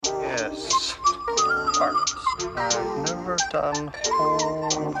I've never done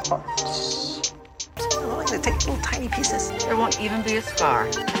whole hearts. I'm willing to take little tiny pieces. There won't even be a scar.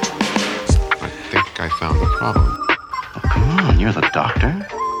 I think I found the problem. Oh, come on, you're the doctor.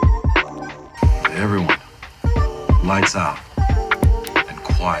 Everyone, lights out and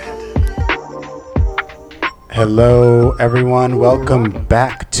quiet. Hello, everyone. Welcome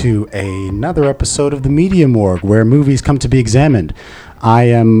back to another episode of the Media Morgue, where movies come to be examined. I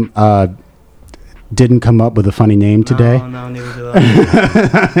am didn't come up with a funny name today. No, neither did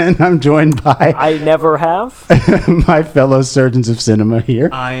I. And I'm joined by I never have. my fellow surgeons of cinema here.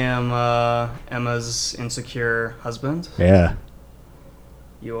 I am Emma's insecure husband. Yeah.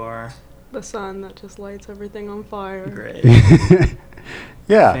 You are The sun that just lights everything on fire. great.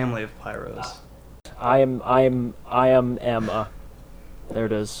 Yeah. Family of pyros. I am Emma. There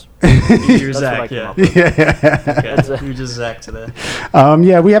it is. You're That's what I Zach, came yeah. up with. Okay. You're just Zach today.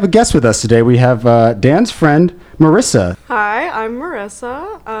 Yeah, we have a guest with us today. We have Dan's friend, Marissa. Hi, I'm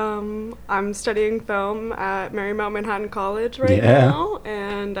Marissa. I'm studying film at Marymount Manhattan College right now,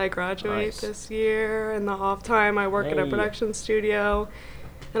 and I graduate this year. In the off time, I work at a production studio,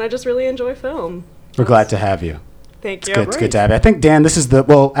 and I just really enjoy film. We're glad to have you. Thank you. It's good to have you. I think, Dan, this is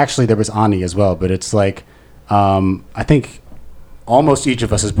actually, there was Ani as well, but it's like, I think almost each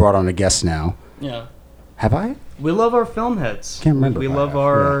of us has brought on a guest now. Yeah. Have I? We love our film heads. Can't remember We if I love have,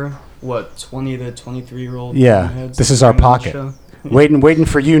 our, 20 to 23-year-old film Yeah, heads. this is our on the pocket. show. Waiting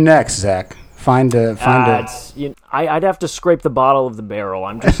for you next, Zach. Find a. I'd have to scrape the bottom of the barrel.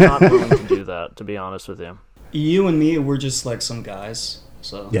 I'm just not willing to do that, to be honest with you. You and me, we're just like some guys.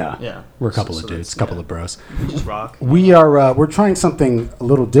 So Yeah. We're a couple of dudes, couple of bros. We just rock. We are we're trying something a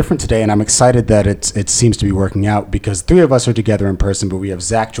little different today, and I'm excited that it seems to be working out because three of us are together in person, but we have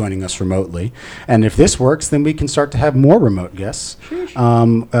Zach joining us remotely. And if this works, then we can start to have more remote guests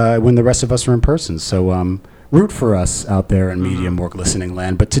when the rest of us are in person. So root for us out there in Media Morgue listening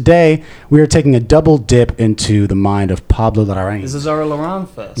land. But today we are taking a double dip into the mind of Pablo Larraín. This is our Lorraine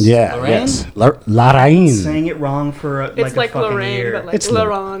Fest. Yeah, Lorraine? yes. Larraín. Saying it wrong for It's like a fucking Lorraine, year. but like It's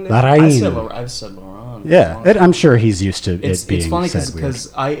Laurent. Larraín. I've said Laurent. Yeah, I'm sure he's used to it being It's funny said weird.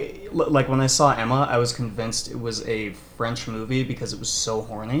 because when I saw Emma, I was convinced it was a French movie because it was so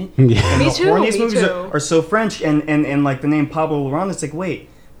horny. Yeah. And Me the too, horniest me movies too. are so French, and like the name Pablo Laurent, it's like, wait,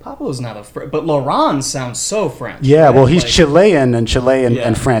 Pablo's not but Laurent sounds so French. Yeah, right? well, he's like, Chilean, and Chile and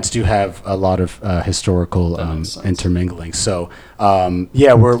Yeah. France do have a lot of historical That makes sense. intermingling. So,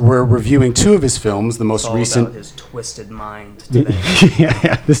 we're reviewing two of his films. The most all recent. about his twisted mind today.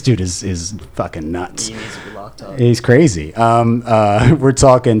 yeah, this dude is fucking nuts. He needs to be locked up. He's crazy. We're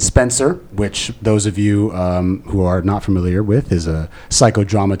talking Spencer, which those of you who are not familiar with is a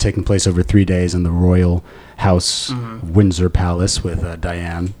psychodrama taking place over 3 days in the Royal House, Windsor Palace, with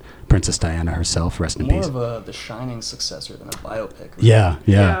Princess Diana herself. Rest in More peace. of a The Shining successor than a biopic. Right?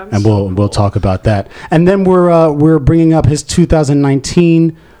 Yeah, and so we'll talk about that. And then we're bringing up his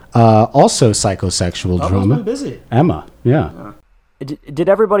 2019 also psychosexual Pablo's drama. been busy. Emma, yeah. Did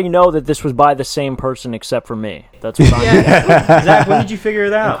everybody know that this was by the same person except for me? That's what I'm Zach, when did you figure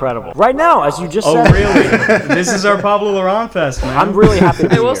it out? incredible. Right now, as you just Oh, said. really? This is our Pablo Laurent Fest, man. I'm really happy to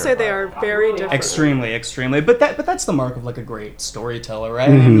be I will here. say they are very different. Extremely. But that's the mark of like a great storyteller, right?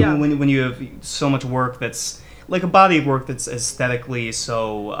 I mean, Yeah. when you have so much work that's like a body of work that's aesthetically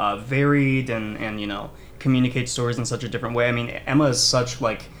so varied and communicates stories in such a different way. I mean, Emma is such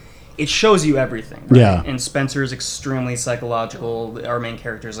like. It shows you everything, right? Yeah. And Spencer is extremely psychological. Our main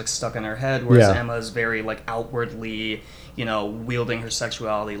character is like stuck in her head, whereas Yeah. Emma is very like outwardly, wielding her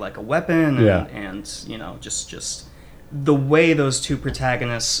sexuality like a weapon, and just the way those two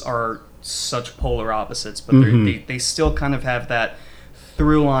protagonists are such polar opposites, but they still kind of have that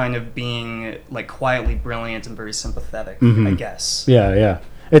through line of being like quietly brilliant and very sympathetic, I guess. Yeah.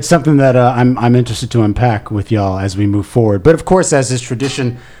 It's something that I'm interested to unpack with y'all as we move forward. But of course, as is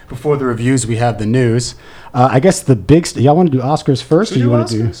tradition, before the reviews, we have the news. I guess the big y'all want to do Oscars first, or you want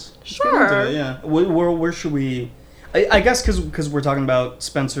to do? Sure. Yeah. Where should we? I guess because we're talking about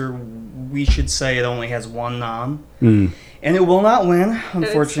Spencer, we should say it only has one nom, and it will not win,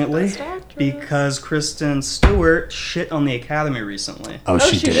 unfortunately, Best Actress. because Kristen Stewart shit on the Academy recently. Oh,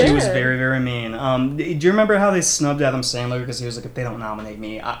 she she did. did. She was very, very mean. Do you remember how they snubbed Adam Sandler because he was like, if they don't nominate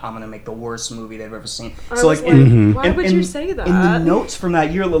me, I'm gonna make the worst movie they've ever seen. I was why would you say that? In the notes from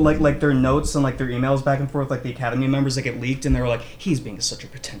that year, like their notes and like their emails back and forth, like the Academy members that get leaked, and they were like, he's being such a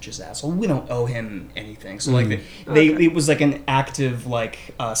pretentious asshole. We don't owe him anything. So like it was like an active like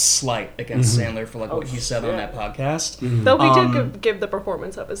slight against Sandler for like what he said on that podcast. Though he did give the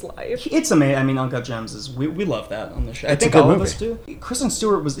performance of his life. It's amazing. I mean, Uncut Gems is we love that on the show. I It's a think good all movie. of us do. Kristen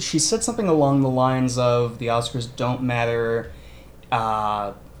Stewart she said something along the lines of the Oscars don't matter.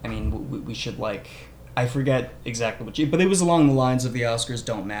 I mean, we should like. I forget exactly but it was along the lines of the Oscars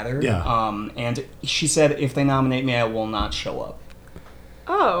don't matter. Yeah. And she said if they nominate me, I will not show up.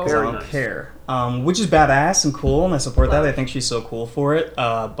 Oh. I don't care. Which is badass and cool, and I support that. I think she's so cool for it.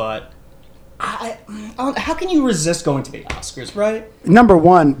 But how can you resist going to the Oscars, right? Number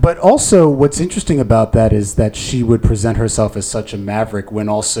one, but also what's interesting about that is that she would present herself as such a maverick when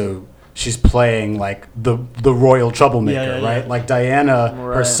also she's playing like the royal troublemaker, Yeah. right? Like Diana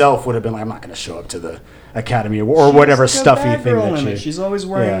herself would have been like, I'm not going to show up to the Academy or whatever She's like a stuffy bad thing girl that in it. she. She's always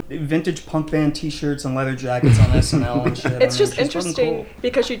wearing vintage punk band T-shirts and leather jackets on SNL and shit. It's just she's fucking interesting cool.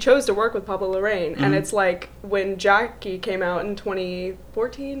 because she chose to work with Pablo Larraín, and it's like when Jackie came out in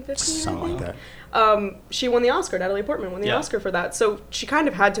 2014, 15, Something I think. like that. She won the Oscar. Natalie Portman won the Yeah. Oscar for that. So she kind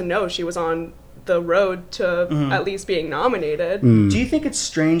of had to know she was on the road to at least being nominated. Mm. Do you think it's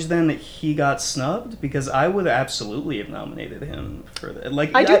strange then that he got snubbed? Because I would absolutely have nominated him for that. Like,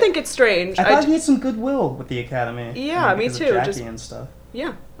 I do think it's strange. I thought he had some goodwill with the Academy. Yeah, me because of too, Jackie just- and stuff.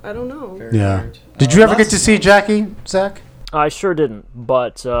 Yeah, I don't know. Very Yeah. weird. Did you ever get lots to of see stuff. Jackie, Zach? I sure didn't,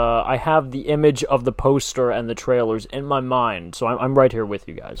 but I have the image of the poster and the trailers in my mind, so I'm right here with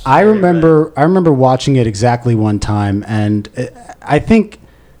you guys. I remember watching it exactly one time, and I think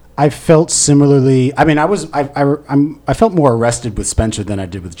I felt similarly. I mean, I felt more arrested with Spencer than I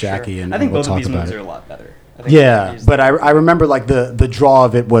did with Jackie, Sure. and I think we'll both of talk these about movies it. are a lot better. I think both of Yeah, these- but I remember like the draw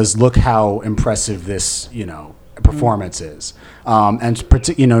of it was look how impressive this performance is, and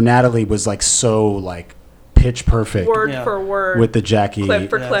Natalie was like so like pitch perfect Word Yeah. for word. with the Jackie clip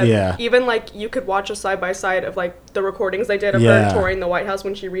for clip. Yeah. Even like you could watch a side by side of like the recordings they did of Yeah. her touring the White House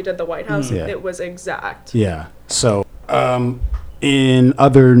when she redid the White House. Yeah. It was exact. Yeah. So, in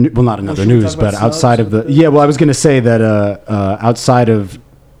other, well, not in other should we news, talk about but outside of snubs? the, well, I was going to say that outside of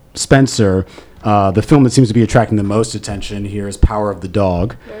Spencer, the film that seems to be attracting the most attention here is Power of the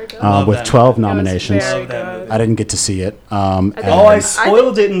Dog, Very good. Love with that 12 movie. It was nominations. very Love that good. movie. I didn't get to see it. think- Oh, I And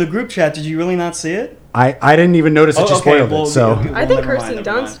spoiled it in the group chat. Did you really not see it? I didn't even notice that you spoiled it. So, I think Kirsten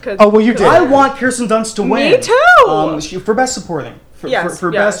Dunst could. Oh, well, you did. I want Kirsten Dunst to win. Me too! For best supporting. For Yes,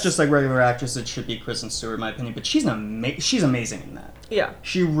 best, yes. just like regular actress, it should be Kristen Stewart, in my opinion. But she's she's amazing in that. Yeah.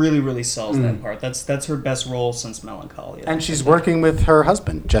 She really, really sells that part. That's her best role since Melancholia. and she's working with her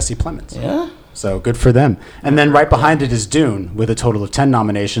husband, Jesse Plemons. yeah, So good for them. And then right behind it is Dune with a total of 10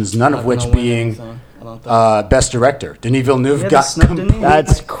 nominations, none of which being Best Director. Denis Villeneuve Yeah, got they snubbed Denis.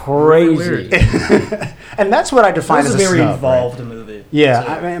 That's crazy. Weird. and that's what I That define was as a very snub, right? involved movie. Yeah,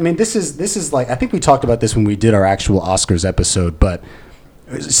 So- I mean, this is like I think we talked about this when we did our actual Oscars episode, but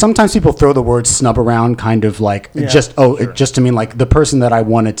sometimes people throw the word snub around, kind of like Yeah, just sure. just to mean like the person that I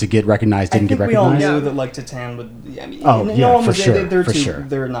wanted to get recognized I didn't think get we all recognized. knew Yeah. that like Titan would. I mean, Oh, no yeah, one for was- sure, They're for too, sure.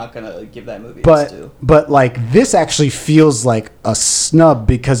 They're not gonna give that movie its due. But like this actually feels like a snub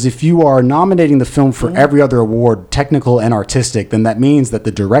because if you are nominating the film for every other award, technical and artistic, then that means that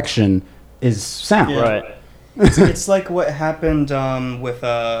the direction is sound. Yeah. Right. It's like what happened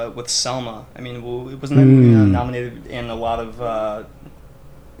with Selma. I mean, it wasn't that movie nominated in a lot of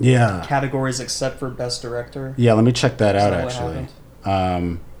Yeah. categories except for Best Director. Yeah, let me check that out that what actually.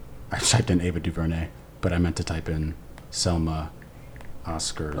 I typed in Ava DuVernay, but I meant to type in Selma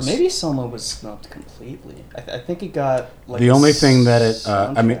Oscars. Or maybe Selma was snubbed completely. I think it got like the a only thing that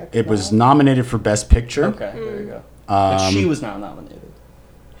it was soundtrack nominated for Best Picture. Okay, there you go. But she was not nominated.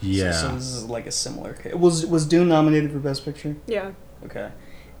 Yeah. So this is like a similar case. Was Dune nominated for Best Picture? Yeah. Okay.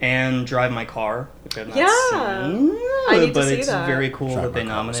 And Drive My Car, which I've not Yeah. seen. I need to but see it's that. very cool Drive that they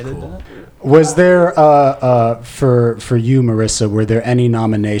My Car was nominated cool. that. Was there for you, Marissa? Were there any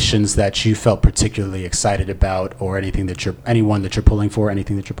nominations that you felt particularly excited about, or anything that anyone that you're pulling for?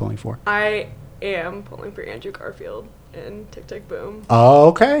 Anything that you're pulling for? I am pulling for Andrew Garfield in Tick Tick Boom. Oh,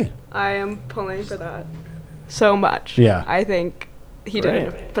 okay. I am pulling for that so much. Yeah. I think he did a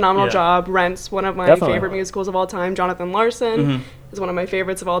Great. phenomenal Yeah. job. Rent's one of my Definitely. favorite musicals of all time. Jonathan Larson is one of my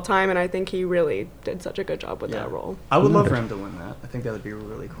favorites of all time, and I think he really did such a good job with Yeah. that role. I would love for him to win that. I think that would be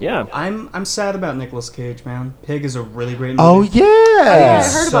really cool. Yeah. I'm sad about Nicolas Cage, man. Pig is a really great movie. Oh yeah. I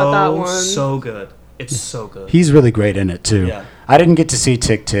heard about that one. So good. It's so good. He's really great in it too. Yeah. I didn't get to see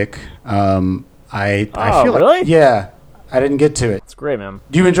Tick Tick. I Oh, feel really? like yeah, I didn't get to it. It's great, man.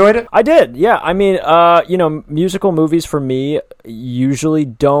 You enjoyed it? I did, yeah. I mean, musical movies for me usually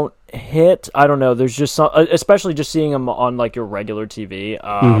don't hit. I don't know. There's just some, especially just seeing him on like your regular TV.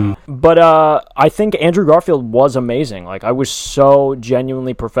 But I think Andrew Garfield was amazing. Like I was so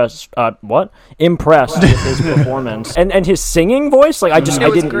genuinely impressed with his performance and his singing voice. Like I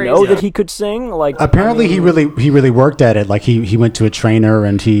didn't great. know that he could sing. Like Apparently, he really worked at it. Like he went to a trainer,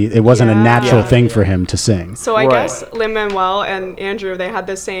 and it wasn't a natural thing for him to sing. So I guess Lin-Manuel and Andrew, they had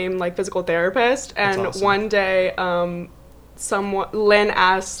the same like physical therapist, and one day, Lin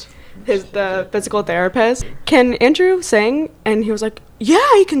asked the physical therapist, "Can Andrew sing?" And he was like,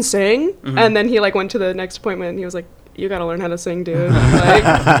 "Yeah, he can sing." And then he like went to the next appointment, and he was like, "You gotta learn how to sing, dude." Like,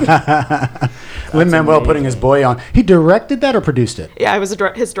 Lin-Manuel putting his boy on. He directed that or produced it? yeah, it was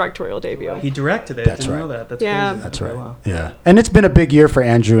his directorial debut. He directed it. That's Didn't right. know that. That's Yeah. crazy. That's right. Wow. Yeah, and it's been a big year for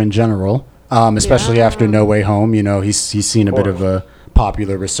Andrew in general, especially after No Way Home. You know, he's seen a bit of a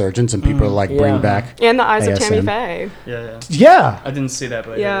popular resurgence, and people are like bring back. And The Eyes of Tammy ASM. Faye. Yeah. I didn't see that,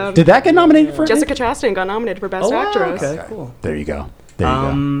 but Yeah. Did that get nominated for? Jessica Chastain got nominated for Best Actress. Okay, cool. There you go. There you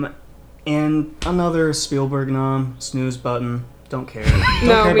go. And another Spielberg nom, snooze button. Don't care. Don't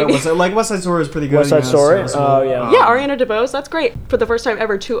No, care we- about West Side. Like West Side Story is pretty good. West Side Story? Oh, yeah. Yeah, Ariana DeBose, that's great. For the first time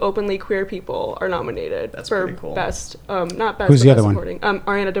ever, 2 openly queer people are nominated for pretty cool. best, not best, Who's but the best other one? supporting.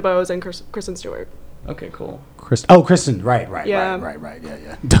 Ariana DeBose and Kristen Stewart. Okay, cool. Kristen. Right. Yeah.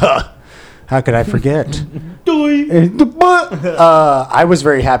 Yeah. Duh. How could I forget? I was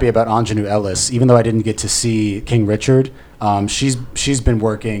very happy about Anjanou Ellis, even though I didn't get to see King Richard. She's been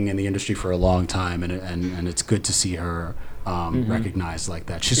working in the industry for a long time, and it's good to see her recognized like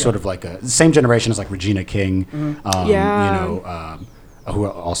that. She's sort of like the same generation as like Regina King, who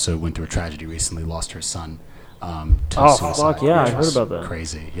also went through a tragedy recently, lost her son. To suicide, fuck yeah, I which heard was about that.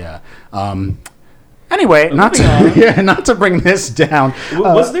 Crazy, yeah. Anyway, not to bring this down.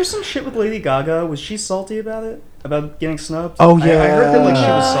 Was there some shit with Lady Gaga? Was she salty about it? About getting snubbed? Oh yeah, I heard that like she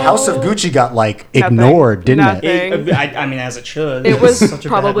was salty. House of Gucci got like Nothing. ignored, didn't Nothing. it? I mean, as it should. It was Such a bad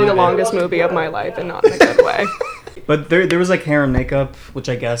probably the movie. longest movie of my life, and not in a good way. But there was like hair and makeup, which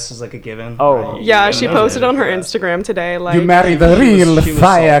I guess is like a given. Oh. right? Yeah, You she know posted that. on her Instagram today, like, You married the real she was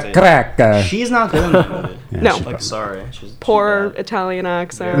firecracker. She's not good in that movie. No. she Like, sorry. She's poor bad. Italian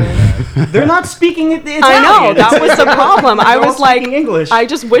accent. They're not speaking Italian. I know, that was the problem. I They're all was like, speaking English. I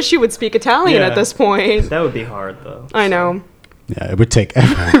just wish you would speak Italian Yeah. at this point. That would be hard, though. I know. Yeah, it would take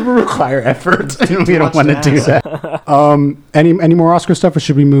effort. It would require effort, and we don't much want to to do ask. that. Any more Oscar stuff, or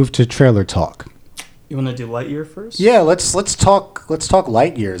should we move to trailer talk? You want to do Lightyear first? Yeah, let's talk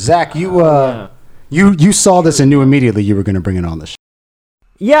Lightyear. Zach, you saw this and knew immediately you were going to bring it on the show.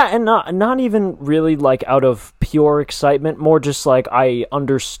 Yeah, and not even really like out of pure excitement, more just like I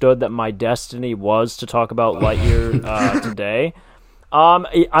understood that my destiny was to talk about Lightyear today.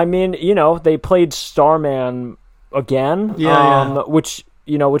 I mean, you know, they played Starman again, which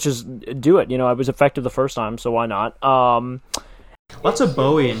is do it. You know, I was effective the first time, so why not? Lots of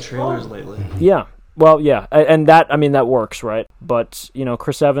Bowie in trailers lately. Yeah. Well, yeah, and that works, right? But you know,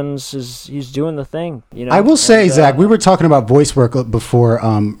 Chris Evans he's doing the thing. You know, I will say, Zach, we were talking about voice work before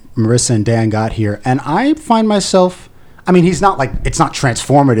Marissa and Dan got here, and I find myself. I mean, he's not like it's not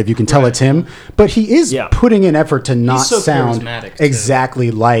transformative. You can tell it's him, but he is putting in effort to not so sound charismatic, too.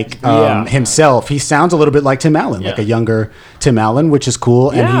 exactly like himself. He sounds a little bit like Tim Allen, like a younger Tim Allen, which is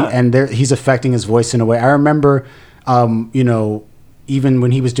cool. And he's affecting his voice in a way. I remember, you know, even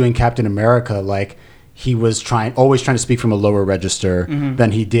when he was doing Captain America, like he was always trying to speak from a lower register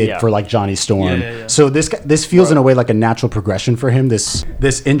than he did for like Johnny Storm. So this feels in a way like a natural progression for him. This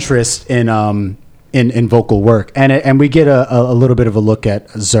interest in vocal work, and we get a little bit of a look at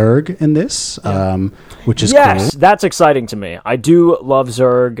Zurg in this, which is cool. That's exciting to me. I do love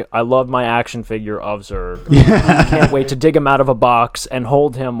Zurg. I love my action figure of Zurg. I can't wait to dig him out of a box and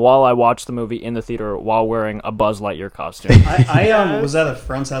hold him while I watch the movie in the theater while wearing a Buzz Lightyear costume. I was at a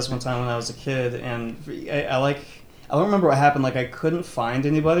friend's house one time when I was a kid, and I don't remember what happened. Like I couldn't find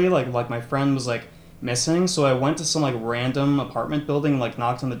anybody. Like my friend was like missing, so I went to some like random apartment building and like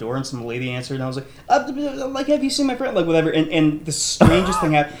knocked on the door, and some lady answered, and I was like, have you seen my friend? Like whatever. And the strangest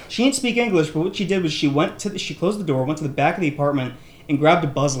thing happened. She didn't speak English, but what she did was she closed the door, went to the back of the apartment, and grabbed a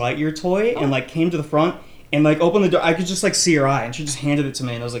Buzz Lightyear toy, and like came to the front and like opened the door. I could just like see her eye, and she just handed it to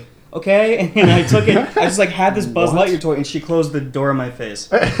me, and I was like, okay, and I took it. I just like had this Buzz Lightyear toy, and she closed the door in my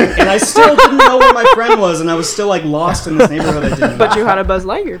face, and I still didn't know where my friend was, and I was still like lost in this neighborhood I didn't know. But you had a Buzz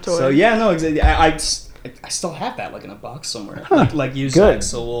Lightyear toy. So yeah, no, exactly. I still have that like in a box somewhere, like you Good. said.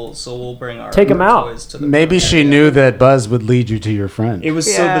 So we'll bring our Take 'em out. toys to the Maybe she knew that Buzz would lead you to your friend. It was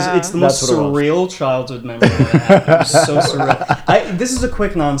Yeah. so. It's the most That's what it was. surreal childhood memory that I have. It was so surreal. This is a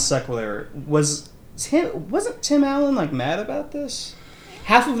quick non sequitur. Wasn't Tim Allen like mad about this?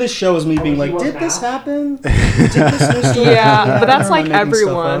 half of this show is me being like, did this happen? Did this Yeah, but that's Or am I like making stuff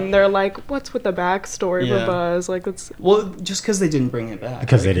everyone. up? They're like, what's with the backstory Yeah. for Buzz? Like, it's Well, just because they didn't bring it back.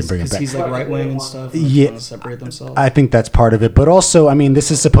 Because they didn't bring it 'Cause back. he's like right wing and stuff. And Yeah. yeah, to separate themselves. I think that's part of it, but also, I mean,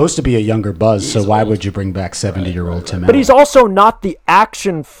 this is supposed to be a younger Buzz, so He's why old. would you bring back 70-year-old Tim But Allen? he's also not the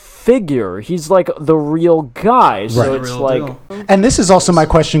action figure. He's like the real guy. So Right. it's Real like deal. And this is also my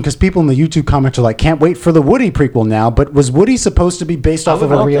question, because people in the YouTube comments are like, can't wait for the Woody prequel now, but was Woody supposed to be based off I of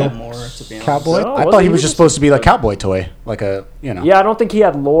would a love real that more, to be honest. cowboy? No, I was thought he he was just supposed to be like a supposed cowboy toy, like a, you know. yeah, I don't think he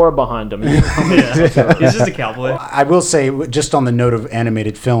had lore behind him. Yeah. He's just a cowboy. I will say, just on the note of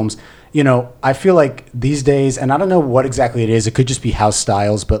animated films, you know, I feel like these days, and I don't know what exactly it is, it could just be house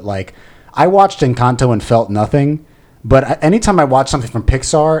styles, but like, I watched Encanto and felt nothing, but anytime I watch something from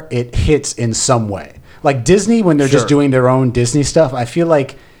Pixar, it hits in some way. Like Disney, when they're just Sure. doing their own Disney stuff, I feel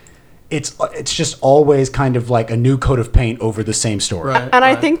like it's just always kind of like a new coat of paint over the same story. Right. And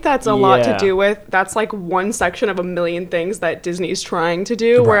I think that's a lot to Yeah. do with that's like one section of a million things that Disney's trying to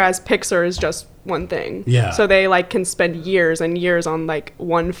do, whereas Pixar is just one thing. Yeah. So they like can spend years and years on like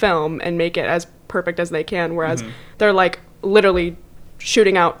one film and make it as perfect as they can, whereas they're like literally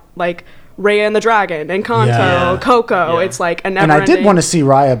shooting out like Raya and the Dragon, Encanto, Yeah. Coco. Yeah. It's like a never And I did ending- want to see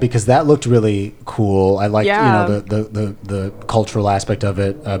Raya because that looked really cool. I liked, Yeah. you know, the cultural aspect of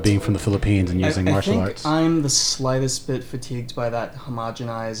it, being from the Philippines and using martial think arts. I'm the slightest bit fatigued by that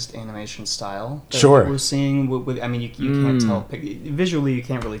homogenized animation style. That Sure. We're seeing I mean, you can't tell visually. You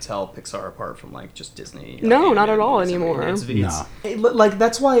can't really tell Pixar apart from like just Disney. No, not at all animated movies. anymore. Like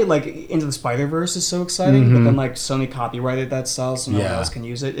that's why like Into the Spider-Verse is so exciting. But then like Sony copyrighted that style, so no one Yeah. else can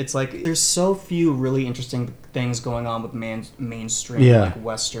use it. It's like there's so few really interesting things going on with mainstream Yeah. like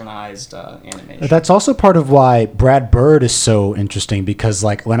westernized animation. That's also part of why Brad Bird is so interesting, because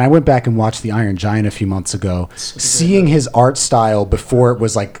like when I went back and watched The Iron Giant a few months ago, seeing his art style before it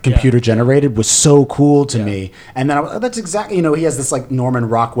was like computer generated was so cool to me. And then that's exactly, you know, he has this like Norman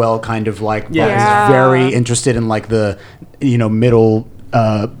Rockwell kind of like, Yeah. he's very interested in like the, you know, middle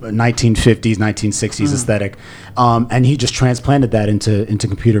 1950s, 1960s aesthetic. And he just transplanted that into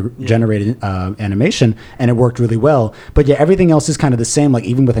computer generated animation, and it worked really well. But yeah, everything else is kind of the same, like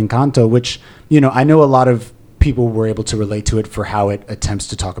even with Encanto, which, you know, I know a lot of people were able to relate to it for how it attempts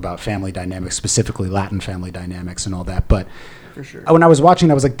to talk about family dynamics, specifically Latin family dynamics and all that. But for sure. when I was watching,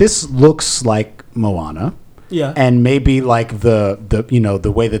 I was like, this looks like Moana. Yeah. And maybe like the you know,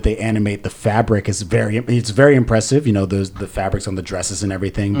 the way that they animate the fabric is it's very impressive, you know, the fabrics on the dresses and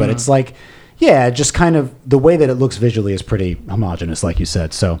everything, but it's like, yeah, just kind of the way that it looks visually is pretty homogenous, like you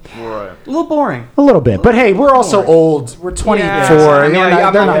said. So A little boring. a little bit, but hey, we're also old. We're 24. Yeah.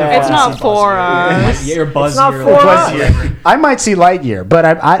 They're not- It's not for us. You're Buzz. not You're for like us. Buzz. I might see Lightyear, but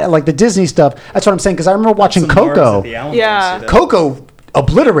I like the Disney stuff. That's what I'm saying, because I remember watching Some bars Coco. at the Alamo Yeah. see that. Coco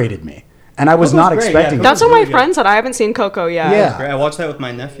obliterated me, and I was Coco's not great, expecting yeah. it. That's what my really good. friend said. I haven't seen Coco yet. Yeah. Great. I watched that with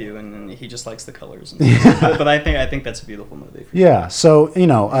my nephew, and he just likes the colors. But I think that's a beautiful movie. For Yeah, so, you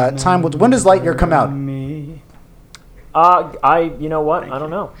know, when does Lightyear come out? me. You know what? I don't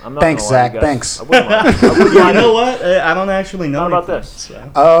know. I'm not Thanks, gonna lie Zach, to you guys. thanks. I wouldn't mind. Yeah, you know what? I don't actually know How about anything, this?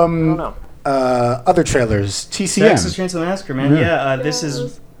 So. I don't know. Other trailers, Texas TCM. Chainsaw Massacre, man. Yeah, this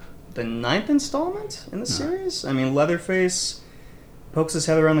is the 9th installment in the series. I mean, Leatherface pokes his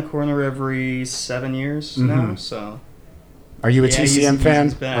head around the corner every 7 years now, so... Are you a Yeah, TCM he's fan?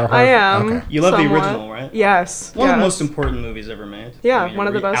 back. Or I am. Okay. You love the somewhat. original, right? Yes. One of the yes. most important movies ever made. Yeah, one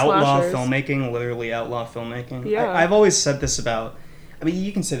of the best outlaw slashers. filmmaking, literally outlaw filmmaking. Yeah. I've always said this about. I mean,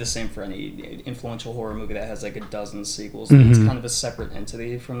 you can say the same for any influential horror movie that has like a dozen sequels. It's kind of a separate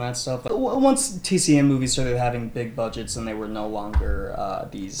entity from that stuff. But once TCM movies started having big budgets and they were no longer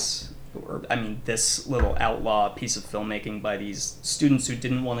this little outlaw piece of filmmaking by these students who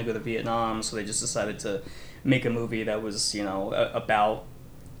didn't want to go to Vietnam, so they just decided to make a movie that was, you know, about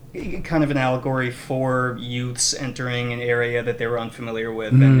kind of an allegory for youths entering an area that they were unfamiliar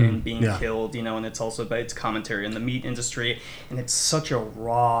with and being killed, you know, and it's also about its commentary on the meat industry, and it's such a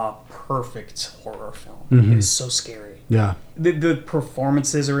raw, perfect horror film. It is so scary. Yeah. The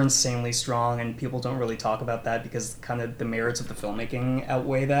performances are insanely strong, and people don't really talk about that because kind of the merits of the filmmaking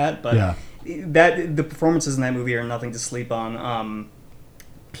outweigh that, but the performances in that movie are nothing to sleep on.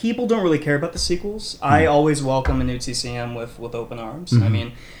 People don't really care about the sequels. I always welcome a new TCM with open arms. I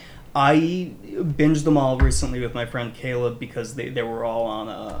mean, I binged them all recently with my friend Caleb because they were all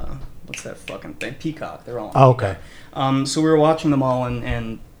on what's that fucking thing? Peacock. They're all on Oh, okay. so we were watching them all,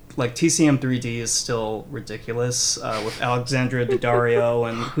 and like TCM 3D is still ridiculous with Alexandra Daddario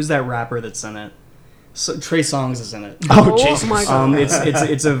and who's that rapper that's in it? So Trey Songz is in it. Oh, Jesus. my God.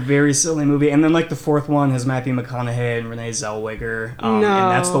 It's a very silly movie, and then like the fourth one has Matthew McConaughey and Renee Zellweger, and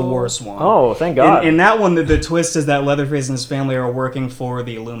that's the worst one. Oh, thank God. In that one, the twist is that Leatherface and his family are working for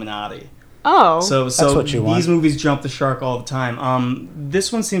the Illuminati. Oh. So That's what you want. these movies jump the shark all the time.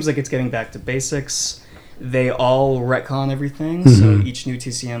 This one seems like it's getting back to basics. They all retcon everything, so each new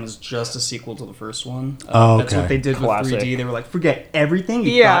TCM is just a sequel to the first one. That's what they did Classic. with 3D. They were like, forget everything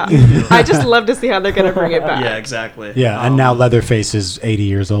you Yeah. thought you knew. I just love to see how they're gonna bring it back. Yeah, exactly. Yeah, and now Leatherface is 80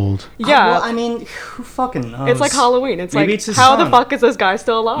 years old. Yeah. Well, I mean, who fucking knows? It's like Halloween. It's Maybe like, it's his how the son. fuck is this guy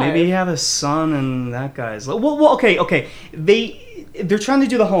still alive? Maybe he had a son and that guy's okay. They're trying to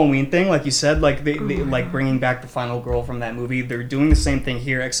do the Halloween thing, like you said, like they like bringing back the final girl from that movie. They're doing the same thing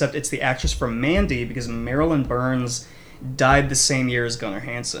here, except it's the actress from Mandy, because Marilyn Burns died the same year as Gunnar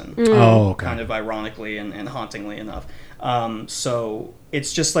Hansen. Oh, okay. Kind of ironically and hauntingly enough. So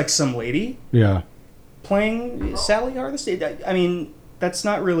it's just like some lady Yeah. playing Sally Hardesty. I mean, that's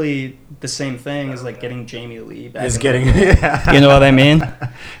not really the same thing as like getting Jamie Lee back. Is in getting, the- yeah. You know what I mean?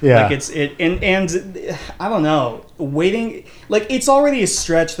 Yeah. Like and I don't know. Waiting, like, it's already a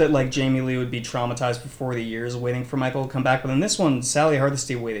stretch that like Jamie Lee would be traumatized for 40 years waiting for Michael to come back. But in this one, Sally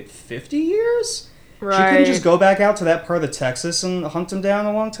Hardesty waited 50 years. She couldn't Right. just go back out to that part of Texas and hunt him down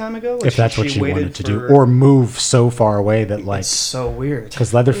a long time ago. Like, If that's what she waited wanted to do. for- Or move so far away that, like, it's so weird.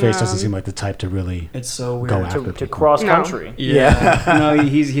 because Leatherface Yeah. doesn't seem like the type to really It's so weird. go after to people. cross No. country. Yeah. No,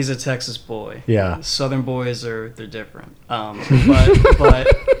 he's a Texas boy. Yeah. Southern boys they're different. But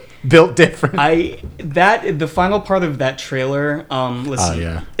Built different. the final part of that trailer, listen,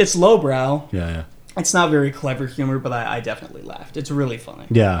 yeah. it's lowbrow. yeah. It's not very clever humor, but I definitely laughed. It's really funny.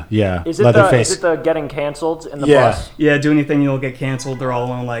 Yeah, yeah. Is it Leatherface. the getting canceled in the Yeah. bus? Yeah, do anything you'll get canceled. They're all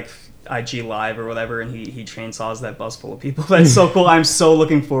on like IG Live or whatever, and he chainsaws that bus full of people. That's so cool. I'm so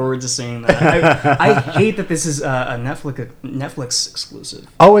looking forward to seeing that. I hate that this is a Netflix exclusive.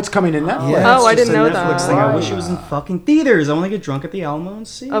 Oh, it's coming in Netflix. Yeah, Oh, it's I just didn't a know Netflix that. thing. I wish it was in fucking theaters. I want to get drunk at the Alamo and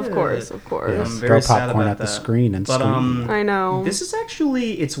see Of it. course, of course. Yes. I'm Throw very sad popcorn about at the that. screen and But scream. I know. this is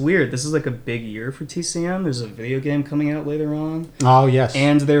actually, it's weird. This is like a big year for TCM. There's a video game coming out later on. Oh, yes.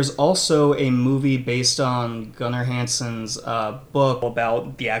 And there's also a movie based on Gunnar Hansen's book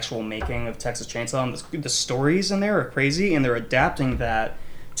about the actual making of Texas Chainsaw. And the stories in there are crazy, and they're adapting that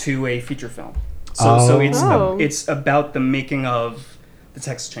to a feature film. So Oh. it's about the making of the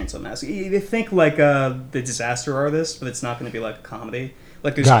Texas Chainsaw Massacre. You think like The Disaster Artist, but it's not going to be like a comedy.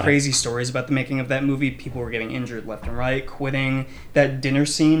 Like there's Got it. crazy stories about the making of that movie. People were getting injured left and right, quitting. That dinner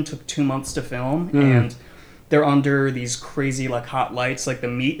scene took 2 months to film, and they're under these crazy like hot lights. Like the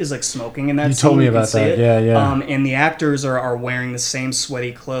meat is like smoking in that You scene. told me can about see that. it. Yeah. And the actors are wearing the same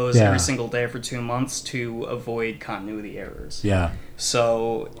sweaty clothes Yeah. every single day for 2 months to avoid continuity errors. Yeah.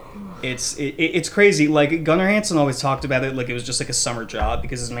 So it's crazy. Like Gunnar Hansen always talked about it like it was just like a summer job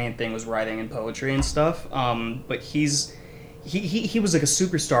because his main thing was writing and poetry and stuff. But he was like a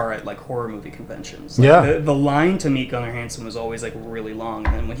superstar at like horror movie conventions. Like, Yeah. The line to meet Gunnar Hansen was always like really long,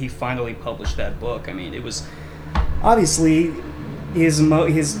 and then when he finally published that book, I mean, it was obviously his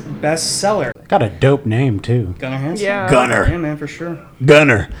best seller. Got a dope name, too. Gunnar Hansen. Yeah. Gunnar. Yeah, man, for sure.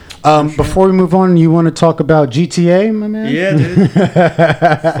 Gunner. Before we move on, you want to talk about GTA, my man? Yeah, dude.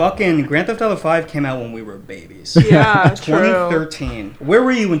 Fucking Grand Theft Auto 5 came out when we were babies. Yeah, true. 2013. Where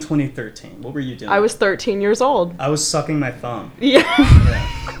were you in 2013? What were you doing? I was 13 years old. I was sucking my thumb. Yeah.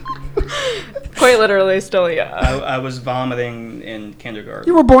 Quite literally, still, yeah. I was vomiting in kindergarten.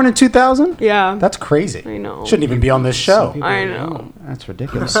 You were born in 2000? Yeah. That's crazy. I know. Shouldn't even be on this show. I know. That's You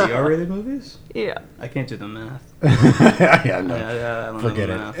ridiculous. see R-rated movies? Yeah. I can't do the math. Yeah, no. I don't Forget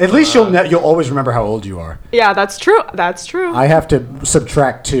know it. the math. At least you'll always remember how old you are. Yeah, that's true. That's true. I have to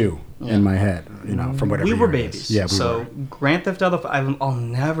subtract 2 in my head, from whatever We were year it is. babies. Yeah, we so were. Grand Theft Auto 5, I'll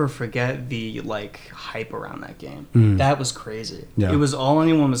never forget the like hype around that game. That was crazy. Yeah. It was all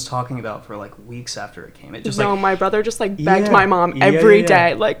anyone was talking about for like weeks after it came. It just no, like my brother just like begged Yeah. my mom Yeah, every yeah, day,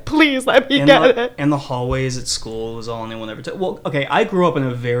 yeah. like, please let me and get the, it. and the hallways at school was all anyone ever. Well, okay, I grew up in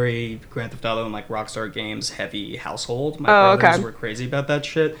a very Grand Theft Auto and like Rockstar Games heavy household. My brothers okay. were crazy about that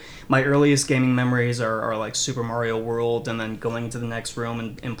shit. My earliest gaming memories are like Super Mario World and then going into the next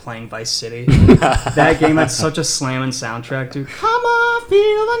room and playing Vice City. That game had such a slamming soundtrack, dude. Come on,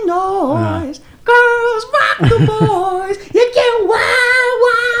 feel the noise. Girls rock the boys. You get wow,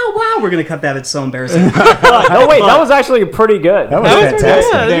 wow, wow. We're gonna cut that. It's so embarrassing. No, wait, that was actually pretty good. That was That was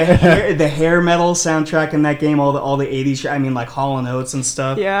fantastic. the hair metal soundtrack in that game, all the 80s, I mean, like Hall & Oates and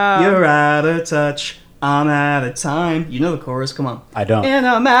stuff. Yeah. You're out of touch, I'm out of time. You know the chorus, come on. I don't. And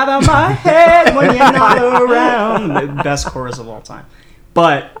I'm out of my head when you're not around. The best chorus of all time.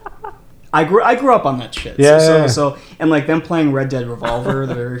 But I grew up on that shit. Yeah. So and like them playing Red Dead Revolver,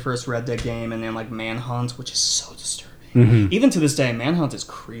 the very first Red Dead game, and then like Manhunt, which is so disturbing. Even to this day, Manhunt is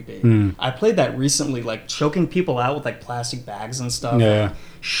creepy. I played that recently, like choking people out with like plastic bags and stuff. Yeah. Like,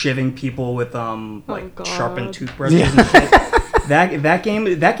 shivving people with God. sharpened toothbrushes and shit. That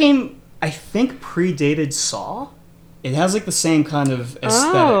game I think predated Saw. It has like the same kind of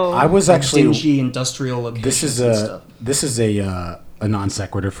aesthetic. I was like, actually dingy industrial locations. This is a non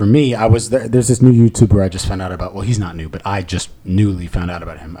sequitur for me. There's this new YouTuber I just found out about. Well, he's not new, but I just newly found out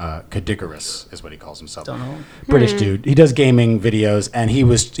about him. Kadigarus is what he calls himself. Don't know. British dude. He does gaming videos, and he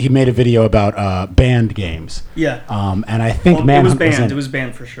made a video about banned games. Yeah. And I think Manhunt it was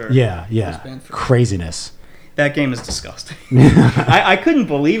banned for sure. Yeah. Banned for Craziness. That game is disgusting. I couldn't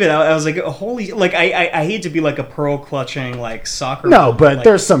believe it. I was like, holy... Like, I hate to be like a pearl-clutching, like, soccer... No, but like,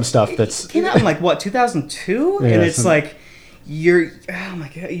 there's some stuff that's... It came out in, like, what, 2002? Yeah, and it's like... Oh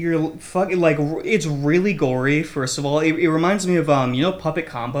my god, you're fucking like it's really gory. First of all, it reminds me of Puppet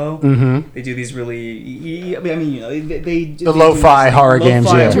Combo. Mm-hmm. They do these really, I mean, they lo-fi horror games.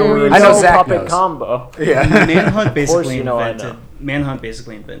 Yeah, I know Zach Puppet Combo. Yeah, Manhunt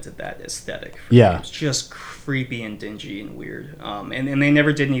basically invented that aesthetic. Yeah, it's just creepy and dingy and weird. And they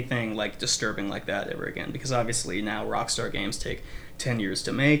never did anything like disturbing like that ever again because obviously now Rockstar games take 10 years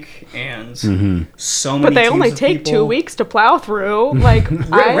to make, and so many. But they only take 2 weeks to plow through. Like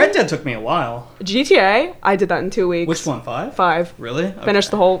Red Dead took me a while. GTA, I did that in 2 weeks. Which one? 5? 5. Really? Okay. Finished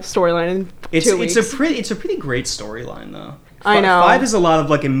the whole storyline in 2 weeks. It's a pretty great storyline though. I know. 5 is a lot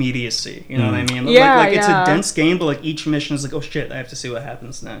of like immediacy. You know what I mean? Yeah, like it's a dense game, but like each mission is like, oh shit, I have to see what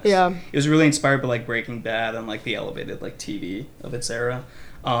happens next. Yeah. It was really inspired by like Breaking Bad and like the elevated like TV of its era.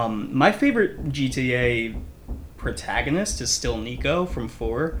 My favorite GTA protagonist is still Nico from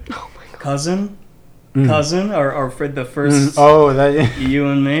 4. Oh my god. Cousin, or for the first. You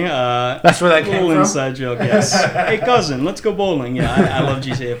and me. That's where that came from. Inside joke. Yes. Hey cousin, let's go bowling. Yeah, I love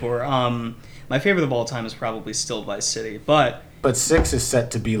GTA 4. My favorite of all time is probably still Vice City, but 6 is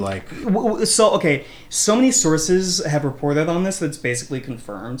set to be like. So many sources have reported on this that's basically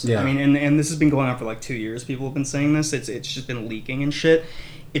confirmed. Yeah. I mean, and this has been going on for like 2 years. People have been saying this. It's just been leaking and shit.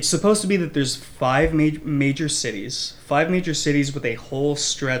 It's supposed to be that there's 5 major cities with a whole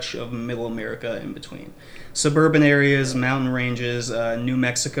stretch of middle America in between. Suburban areas, mountain ranges, New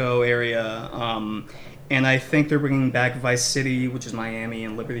Mexico area, and I think they're bringing back Vice City, which is Miami,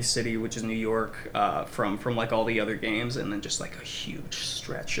 and Liberty City, which is New York, from like all the other games, and then just like a huge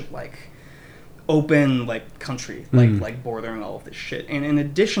stretch of like open like country, like bordering all of this shit. And in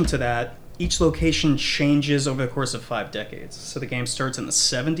addition to that, each location changes over the course of 5 decades. So the game starts in the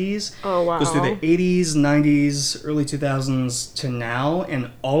 70s, goes through the 80s, 90s, early 2000s to now, and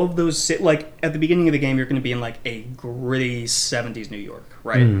all of those like at the beginning of the game, you're going to be in like a gritty 70s New York,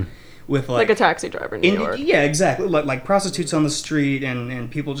 right? With like a taxi driver in New York. Yeah, exactly. Like prostitutes on the street and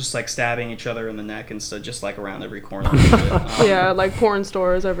people just like stabbing each other in the neck and stuff, just like around every corner. Yeah, like porn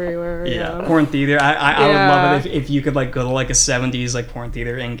stores everywhere. Yeah, porn theater. I would love it if you could like go to like a 70s like porn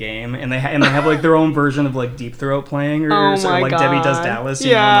theater in game, and they have like their own version of like Deep Throat playing or like God. Debbie Does Dallas.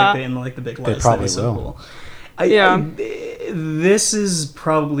 You know, in like the big lights. They probably will. So cool. This is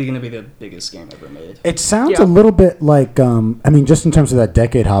probably going to be the biggest game ever made. It sounds a little bit like, just in terms of that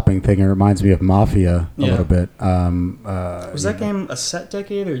decade hopping thing, it reminds me of Mafia a little bit. Was that game a set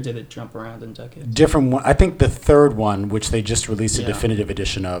decade, or did it jump around in decades? Different one. I think the third one, which they just released a definitive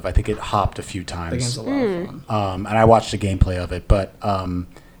edition of, I think it hopped a few times. The game's a lot of fun. And I watched the gameplay of it, but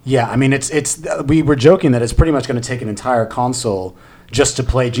we were joking that it's pretty much going to take an entire console just to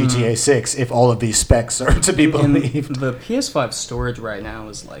play GTA 6 if all of these specs are to be believed. The PS5 storage right now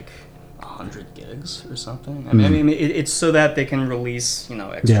is like 100 gigs or something. I mean, it's so that they can release,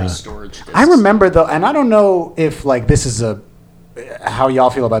 extra storage disks. I remember though, and I don't know if like this is how y'all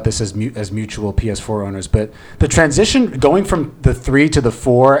feel about this as mutual PS4 owners, but the transition going from the 3 to the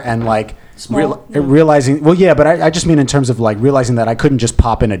 4 and like realizing, but I just mean in terms of like realizing that I couldn't just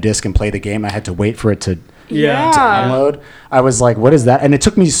pop in a disc and play the game. I had to wait for it to download. I was like, what is that? And it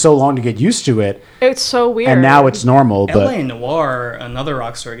took me so long to get used to it. It's so weird. And now it's normal. But LA Noire, another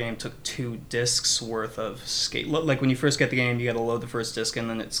Rockstar game, took 2 discs worth of skate. Like when you first get the game, you got to load the first disc, and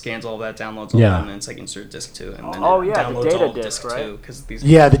then it scans all that, downloads all that, and then it's like insert disc 2, and then it downloads the data all disc, disc right? 2. Cause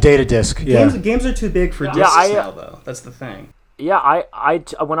the data disc. Games are too big for discs now, though. That's the thing. Yeah,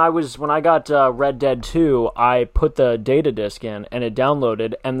 when I got Red Dead 2, I put the data disc in and it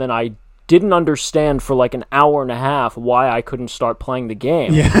downloaded, and then I didn't understand for like an hour and a half why I couldn't start playing the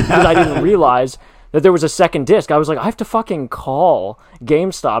game because I didn't realize that there was a second disc. I was like, I have to fucking call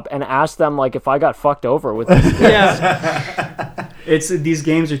GameStop and ask them like if I got fucked over with this disc. It's these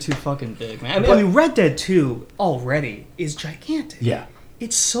games are too fucking big, man. I mean, Red Dead 2 already is gigantic. Yeah.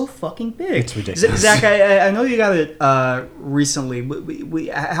 It's so fucking big. It's ridiculous. Zach, I know you got it recently.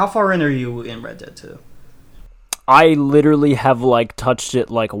 How far in are you in Red Dead 2? I literally have like touched it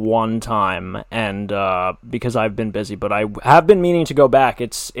like one time, and because I've been busy, but I have been meaning to go back.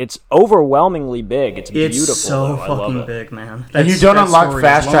 It's overwhelmingly big. It's beautiful. It's so though. I love fucking it. big, man. And you don't unlock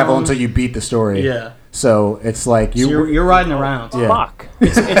fast travel until you beat the story. Yeah. So it's like you're riding around. Yeah. Fuck.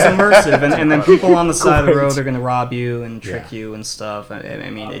 It's immersive, and then people on the side of the Great. road are going to rob you and trick you and stuff. I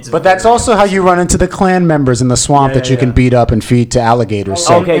mean, it's. But that's also how you run into the clan members in the swamp that you can beat up and feed to alligators.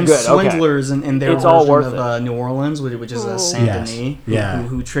 So Okay, and good, okay. swindlers in their It's all version worth of New Orleans, which is Saint Denis,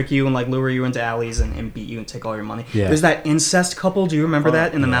 who trick you and like lure you into alleys and beat you and take all your money. Yeah. There's that incest couple. Do you remember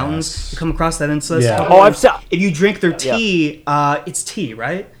that in the mountains? You come across that incest couple? Oh, I've seen. If you drink their tea, it's tea,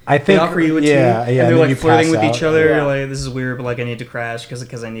 right? I think they offer you a tea, yeah, and and they're then you like flirting pass with each out. other. Yeah. Like, this is weird, but like I need to crash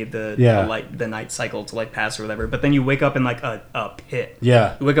because I need the night cycle to like pass or whatever. But then you wake up in like a pit.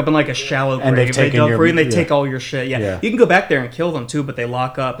 Yeah. You wake up in like a shallow And grave they've they taken dug your- for you, and they yeah. take all your shit. Yeah. You can go back there and kill them too, but they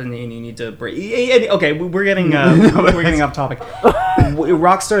lock up, and you need to break. Okay, we're getting we're getting off topic.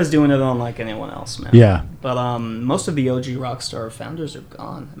 Rockstar is doing it unlike anyone else, man. Yeah. But most of the OG Rockstar founders are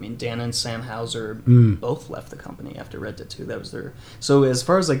gone. I mean, Dan and Sam Houser both left the company after Red Dead 2. That was their. So as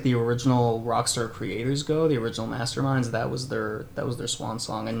far as like the original Rockstar creators go, the original masterminds, that was their swan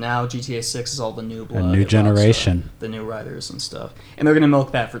song. And now GTA 6 is all the new blood, A new at generation. Rockstar, the new writers and stuff, and they're gonna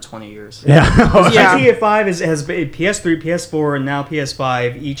milk that for 20 years. Yeah. GTA 5 has been PS3, PS4, and now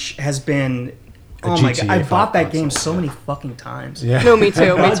PS5. Each has been. Oh my god! I bought that game so many fucking times. Yeah. No, me too.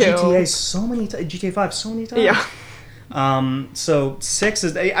 I Me bought too. GTA so many times. GTA 5 so many times. Yeah. So 6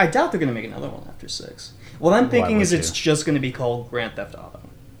 is. I doubt they're gonna make another one after 6. What I'm thinking would is it's you? just gonna be called Grand Theft Auto.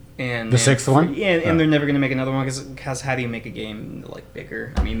 And The sixth one? Yeah, and they're never gonna make another one because how do you make a game like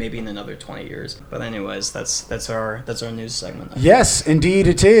bigger? I mean, maybe in another 20 years. But anyways, that's our news segment. Yes, indeed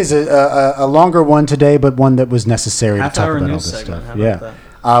it is a longer one today, but one that was necessary to talk Half-hour about all news this segment. stuff. How about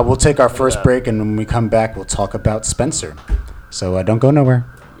that? We'll take our first break, and when we come back, we'll talk about Spencer. So don't go nowhere.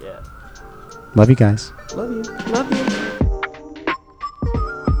 Yeah. Love you guys. Love you. Love you.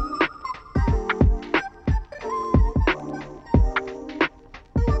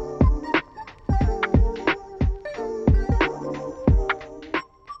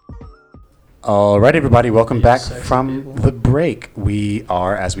 All right, everybody, welcome back sexy from people. the break. We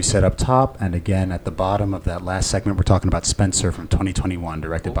are, as we said up top, and again at the bottom of that last segment, we're talking about Spencer from 2021,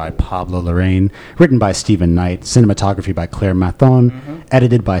 directed by Pablo Larraín, written by Stephen Knight, cinematography by Claire Mathon,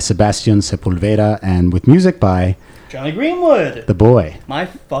 edited by Sebastian Sepulveda, and with music by Johnny Greenwood. the boy. My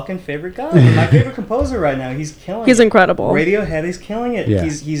fucking favorite guy. My favorite composer right now. He's killing He's it. incredible. Radiohead is killing it. Yeah.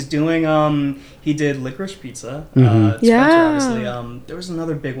 He's doing he did Licorice Pizza. Spencer, Yeah. obviously. There was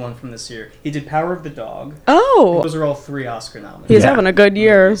another big one from this year. He did Power of the Dog. Oh, Those are all 3 Oscar nominations. he's having a good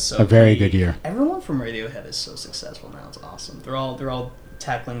year. So A very good year. Everyone from Radiohead is so successful now. It's awesome. They're all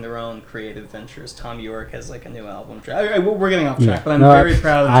tackling their own creative ventures. Tom York has like a new album. We're getting off track, but I'm very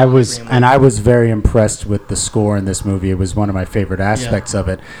proud of I Johnny was, Greenwood. and I was very impressed with the score in this movie. It was one of my favorite aspects of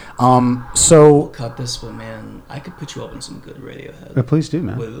it. So cut this, but man, I could put you up in some good Radiohead. please do,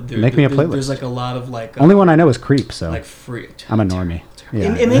 man. With- Make me a playlist. There's like a lot of like Only one I know is Creep, so like free. I'm a normie.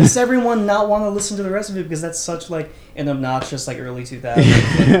 Yeah. It makes everyone not want to listen to the rest of it because that's such like an obnoxious like early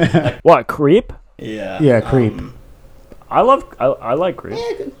 2000s. like, What, Creep? Yeah, Creep. I like Creep.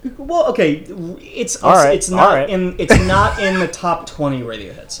 well, okay, it's All right, it's not all right. it's not in the top 20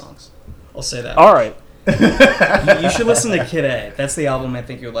 Radiohead songs. I'll say that. All right. You should listen to Kid A. That's the album I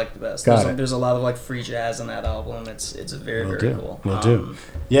think you would like the best. Got it. There's a lot of like free jazz in that album. It's very very cool. Will do.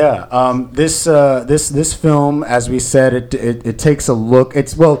 Yeah. This film, as we said, it takes a look.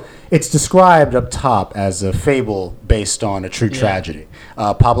 It's described up top as a fable based on a true tragedy.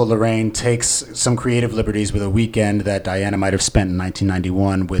 Pablo Larraín takes some creative liberties with a weekend that Diana might have spent in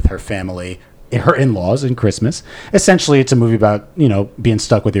 1991 with her family, her in-laws, in Christmas. Essentially, it's a movie about being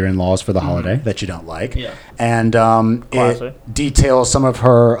stuck with your in-laws for the holiday that you don't like. Yeah. And Classic. it details some of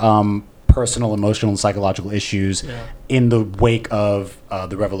her personal, emotional, and psychological issues in the wake of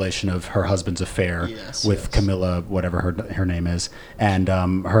the revelation of her husband's affair with Camilla, whatever her name is, and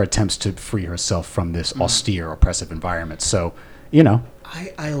her attempts to free herself from this austere, oppressive environment. So,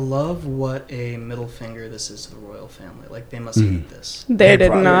 I love what a middle finger this is to the royal family. Like they must hate this. They did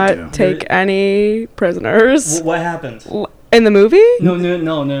probably not do. take any prisoners What happened? in the movie. No.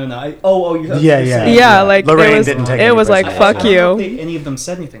 You're Yeah. Yeah, like Lorraine it was. didn't take It any was like prisoners. fuck I don't know you. if any of them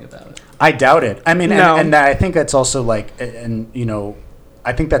said anything about it. I doubt it. I mean, No. and I think that's also like, and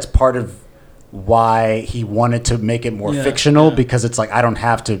I think that's part of why he wanted to make it more Yeah, fictional, yeah. because it's like, I don't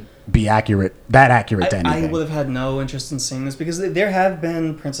have to be accurate to anything. I would have had no interest in seeing this because there have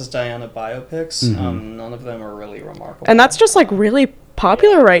been Princess Diana biopics. None of them are really remarkable. And that's just like really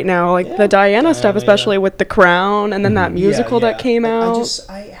popular right now, like the Diana stuff, Diana, especially with The Crown, and then that musical that came out.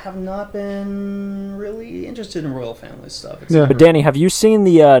 I have not been really interested in royal family stuff. But Danny, have you seen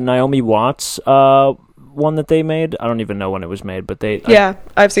the Naomi Watts one that they made? I don't even know when it was made, but they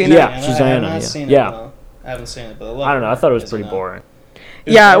I've seen yeah, it. she's I Diana. have not yeah. seen it. Yeah. No. I haven't seen it, but I don't know. I thought it was pretty boring.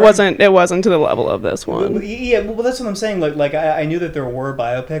 Yeah, it wasn't to the level of this one. Yeah, well, that's what I'm saying. Like I knew that there were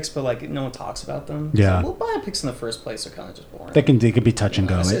biopics, but like no one talks about them. Yeah. So, well, biopics in the first place are kind of just boring. They can be touch and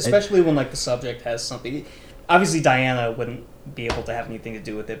go. Especially when like the subject has something. Obviously, Diana wouldn't be able to have anything to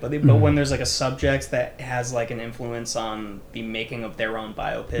do with it, but when there's like a subject that has like an influence on the making of their own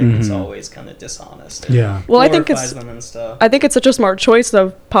biopic, it's always kind of dishonest. Yeah. Well, I think it's them and stuff. I think it's such a smart choice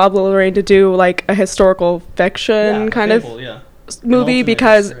of Pablo Larraín to do like a historical fiction kind of movie, alternate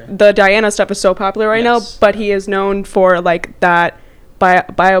because history. the Diana stuff is so popular right now, but he is known for like that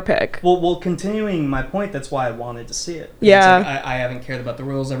biopic. Well, continuing my point, that's why I wanted to see it. Yeah. It's like, I haven't cared about the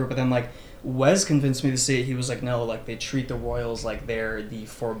royals ever, but then like Wes convinced me to see it. He was like, no, like they treat the royals like they're the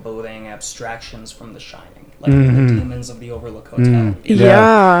foreboding abstractions from The Shining, like the demons of the Overlook Hotel.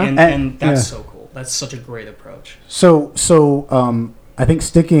 Yeah. And that's so cool. That's such a great approach. So I think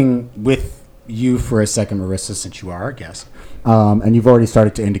sticking with you for a second, Marissa, since you are our guest, and you've already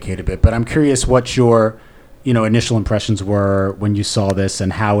started to indicate a bit, but I'm curious what your initial impressions were when you saw this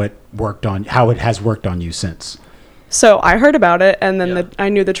and how it has worked on you since. So I heard about it, and then I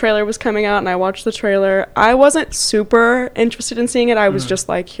knew the trailer was coming out, and I watched the trailer. I wasn't super interested in seeing it. I was just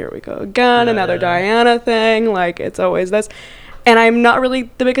like, here we go again, another Diana thing. Like, it's always this. And I'm not really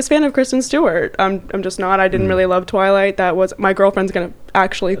the biggest fan of Kristen Stewart. I'm just not. I didn't really love Twilight. That was my girlfriend's gonna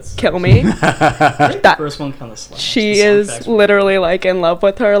actually kill me. The first one kind of slaps. She is literally like in love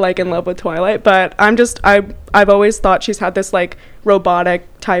with her, like in love with Twilight. But I've always thought she's had this like robotic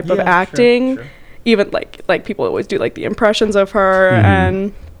type of acting. Sure. Even like people always do like the impressions of her,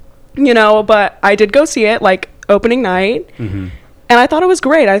 and but I did go see it like opening night, and I thought it was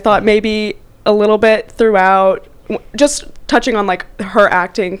great. I thought maybe a little bit throughout, just touching on like her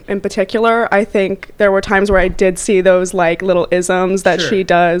acting in particular, I think there were times where I did see those like little isms that she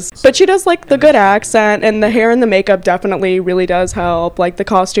does, but she does like the good accent, and the hair and the makeup definitely really does help. Like the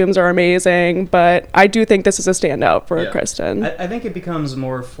costumes are amazing, but I do think this is a standout for Kristen. I think it becomes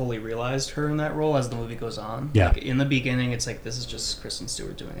more fully realized her in that role as the movie goes on. Yeah. Like, in the beginning, it's like, this is just Kristen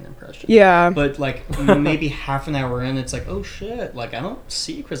Stewart doing an impression. Yeah. But like maybe half an hour in, it's like, oh shit, like I don't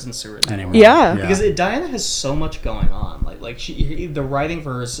see Kristen Stewart anymore. Yeah. Because Diana has so much going on. Like the writing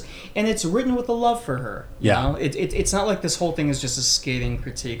for her, and it's written with a love for her. You know? It's not like this whole thing is just a scathing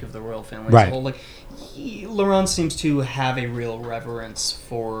critique of the royal family. It's Right. a whole, like, Laurent seems to have a real reverence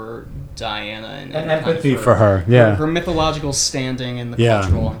for Diana and empathy for her. Yeah. her mythological standing in the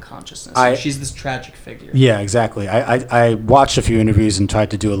cultural unconsciousness. She's this tragic figure. Yeah, exactly. I watched a few interviews and tried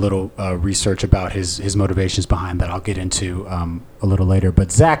to do a little research about his motivations behind that. I'll get into a little later.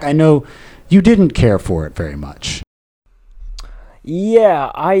 But Zach, I know you didn't care for it very much.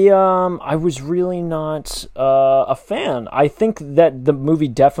 Yeah, I was really not a fan. I think that the movie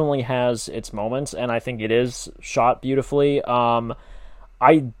definitely has its moments, and I think it is shot beautifully. I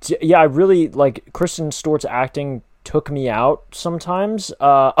really like Kristen Stewart's acting took me out sometimes.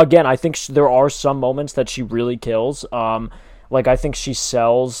 Again, I think there are some moments that she really kills. Like, I think she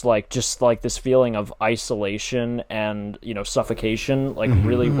sells, like, just, like, this feeling of isolation and, suffocation, like,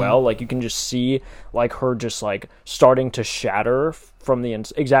 really well. Like, you can just see, like, her just, like, starting to shatter from the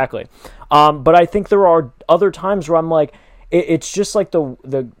exactly. But I think there are other times where I'm like, it's just, like,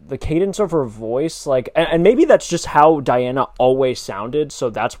 the cadence of her voice, like, and maybe that's just how Diana always sounded, so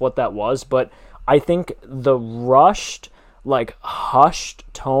that's what that was. But I think the rushed, like, hushed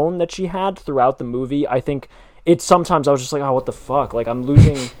tone that she had throughout the movie, I think... sometimes I was just like, oh, what the fuck? Like, I'm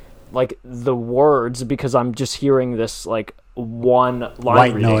losing, like, the words because I'm just hearing this, like, one line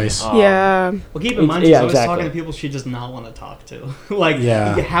white reading. noise. Well, keep in mind, she's always exactly. talking to people she does not want to talk to. Like,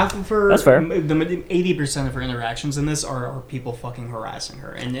 Yeah. half of her... That's fair. 80% of her interactions in this are people fucking harassing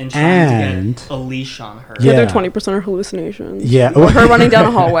her and trying to get a leash on her. The other 20% are hallucinations. Yeah. Or her running down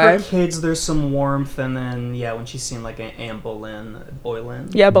a hallway. For kids, there's some warmth, and then, when she's seen, like, Anne Boleyn.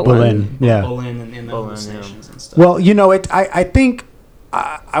 Yeah, Boleyn. Yeah. Boleyn and the hallucinations and stuff. Well, I think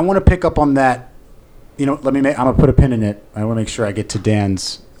I want to pick up on that. I'm going to put a pin in it. I want to make sure I get to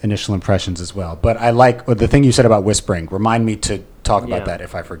Dan's initial impressions as well. But I like the thing you said about whispering. Remind me to talk about Yeah. that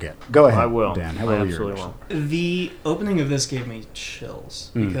if I forget. Go ahead, I will. Dan. I What were your absolutely impressions? will. The opening of this gave me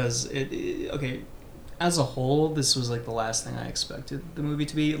chills because okay, as a whole, this was like the last thing I expected the movie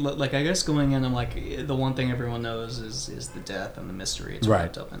to be. Like, I guess going in, I'm like, the one thing everyone knows is the death and the mystery it's Right.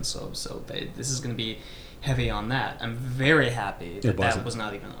 wrapped up in. So this is going to be heavy on that. I'm very happy that that was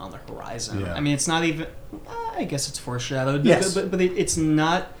not even on the horizon. Yeah. I mean, it's not even. I guess it's foreshadowed. Yes. but it's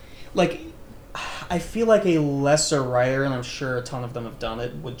not like. I feel like a lesser writer, and I'm sure a ton of them have done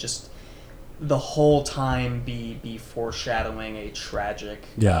it, would just the whole time be foreshadowing a tragic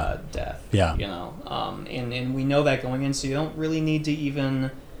death. Yeah. You know, and we know that going in, so you don't really need to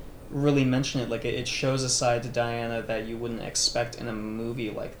even really mention it. Like, it shows a side to Diana that you wouldn't expect in a movie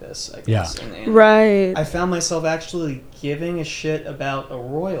like this, I guess. Yeah. And Right. I found myself actually giving a shit about a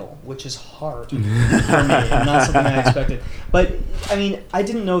royal, which is hard for me, and not something I expected. But, I mean, I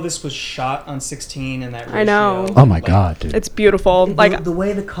didn't know this was shot on 16 and that ratio. I know. Oh my god, dude. It's beautiful. Like, the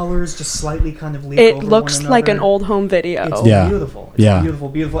way the colors just slightly kind of leak it over looks one like an another. old home video. It's Yeah. beautiful. It's Yeah.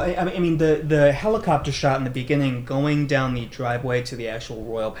 beautiful. I mean, the helicopter shot in the beginning, going down the driveway to the actual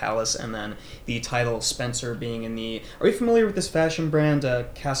royal palace, and then the title Spencer being in the. Are you familiar with this fashion brand,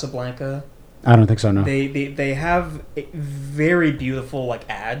 Casablanca? I don't think so. No. They have very beautiful like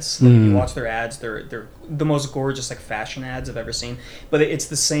ads. Like, if you watch their ads, they're the most gorgeous like fashion ads I've ever seen. But it's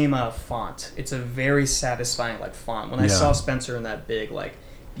the same font. It's a very satisfying like font. When I saw Spencer in that big like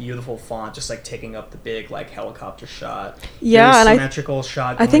beautiful font, just like taking up the big like helicopter shot. Yeah, very and symmetrical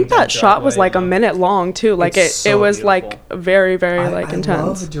shot. I think going down that shot was driveway, like a minute long too. Like It's it so was beautiful. like very, very like I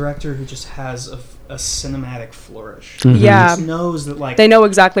intense. love a director who just has a cinematic flourish. Mm-hmm. Yeah. Just knows that like They know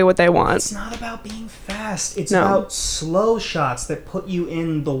exactly what they want. it's not about being fast. It's No. about slow shots that put you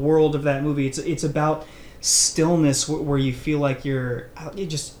in the world of that movie. It's about stillness where you feel like you're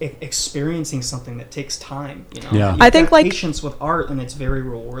just experiencing something that takes time. You know, Yeah. You've I think, got like- patience with art, and it's very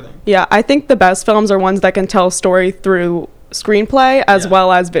rewarding. Yeah, I think the best films are ones that can tell story through screenplay as Yeah.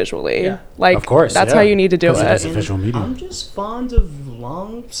 well as visually. Yeah. Like, Of course, that's yeah. how you need to do Because it is it. a visual medium. I'm just fond of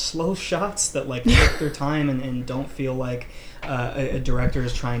long, slow shots that like take their time and don't feel like a director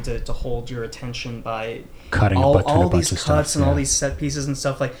is trying to hold your attention by Cutting all through a bunch these of cuts stuff, and all yeah. these set pieces and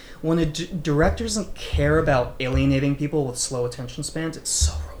stuff. Like, when a director doesn't care about alienating people with slow attention spans, it's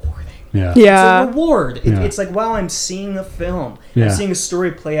so rewarding. Yeah. Yeah. It's a reward. Yeah. It's like, wow, I'm seeing a film. Yeah. I'm seeing a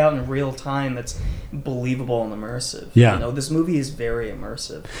story play out in real time that's believable and immersive. Yeah. You know, this movie is very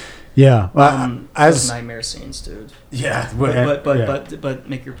immersive. Yeah. Those As nightmare scenes, dude. yeah, But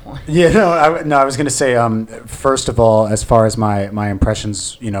make your point. Yeah, I was going to say, first of all, as far as my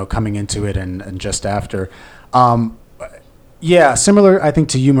impressions, coming into it and just after, yeah, similar, I think,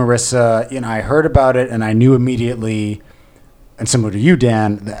 to you, Marissa. I heard about it and I knew immediately, and similar to you,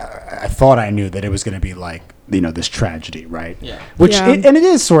 Dan, I thought I knew that it was going to be like, this tragedy, right? Yeah. Which, Yeah. and it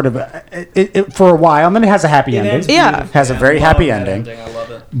is sort of, it for a while, and then it has a happy ending. ends Yeah. beautifully. Has a very I love happy that ending. I love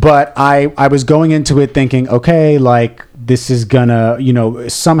it. But I was going into it thinking, okay, like this is gonna,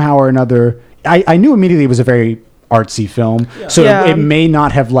 somehow or another. I knew immediately it was a very artsy film, so Yeah. it may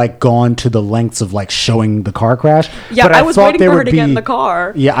not have like gone to the lengths of like showing the car crash. Yeah, but I was thought waiting there for her would to get in the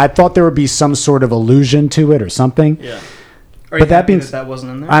car. Yeah, I thought there would be some sort of allusion to it or something. Yeah. Are But you that happy being that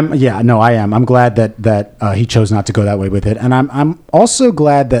wasn't in there? I am. I'm glad that he chose not to go that way with it, and I'm also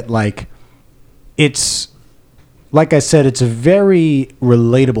glad that like it's. Like I said, it's a very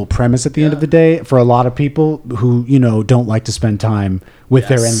relatable premise at the end of the day for a lot of people who, don't like to spend time with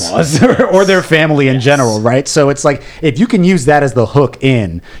their in-laws or their family in general, right? So it's like if you can use that as the hook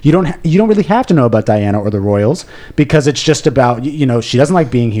in, you don't really have to know about Diana or the royals because it's just about, she doesn't like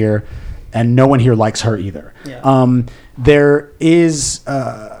being here and no one here likes her either. Yeah. There is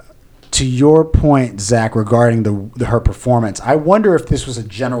to your point, Zach, regarding her performance, I wonder if this was a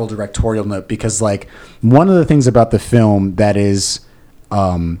general directorial note because, like, one of the things about the film that is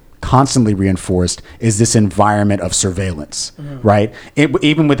constantly reinforced is this environment of surveillance, right?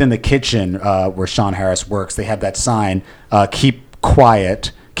 Even within the kitchen where Sean Harris works, they have that sign, keep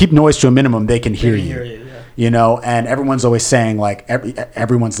quiet, keep noise to a minimum, they can hear you. And everyone's always saying like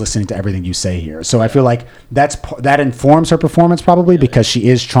everyone's listening to everything you say here. So I feel like that informs her performance probably because she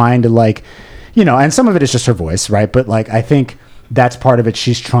is trying to like, and some of it is just her voice, right? But like I think that's part of it.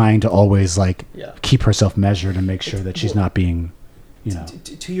 She's trying to always like keep herself measured and make sure that she's not being,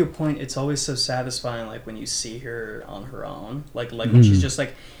 To your point, it's always so satisfying, like when you see her on her own, like when she's just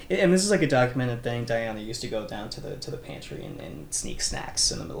like, and this is like a documented thing. Diana used to go down to the pantry and sneak snacks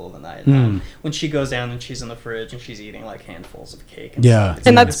in the middle of the night. When she goes down and she's in the fridge and she's eating like handfuls of cake. And stuff.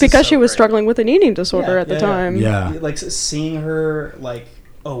 And that's This is because so she was great. struggling with an eating disorder at the time. Yeah. Like seeing her like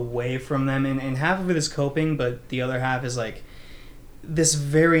away from them, and half of it is coping, but the other half is like this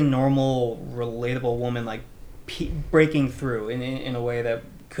very normal, relatable woman, like breaking through in a way that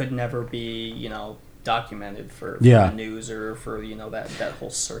could never be, you know, documented for the news or for, you know, that whole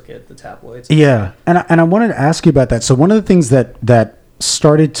circuit, the tabloids. Yeah, and I wanted to ask you about that. So one of the things that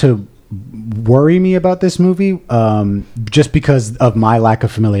started to worry me about this movie, just because of my lack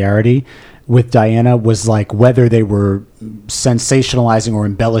of familiarity with Diana, was like whether they were sensationalizing or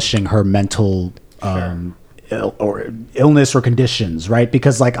embellishing her mental illness or conditions, right?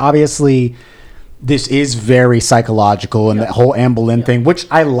 Because like obviously this is very psychological, and that whole Anne Boleyn thing, which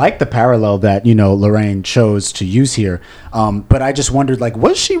I like the parallel that, you know, Lorraine chose to use here. But I just wondered, like,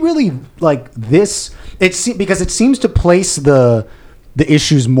 was she really like this? Because it seems to place the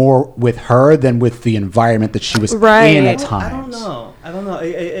issues more with her than with the environment that she was in at times. I don't know.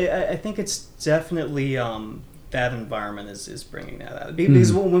 I think it's definitely that environment is bringing that out.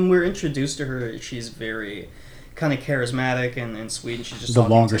 Because when we're introduced to her, she's very kind of charismatic and sweet, and she's just the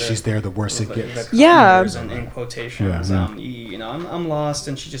longer she's there, the worse it gets. And in quotations, you know, I'm lost,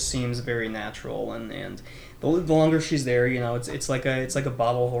 and she just seems very natural, and the longer she's there, you know, it's like a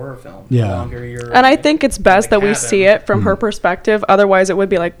bottle horror film. Yeah. The longer you're, and I think it's best that we see it from her perspective. Otherwise, it would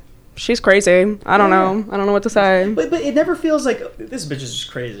be like, she's crazy. I don't know. I don't know what to say. But it never feels like this bitch is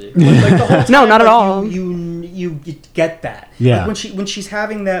just crazy. Like the whole time, no, not at all. You get that. Yeah. Like when she's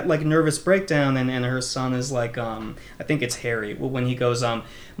having that like nervous breakdown, and her son is like, I think it's Harry. When he goes,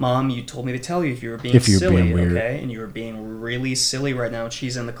 Mom, you told me to tell you if you were being silly, okay? And you were being really silly right now. And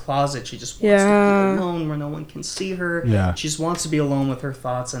she's in the closet. She just wants to be alone where no one can see her. Yeah. She just wants to be alone with her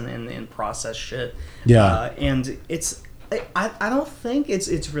thoughts and process shit. Yeah. And it's. I don't think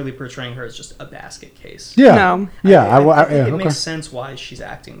it's really portraying her as just a basket case. Yeah. No. Yeah. It makes sense why she's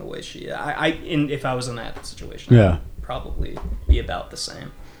acting the way she is. If I was in that situation, I'd probably be about the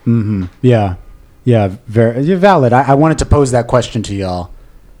same. Mm-hmm. Yeah. Yeah. Very valid. I wanted to pose that question to y'all.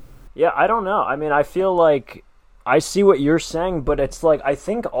 Yeah, I don't know. I mean, I feel like I see what you're saying, but it's like I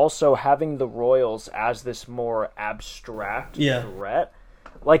think also having the royals as this more abstract threat,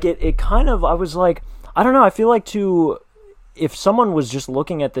 like it kind of, I was like, I don't know. I feel like if someone was just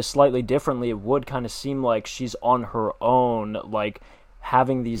looking at this slightly differently, it would kind of seem like she's on her own, like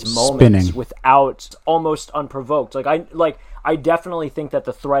having these moments without, almost unprovoked. I definitely think that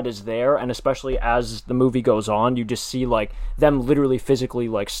the threat is there, and especially as the movie goes on, you just see like them literally physically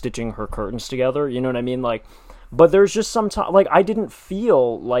like stitching her curtains together. You know what I mean? Like, but there's just some time, like I didn't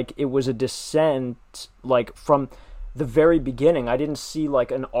feel like it was a descent like from the very beginning. I didn't see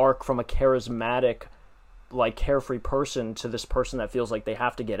like an arc from a charismatic, like carefree person to this person that feels like they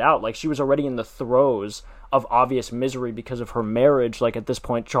have to get out. Like she was already in the throes of obvious misery because of her marriage. Like at this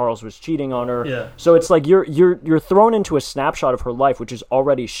point, Charles was cheating on her. Yeah. So it's like you're thrown into a snapshot of her life, which is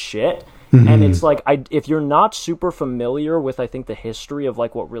already shit. Mm-hmm. And it's like if you're not super familiar with, I think, the history of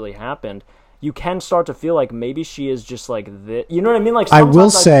like what really happened, you can start to feel like maybe she is just like this. You know what I mean? Like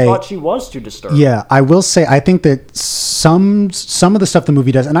sometimes I thought she was too disturbed. Yeah, I will say I think that some of the stuff the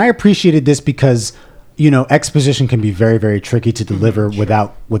movie does, and I appreciated this because, you know, exposition can be very, very tricky to deliver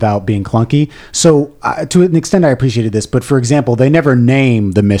without being clunky. So to an extent, I appreciated this. But for example, they never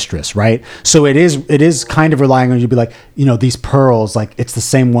name the mistress, right? So it is kind of relying on you to be like, you know, these pearls, like it's the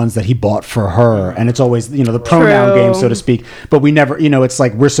same ones that he bought for her, and it's always, you know, the pronoun game, so to speak. But we never, you know, it's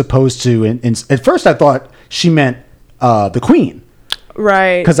like we're supposed to. At first, I thought she meant the queen.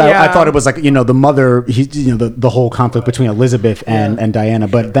 Right. Because I thought it was like, you know, the mother, you know, the whole conflict between Elizabeth and Diana.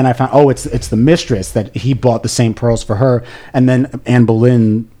 But then I found, it's the mistress, that he bought the same pearls for her. And then Anne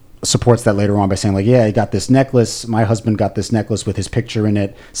Boleyn supports that later on by saying like, yeah, he got this necklace. My husband got this necklace with his picture in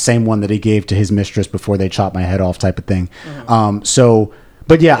it. Same one that he gave to his mistress before they chopped my head off, type of thing. Mm-hmm.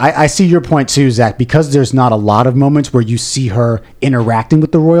 But yeah, I see your point too, Zach, because there's not a lot of moments where you see her interacting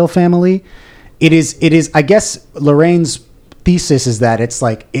with the royal family. It is, I guess, Lorraine's thesis is that it's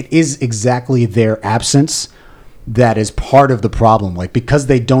like it is exactly their absence that is part of the problem, like because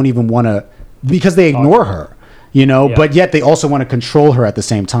they don't even want to, because they ignore her, you know, but yet they also want to control her at the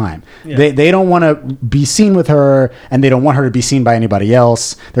same time. They don't want to be seen with her, and they don't want her to be seen by anybody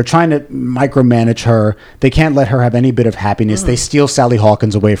else. They're trying to micromanage her. They can't let her have any bit of happiness. They steal Sally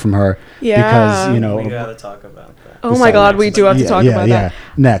Hawkins away from her because, you know, we gotta talk about that. Oh my God, we do have to talk about that.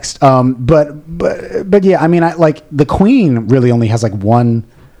 Next. But yeah, I mean, I like the Queen really only has like one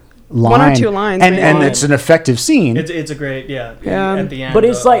or two lines, and it's an effective scene. It's a great at the end. But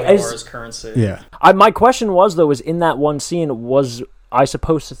it's like Laura's currency. Yeah. My question was though, is in that one scene, was I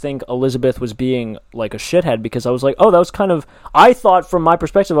supposed to think Elizabeth was being like a shithead, because I was like, oh, that was kind of, I thought from my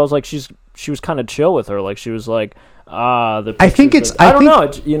perspective, I was like, she was kind of chill with her, like she was like, I think it's. I don't know.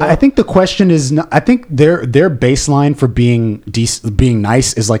 You know. I think the question is. I think their baseline for being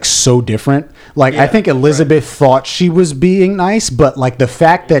nice is like so different. Like I think Elizabeth thought she was being nice, but like the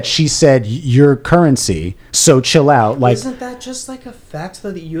fact that she said your currency, so chill out. Like, isn't that just like a fact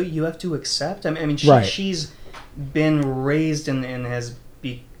that you have to accept? I mean, right. She's been raised and has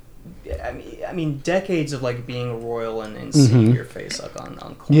I mean, decades of like being royal and seeing your face like on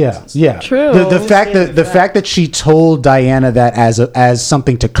coins. Yeah, yeah. True. The fact that she told Diana that as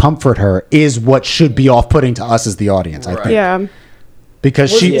something to comfort her is what should be off-putting to us as the audience. I think. Yeah.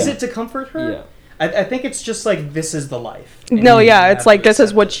 Because is it to comfort her? Yeah. I think it's just like, this is the life. No, yeah, it's like, this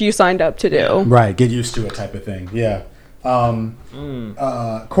is what you signed up to do. Yeah. Right, get used to it type of thing. Yeah.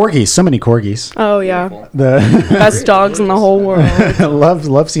 Corgis, so many corgis. Oh yeah, The best dogs in the whole world.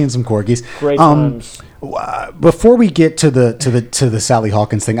 love seeing some corgis. Great times. Before we get to the Sally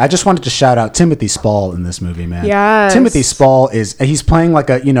Hawkins thing, I just wanted to shout out Timothy Spall in this movie, man. Yes. Timothy Spall he's playing like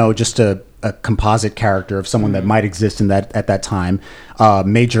just a composite character of someone that might exist at that time,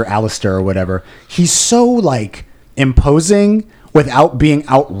 Major Alistair or whatever. He's so like imposing without being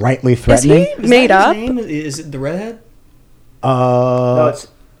outrightly threatening. Is he made up? His name? Is it the redhead? No,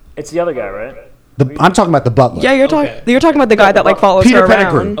 it's the other guy, right? I'm talking about the butler. Yeah, you're talking about the guy that like follows Peter her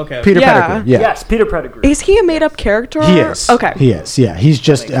Pettigrew. around. Okay. Peter Yeah. Pettigrew. Yeah. Yes, Peter Pettigrew. Is he a made up character? He is. Okay. He is. Yeah. He's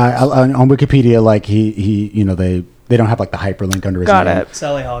just on Wikipedia. Like he they don't have like the hyperlink under his Got name. it.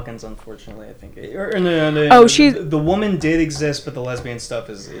 Sally Hawkins, unfortunately, I think. Oh, she's the woman did exist, but the lesbian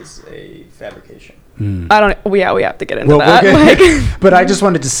stuff is a fabrication. I don't. We have to get into Well, that. okay. Like, But I just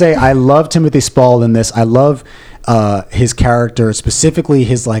wanted to say I love Timothy Spall in this. I love his character, specifically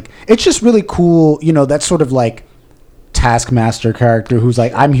his like. It's just really cool. That sort of like taskmaster character who's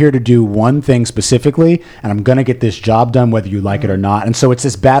like, I'm here to do one thing specifically, and I'm gonna get this job done whether you like it or not. And so it's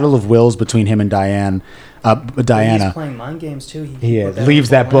this battle of wills between him and Diana. He's playing mind games too. He leaves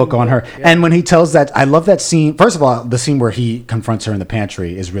that book on her. Yeah. And when he tells that, I love that scene. First of all, the scene where he confronts her in the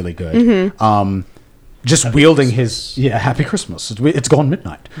pantry is really good. Mm-hmm. Just happy wielding Christmas. Happy Christmas. It's gone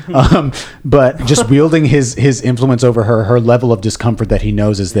midnight. But just wielding his influence over her level of discomfort that he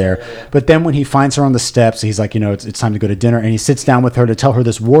knows is there. Yeah. But then when he finds her on the steps, he's like, it's time to go to dinner. And he sits down with her to tell her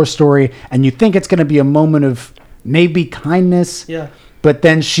this war story. And you think it's going to be a moment of maybe kindness. Yeah. But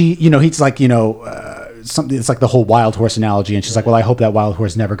then she, he's like, something. It's like the whole wild horse analogy. And she's like, well, I hope that wild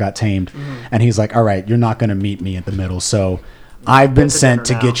horse never got tamed. Mm-hmm. And he's like, all right, you're not going to meet me at the middle. So I've been sent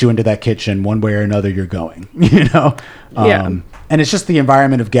to get you into that kitchen. One way or another, you're going. Yeah. And it's just the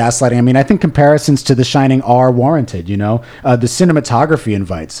environment of gaslighting. I mean, I think comparisons to The Shining are warranted. The cinematography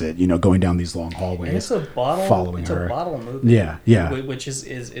invites it. Going down these long hallways. And it's a bottle. Following her. A bottle movie. Yeah. Which is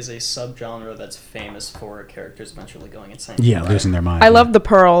a subgenre that's famous for characters eventually going insane. Yeah, losing their mind. I love the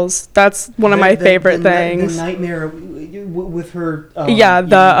pearls. That's one of my favorite things. The nightmare with her.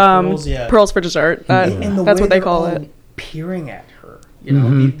 Pearls, yeah. Pearls for dessert. And the that's way what they they're call all it. Peering at her,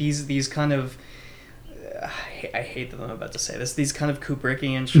 these kind of. I hate that I'm about to say this. These kind of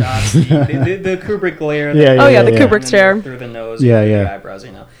Kubrickian shots, the Kubrick glare. The Kubrick stare through the nose, the eyebrows.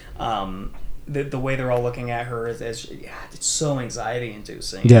 The way they're all looking at her is it's so anxiety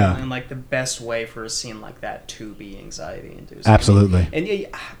inducing. Yeah, and like the best way for a scene like that to be anxiety inducing. Absolutely. And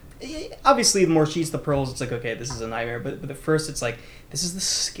obviously, the more she eats the pearls, it's like, okay, this is a nightmare. But at first, it's like, this is the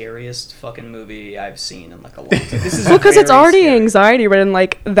scariest fucking movie I've seen in like a long time. This is because it's already anxiety ridden,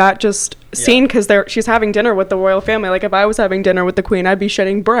 like that just scene, because she's having dinner with the royal family. Like if I was having dinner with the queen, I'd be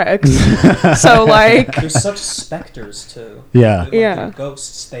shitting bricks. So like, there's such specters too. Yeah, they're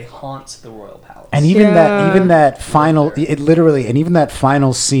ghosts. They haunt the royal palace. And even that final, even that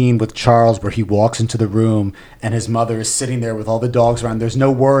final scene with Charles where he walks into the room and his mother is sitting there with all the dogs around. There's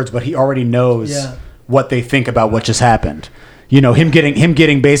no words, but he already knows what they think about what just happened. Him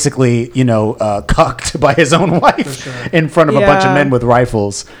getting basically, cucked by his own wife in front of a bunch of men with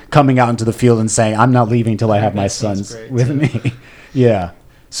rifles coming out into the field and saying, "I'm not leaving till I have my sons with me." Yeah.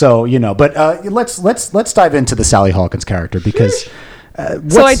 So but let's dive into the Sally Hawkins character because.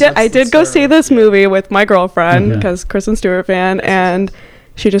 So I did go see this movie with my girlfriend because Kristen Stewart fan, and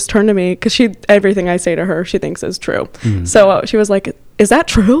she just turned to me because everything I say to her she thinks is true. So she was like, "Is that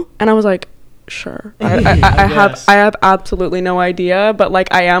true?" And I was like, sure. I have absolutely no idea, but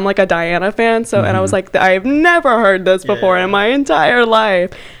like I am like a Diana fan, so and I was like, I've never heard this before in my entire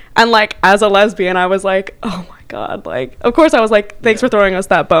life. And like as a lesbian, I was like, oh my god, like of course I was like, thanks for throwing us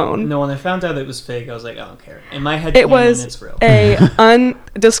that bone. No, when I found out it was fake, I was like, I don't care. In my head, it was it's real. a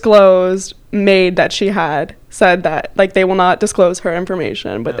undisclosed maid that she had said that like they will not disclose her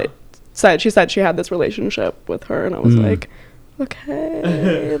information, but she said she had this relationship with her, and I was like,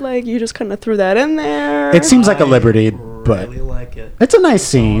 okay, like you just kind of threw that in there. It seems like a liberty, but really like it. It's a nice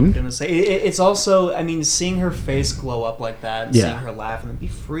scene. I'm gonna say it's also, I mean, seeing her face glow up like that, and seeing her laugh and be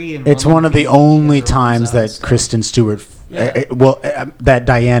free. And it's one of the only times that Kristen Stewart, that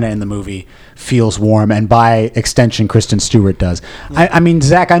Diana in the movie feels warm, and by extension, Kristen Stewart does. Yeah. I mean,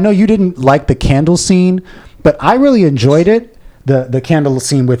 Zach, I know you didn't like the candle scene, but I really enjoyed it. The candle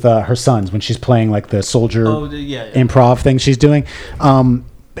scene with her sons when she's playing like the soldier improv thing she's doing,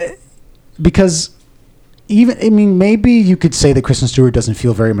 because maybe you could say that Kristen Stewart doesn't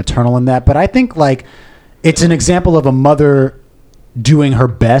feel very maternal in that, but I think like it's an example of a mother doing her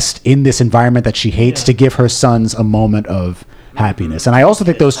best in this environment that she hates to give her sons a moment of happiness, and I also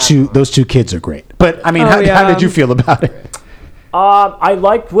think those two kids are great. But I mean, how did you feel about it? I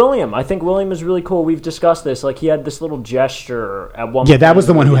liked William. I think William is really cool. We've discussed this. Like, he had this little gesture at one point. Yeah, that was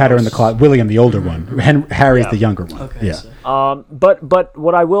the one who had her in the closet. William, the older one. Harry's the younger one. Okay, yeah. But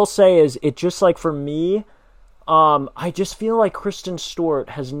what I will say is, it just, like, for me, I just feel like Kristen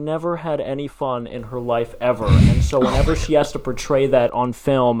Stewart has never had any fun in her life ever. And so whenever she has to portray that on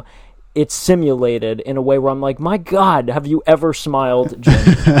film, it's simulated in a way where I'm like, my God, have you ever smiled,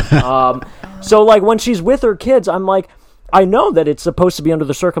 Jen? So, like, when she's with her kids, I'm like, I know that it's supposed to be under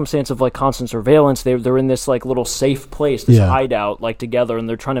the circumstance of like constant surveillance. They're in this like little safe place, this hideout, like together, and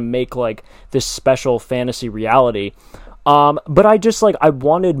they're trying to make like this special fantasy reality. But I just like I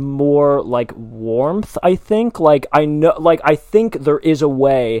wanted more like warmth. I think I think there is a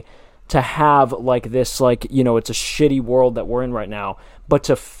way to have like this, like, you know, it's a shitty world that we're in right now, but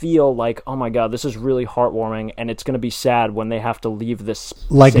to feel like, oh my God, this is really heartwarming, and it's going to be sad when they have to leave this.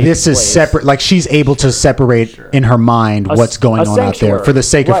 Like, this is separate. Like, she's able to separate in her mind what's going on out there for the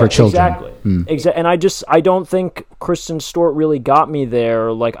sake of her children. Exactly. Exactly. And I don't think Kristen Stewart really got me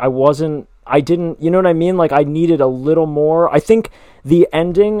there. Like, I didn't, you know what I mean? Like, I needed a little more. I think the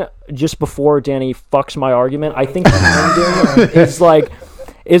ending, just before Danny fucks my argument, I think the ending is like,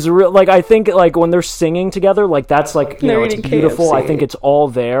 is real. Like, I think like when they're singing together, like that's like, you know, it's beautiful. KFC. I think it's all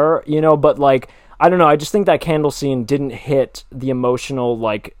there, you know, but like, I don't know. I just think that candle scene didn't hit the emotional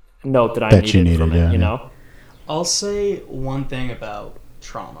like note that I needed from it, you know? I'll say one thing about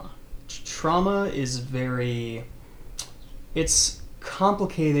trauma. Trauma is it's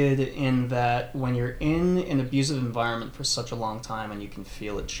complicated in that when you're in an abusive environment for such a long time and you can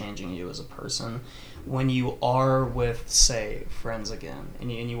feel it changing you as a person, when you are with, say, friends again,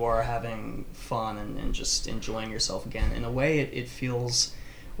 and you are having fun and just enjoying yourself again, in a way it feels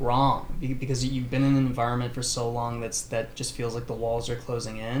wrong because you've been in an environment for so long that just feels like the walls are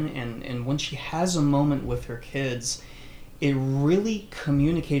closing in, and when she has a moment with her kids, it really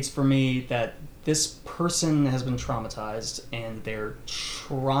communicates for me that this person has been traumatized and they're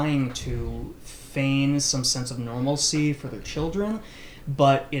trying to feign some sense of normalcy for their children,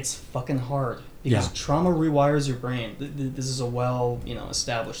 but it's fucking hard because trauma rewires your brain. This is a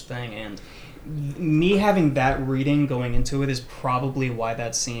established thing, and me having that reading going into it is probably why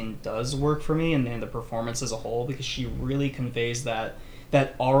that scene does work for me and the performance as a whole, because she really conveys that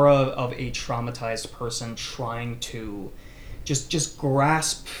aura of a traumatized person trying to just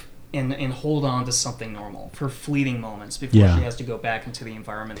grasp and hold on to something normal for fleeting moments before she has to go back into the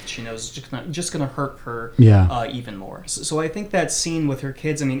environment that she knows is just going to hurt her even more. So I think that scene with her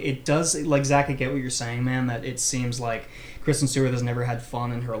kids, I mean, it does, like, Zach, I get what you're saying, man, that it seems like Kristen Stewart has never had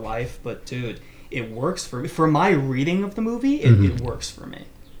fun in her life, but dude, it works for me. For my reading of the movie, it works for me.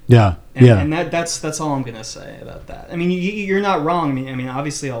 Yeah, and that's all I'm gonna say about that. I mean, you're not wrong. I mean,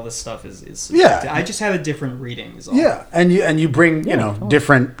 obviously, all this stuff is I just have a different reading. Is all. Yeah, and you bring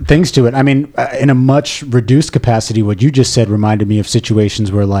different things to it. I mean, in a much reduced capacity, what you just said reminded me of situations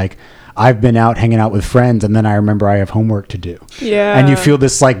where, like, I've been out hanging out with friends, and then I remember I have homework to do. Yeah. And you feel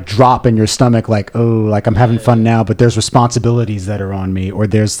this like drop in your stomach, like, oh, like I'm having fun now, but there's responsibilities that are on me, or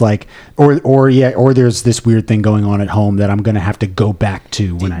there's like, or there's this weird thing going on at home that I'm gonna have to go back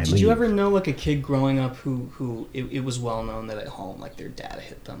to when I leave. Did you ever know like a kid growing up who it was well known that at home like their dad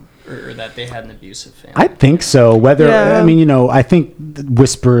hit them, or that they had an abusive family? I think so. I mean, I think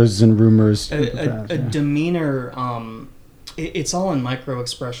whispers and rumors. A demeanor. It's all in micro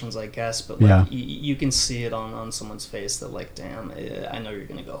expressions, I guess, but like you can see it on someone's face that, like, damn, I know you're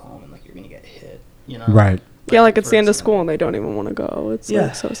gonna go home and like you're gonna get hit, you know? Right. Yeah, like it's the end of school and they don't even want to go. It's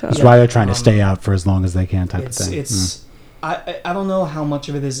like so sad. That's why they're trying to stay out for as long as they can, type of thing. I don't know how much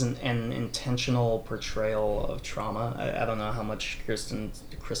of it is an intentional portrayal of trauma. I don't know how much Kristen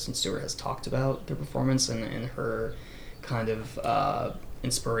Stewart has talked about their performance and her kind of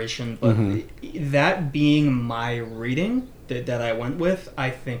inspiration, but that being my reading that I went with, I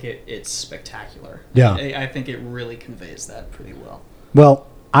think it's spectacular. Yeah. I think it really conveys that pretty well. Well,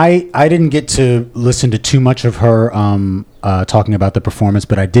 I didn't get to listen to too much of her talking about the performance,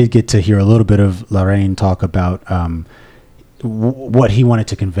 but I did get to hear a little bit of Lorraine talk about what he wanted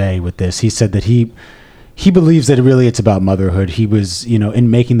to convey with this. He said that he believes that it's about motherhood. He was,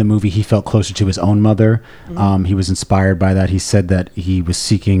 in making the movie, he felt closer to his own mother. He was inspired by that. He said that he was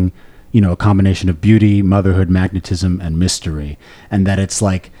seeking, a combination of beauty, motherhood, magnetism, and mystery, and that it's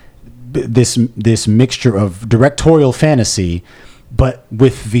like this mixture of directorial fantasy, but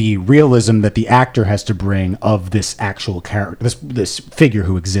with the realism that the actor has to bring of this actual character, this figure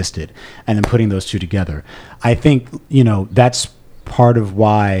who existed, and then putting those two together. I think, that's part of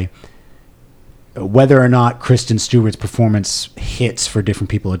why, whether or not Kristen Stewart's performance hits for different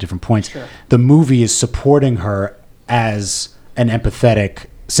people at different points, the movie is supporting her as an empathetic,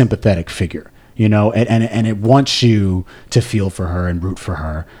 sympathetic figure. And it wants you to feel for her and root for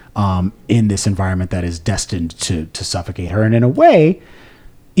her in this environment that is destined to suffocate her. And in a way,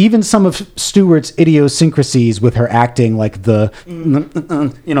 even some of Stewart's idiosyncrasies with her acting, like that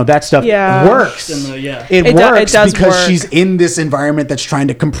stuff works. It works does because work. she's in this environment that's trying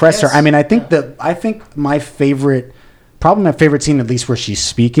to compress her. I mean, I think my favorite scene, at least where she's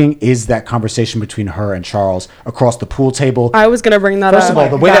speaking, is that conversation between her and Charles across the pool table. I was gonna bring that up. First of all,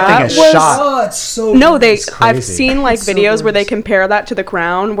 the way that thing is shot. Oh, it's so No, it's I've seen videos where they gorgeous. compare that to The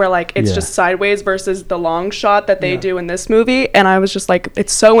Crown, where it's just sideways versus the long shot that they do in this movie, and I was just like,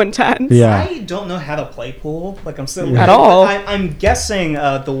 it's so intense. Yeah. I don't know how to play pool. I'm still At all. I'm guessing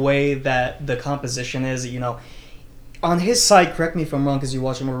the way that the composition is. On his side, correct me if I'm wrong, because you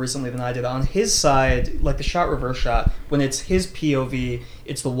watched it more recently than I did. On his side, like the shot reverse shot, when it's his POV,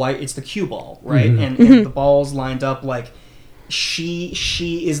 it's the cue ball, right? And the ball's lined up like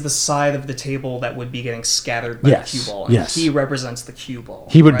she is the side of the table that would be getting scattered by the cue ball, and he represents the cue ball.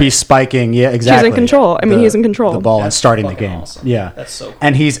 He would be spiking, exactly. She's in control. He's in control. The ball and That's starting the fucking game. awesome. Yeah, that's so cool.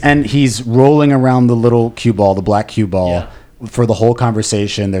 And he's rolling around the little cue ball, the black cue ball, for the whole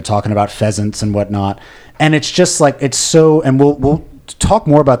conversation. They're talking about pheasants and whatnot, and it's just like it's so. And we'll talk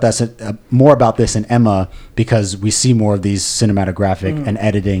more about this in Emma, because we see more of these cinematographic and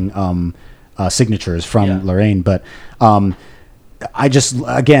editing signatures from Lorraine. But I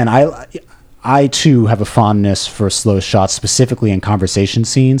too have a fondness for slow shots, specifically in conversation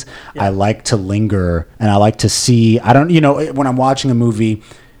scenes. I like to linger, and I like to see. When I'm watching a movie,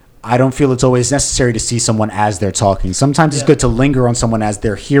 I don't feel it's always necessary to see someone as they're talking. Sometimes it's good to linger on someone as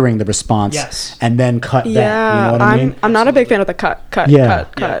they're hearing the response, and then cut back. You know what I mean? I'm not a big fan of the cut.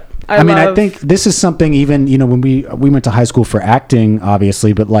 I think this is something, even when we went to high school for acting,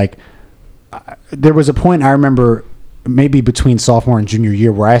 obviously, but there was a point I remember, maybe between sophomore and junior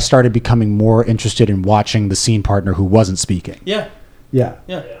year, where I started becoming more interested in watching the scene partner who wasn't speaking. Yeah.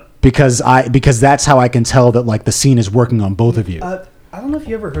 Because that's how I can tell that the scene is working on both of you. I don't know if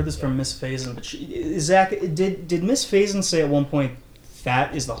you ever heard this from Miss Faison, but Zach, did Miss Faison say at one point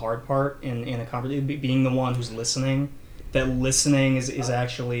that is the hard part in a conversation, being the one who's listening? That listening is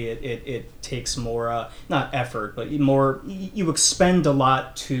actually it takes more not effort, but more, you expend a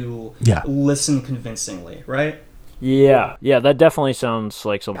lot to listen convincingly, right? Yeah, that definitely sounds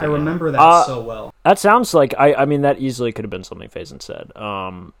like something. I remember that so well. That sounds like I mean that easily could have been something Faison said.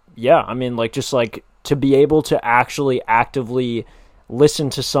 To be able to actually actively listen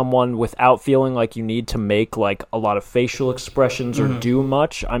to someone without feeling like you need to make a lot of facial expressions or do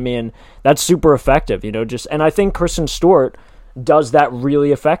much. I mean, that's super effective, and I think Kristen Stewart does that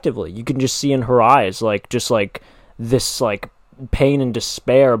really effectively. You can just see in her eyes, this pain and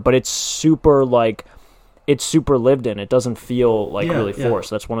despair, but it's super lived in. It doesn't feel really forced.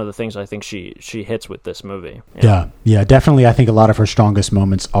 That's one of the things I think she hits with this movie. Yeah, definitely. I think a lot of her strongest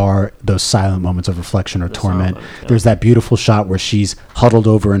moments are those silent moments of reflection or torment. There's that beautiful shot where she's huddled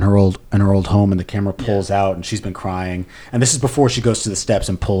over in her old home, and the camera pulls out, and she's been crying. And this is before she goes to the steps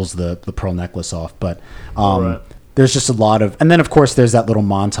and pulls the pearl necklace off. But there's just a lot of, and then of course there's that little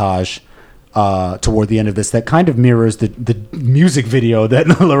montage toward the end of this that kind of mirrors the music video that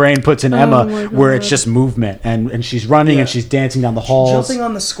Lorraine puts in Emma, where it's just movement, and she's running and she's dancing down the halls, jumping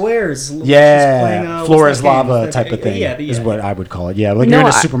on the squares. She's playing, floor is lava type of thing is what I would call it. You're in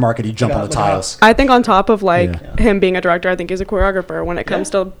a supermarket, you jump on the tiles. I think on top of him being a director, I think he's a choreographer when it comes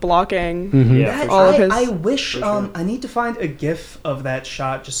to blocking all of his. I wish I need to find a GIF of that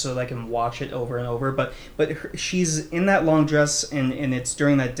shot just so that I can watch it over and over. But she's in that long dress, and it's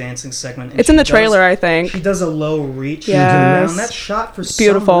during that dancing segment. And It's in the trailer, I think. She does a low reach Yes. around that shot for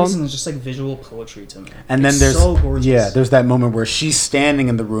Beautiful. some reason is just like visual poetry to me. And It's then there's so gorgeous. there's that moment where she's standing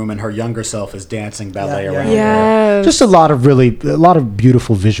in the room and her younger self is dancing ballet Yeah, yeah. around her. Yes. Just a lot of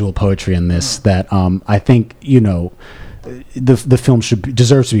beautiful visual poetry in this that I think the film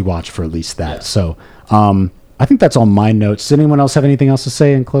deserves to be watched for at least that. Yeah. So I think that's all my notes. Does anyone else have anything else to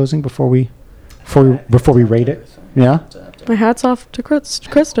say in closing before we rate it? Yeah. My hat's off to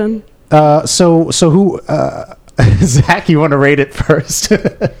Kristen. So who Zach, you want to rate it first?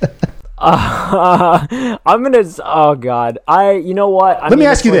 I'm gonna. Oh God, you know what? Let me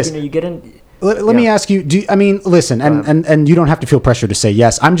ask you this. You get in. Let me ask you, listen, and you don't have to feel pressure to say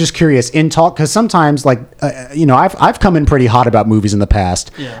yes. I'm just curious in talk, because sometimes, I've come in pretty hot about movies in the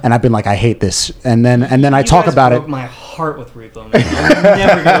past, and I've been like, I hate this, and then I talk about it. My heart with Repo Man. I'll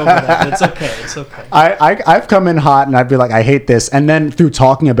never get over that. It's okay. It's okay. I've come in hot, and I'd be like, I hate this, and then through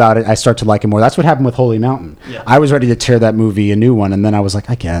talking about it, I start to like it more. That's what happened with Holy Mountain. Yeah. I was ready to tear that movie a new one, and then I was like,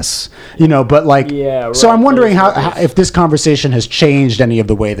 I guess, but like, Yeah, So right. I'm wondering how if this conversation has changed any of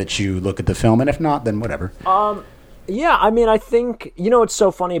the way that you look at the film, and if not, then whatever. Yeah, I mean, I think, what's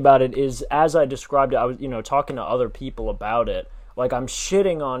so funny about it is, as I described it, I was, talking to other people about it. Like, I'm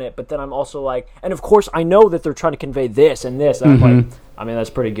shitting on it, but then I'm also like, and of course, I know that they're trying to convey this and this. And I'm like, I mean, that's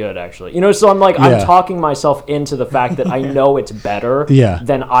pretty good, actually. So I'm like, I'm talking myself into the fact that I know it's better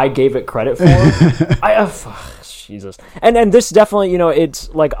than I gave it credit for. Jesus. And this definitely, it's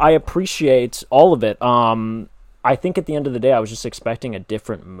like, I appreciate all of it. I think at the end of the day, I was just expecting a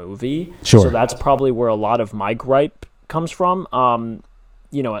different movie. Sure. So that's probably where a lot of my gripe comes from. And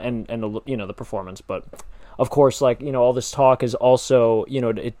the performance, but of course, all this talk is also,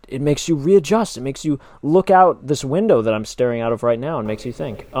 it makes you readjust. It makes you look out this window that I'm staring out of right now and makes you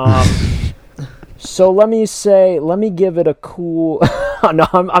think. So let me give it a cool, no,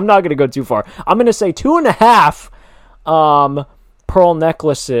 I'm not going to go too far. I'm going to say 2.5 pearl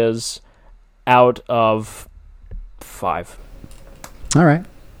necklaces out of 5. All right.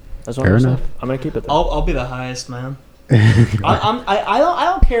 That's what Fair I'm enough. saying. I'm going to keep it there. I'll be the highest, man. I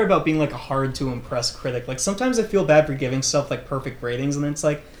don't care about being like a hard to impress critic. Like sometimes I feel bad for giving stuff like perfect ratings, and then it's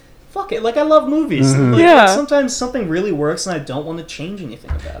like, fuck it. Like I love movies. Like, sometimes something really works, and I don't want to change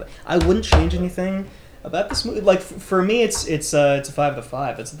anything about it. I wouldn't change anything about this movie. Like for me, it's a 5 out of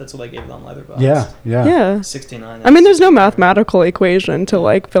 5. That's what I gave it on Letterboxd. Yeah. 69. I mean, there's no mathematical equation to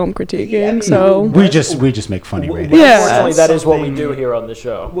like film critiquing, so We just make funny ratings. Yeah. Unfortunately, that is what we do here on the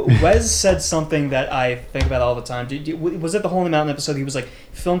show. Wes said something that I think about all the time. Was it the Holy Mountain episode? He was like,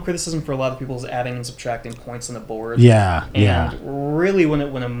 film criticism for a lot of people is adding and subtracting points on the board. And really, when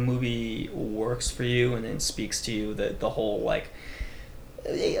a movie works for you and it speaks to you, the whole like.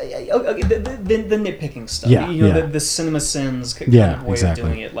 The nitpicking stuff, the cinema sins kind of way of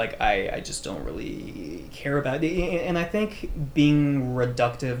doing it. Like I just don't really care about it, and I think being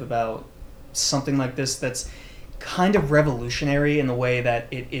reductive about something like this that's kind of revolutionary in the way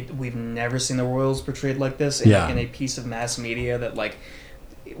that we've never seen the Royals portrayed like this in a piece of mass media that like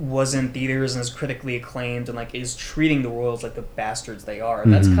was in theaters and is critically acclaimed and like is treating the Royals like the bastards they are.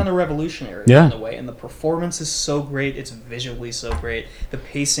 That's kind of revolutionary in a way. And the performance is so great. It's visually so great. The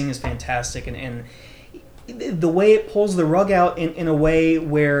pacing is fantastic, and the way it pulls the rug out in a way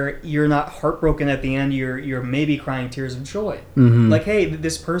where you're not heartbroken at the end. You're maybe crying tears of joy. Like, hey,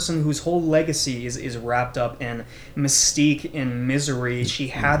 this person whose whole legacy is wrapped up in mystique and misery. She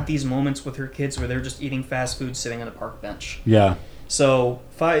had these moments with her kids where they're just eating fast food, sitting on a park bench. Yeah. So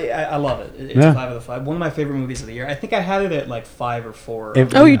 5, I love it. It's 5 out of 5. One of my favorite movies of the year. I think I had it at like 5 or 4.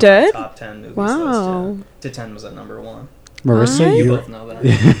 You did? Top 10 movies. Wow. To 10 was at number 1. Marissa, You both know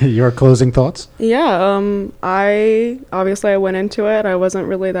that. your closing thoughts? Yeah, I went into it. I wasn't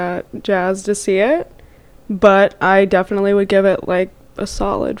really that jazzed to see it, but I definitely would give it like a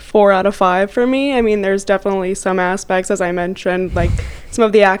solid 4 out of 5 for me. I mean, there's definitely some aspects, as I mentioned, like some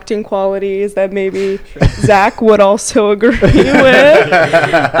of the acting qualities that maybe Zach would also agree with.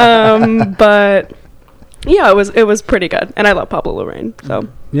 But yeah, it was pretty good, and I love Pablo Larraín, so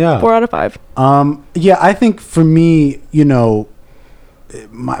 4 out of 5. I think for me,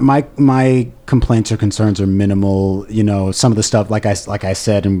 my complaints or concerns are minimal. Some of the stuff, like I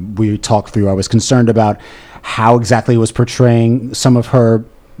said, and we talked through, I was concerned about how exactly it was portraying some of her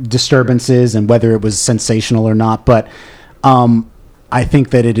disturbances and whether it was sensational or not. But I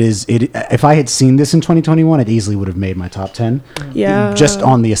think that if I had seen this in 2021, it easily would have made my top 10. Yeah. Just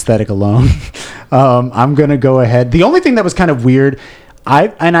on the aesthetic alone. I'm going to go ahead. The only thing that was kind of weird,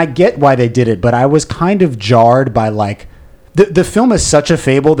 I get why they did it, but I was kind of jarred by like The film is such a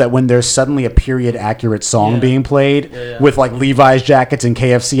fable that when there's suddenly a period accurate song being played with like Levi's jackets and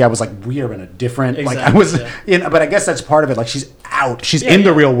KFC, I was like, we are in a different like I was in, but I guess that's part of it. Like she's out, she's in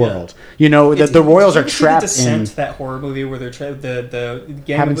the real world. You know, the royals are trapped in that horror movie where they're the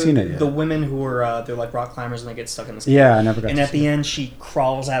gang haven't seen it yet. The women who are they're like rock climbers and they get stuck in the sky. Yeah, I never got. And to at the end, she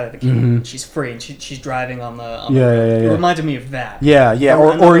crawls out of the cave. And she's free and she's driving on the. It reminded me of that. Yeah,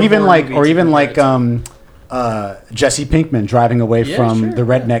 or even like Jesse Pinkman driving away from the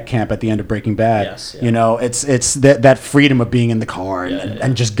redneck camp at the end of Breaking Bad. Yes, you know, it's that freedom of being in the car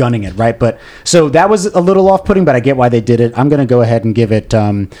and just gunning it, right? But so that was a little off-putting, but I get why they did it. I'm going to go ahead and give it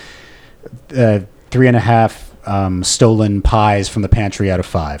 3.5 stolen pies from the pantry out of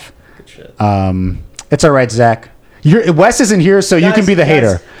 5. Good shit. It's all right, Zach. Wes isn't here, so you can be the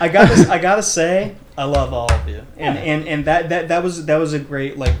hater. I gotta say, I love all of you, and that was a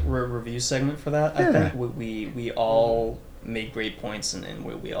great like review segment for that. I think we all made great points, and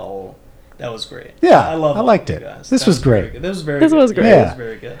we all that was great. Yeah, I liked it. This was great. This was very. This was great. It was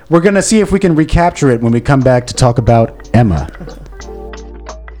very good. We're gonna see if we can recapture it when we come back to talk about Emma.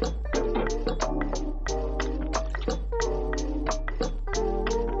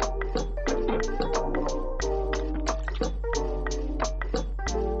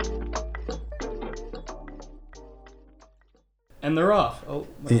 And they're off. Oh,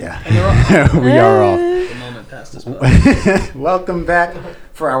 yeah. And they're off. We are off. The moment passed us by. Welcome back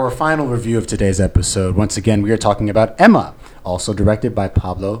for our final review of today's episode. Once again, we are talking about Emma, also directed by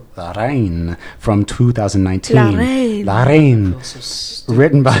Pablo Larraín from 2019. Larraín.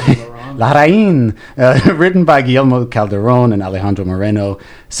 Written by Larraín, written by Guillermo Calderón and Alejandro Moreno.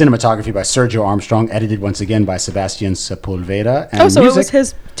 Cinematography by Sergio Armstrong. Edited once again by Sebastián Sepúlveda. And so it was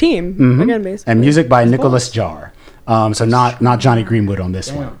his team again, basically. And music by Nicholas Jar. So not Johnny Greenwood on this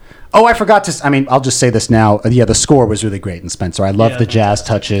one. Oh, I forgot to. I'll just say this now. The score was really great in Spencer. I love the jazz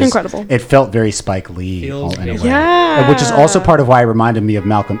touches. Incredible. It felt very Spike Lee in a way. Yeah. Which is also part of why it reminded me of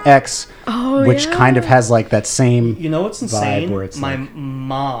Malcolm X, which kind of has like that same. You know what's insane? Vibe where it's My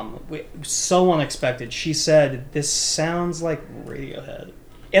mom, so unexpected. She said this sounds like Radiohead,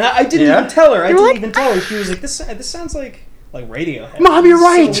 and I didn't even tell her. I didn't even tell her. She was like, "This sounds like Radiohead." Mom, you're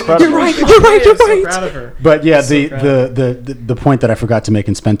right. So You're right. I'm so proud of her. But yeah, the point that I forgot to make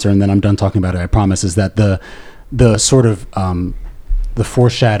in Spencer, and then I'm done talking about it, I promise, is that the sort of the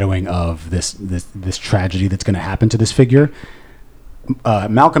foreshadowing of this tragedy that's going to happen to this figure.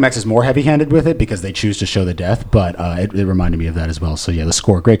 Malcolm X is more heavy-handed with it because they choose to show the death, but it reminded me of that as well. So yeah, the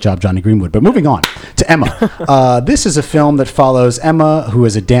score, great job, Johnny Greenwood. But moving on to Emma. This is a film that follows Emma, who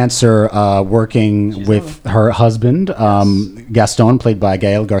is a dancer working with her husband, Gaston, played by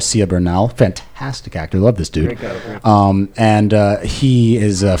Gael Garcia Bernal. Fantastic actor, love this dude. And he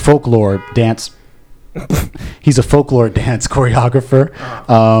is a folklore dance. He's a folklore dance choreographer,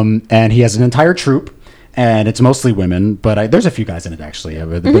 and he has an entire troupe. And it's mostly women, but there's a few guys in it actually.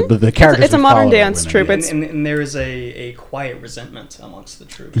 But the characters. It's a modern dance troupe. And there is a quiet resentment amongst the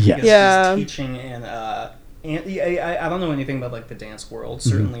troupe. Yes. Because he's teaching and I don't know anything about like the dance world.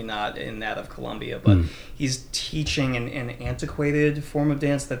 Certainly not in that of Colombia, but he's teaching an antiquated form of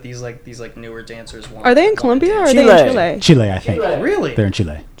dance that these newer dancers want. Are they in Colombia or are they in Chile? Chile, I think. Really? They're in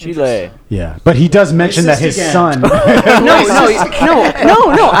Chile. Chile. Yeah, but he does mention that his son. No.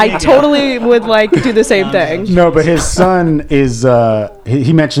 I totally would like do the same thing. No, but his son is.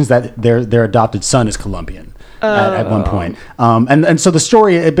 He mentions that their adopted son is Colombian. At one point, and so the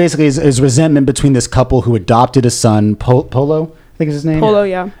story it basically is resentment between this couple who adopted a son, Polo, I think is his name. Polo,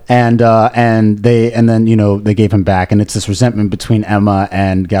 yeah. And then they gave him back, and it's this resentment between Emma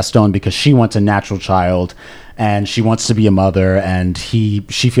and Gaston because she wants a natural child, and she wants to be a mother, and she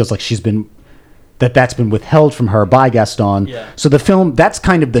feels like that's been withheld from her by Gaston. Yeah. So the film, that's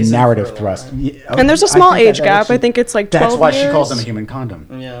kind of the narrative thrust. And there's a small age gap. I think it's like 12 years. That's why years. She calls him a human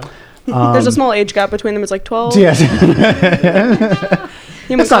condom. Yeah. There's a small age gap between them. It's like 12. Yes.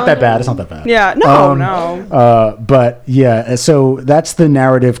 It's not that bad. It's not that bad. Yeah. No. But yeah, so that's the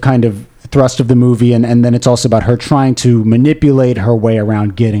narrative kind of thrust of the movie, and then it's also about her trying to manipulate her way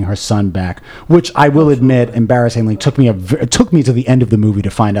around getting her son back, which I will admit, embarrassingly, took me to the end of the movie to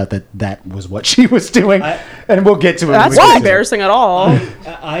find out that was what she was doing, and we'll get to it. That's not embarrassing at all.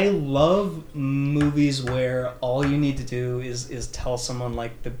 I love movies where all you need to do is tell someone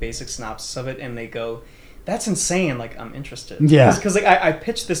like the basic synopsis of it, and they go, "That's insane! Like I'm interested." Yeah. Because like I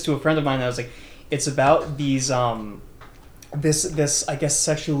pitched this to a friend of mine, and I was like, "It's about these this I guess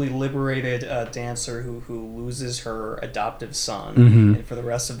sexually liberated dancer who loses her adoptive son, and for the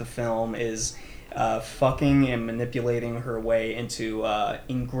rest of the film is fucking and manipulating her way into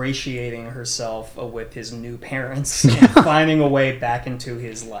ingratiating herself with his new parents and finding a way back into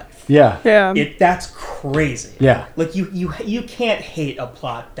his life. Yeah. That's crazy. Yeah. Like you can't hate a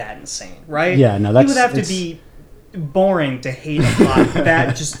plot that insane, right? Yeah, no, you would have to be boring to hate a plot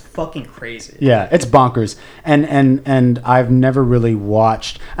that just fucking crazy. Yeah, it's bonkers. And I've never really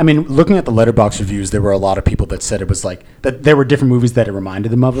watched. I mean, looking at the Letterboxd reviews, there were a lot of people that said it was like that. There were different movies that it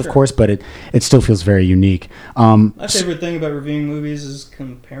reminded them of course, but it still feels very unique. My favorite thing about reviewing movies is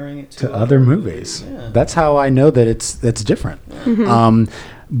comparing it to other movies. Yeah. That's how I know that it's different. Yeah.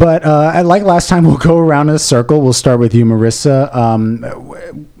 But like last time, we'll go around in a circle. We'll start with you, Marissa.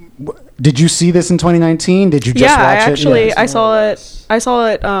 Did you see this in 2019? Did you just watch it? I saw it. I saw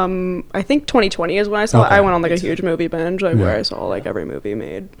it. I think 2020 is when I saw it. I went on like a huge movie binge, where I saw like every movie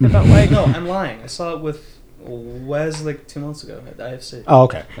made. I felt like no, I'm lying. I saw it with Wes like 2 months ago at the IFC. Oh,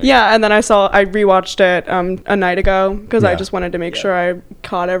 okay. Yeah, and then I rewatched it a night ago because I just wanted to make sure I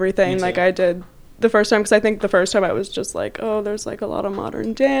caught everything like I did the first time, because I think the first time I was just like, oh, there's like a lot of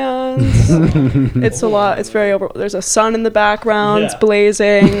modern dance. It's a lot. It's very there's a sun in the background. It's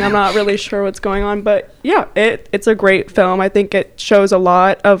blazing. I'm not really sure what's going on, but yeah, it's a great film. I think it shows a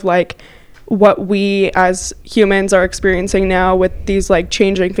lot of like what we as humans are experiencing now with these like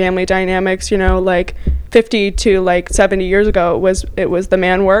changing family dynamics. You know, like 50 to like 70 years ago, it was the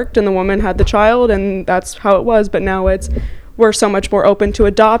man worked and the woman had the child, and that's how it was. But now we're so much more open to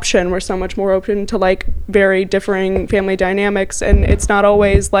adoption. We're so much more open to like very differing family dynamics, and it's not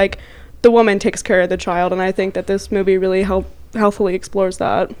always like the woman takes care of the child. And I think that this movie really healthfully explores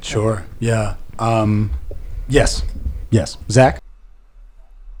that. Sure. Yeah. Yes. Zach?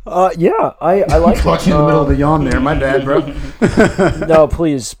 Yeah, I like Caught you in the middle of the yawn there. My bad, bro. No,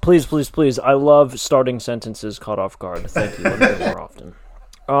 please. I love starting sentences caught off guard. Thank you. Let me do it more often.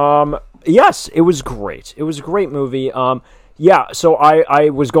 Yes, it was great. It was a great movie. Yeah, so I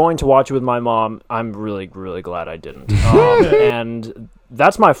was going to watch it with my mom. I'm really, really glad I didn't. And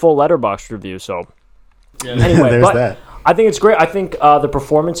that's my full Letterboxd review, so... Yeah. Anyway, there's but that. I think it's great. I think the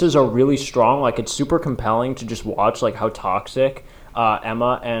performances are really strong. Like, it's super compelling to just watch, like, how toxic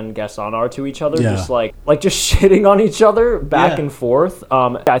Emma and Gaston are to each other. Yeah. Just, like just shitting on each other back and forth.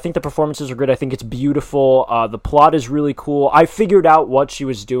 I think the performances are great. I think it's beautiful. The plot is really cool. I figured out what she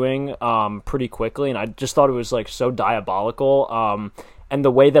was doing pretty quickly, and I just thought it was, like, so diabolical. And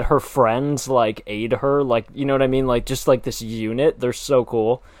the way that her friends, like, aid her, like, you know what I mean? Like, just, like, this unit. They're so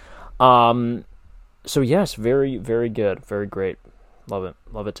cool. So, yes, very, very good. Very great. Love it.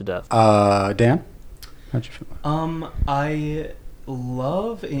 Love it to death. Dan? How'd you feel? I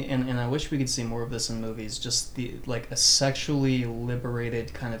love, and I wish we could see more of this in movies, just the like a sexually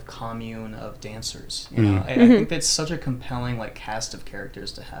liberated kind of commune of dancers. You know, I think that's such a compelling like cast of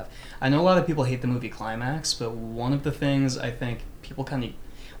characters to have. I know a lot of people hate the movie climax, but one of the things I think people kind of,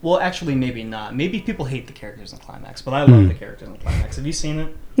 well, actually maybe not. Maybe people hate the characters in climax, but I love the characters in climax. Have you seen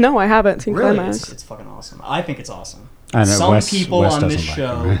it? No, I haven't seen really? climax. It's fucking awesome. I think it's awesome. I know, Some Wes people on this doesn't like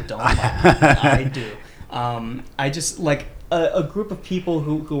show it. don't like it. I do. I just like a group of people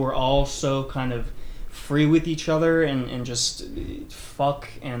who are all so kind of free with each other and just fuck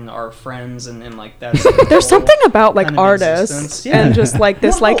and are friends and like that's there's something about like artists and just like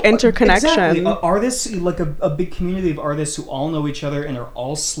this interconnection. Exactly. Artists, like a big community of artists who all know each other and are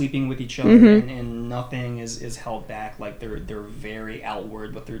all sleeping with each other and nothing is held back. Like they're very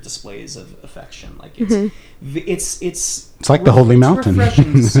outward with their displays of affection. Like it's like the Holy Mountain.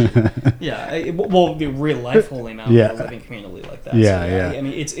 Yeah, well, the real life Holy Mountain, a living community like that. Yeah. I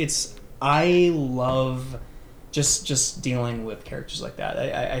mean, it's. I love just dealing with characters like that.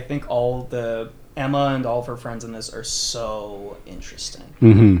 I think all the Emma and all of her friends in this are so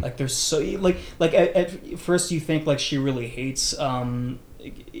interesting. Like they're so like at first you think like she really hates Gaston.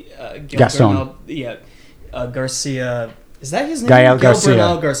 Garcia. Is that his name? Gael Garcia.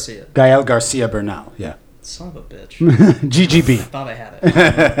 Bernal Garcia. Gael Garcia Bernal. Yeah. Son of a bitch. GGB. I thought I had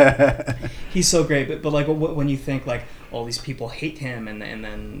it. He's so great, but like when you think like all these people hate him, and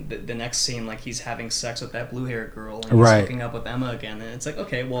then the next scene like he's having sex with that blue-haired girl and he's hooking up with Emma again, and it's like,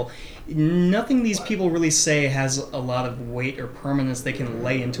 okay, well, nothing these people really say has a lot of weight or permanence they can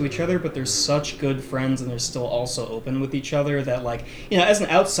lay into each other, but they're such good friends and they're still also open with each other that, like, you know, as an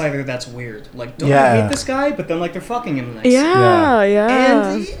outsider that's weird. Like, don't I hate this guy? But then like they're fucking him the next scene.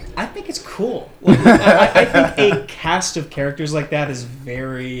 And I think it's cool. Like, I think a cast of characters like that is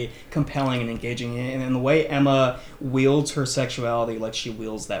very compelling and engaging, and the way Emma wields her sexuality, like she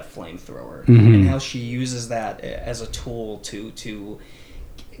wields that flamethrower, and how she uses that as a tool to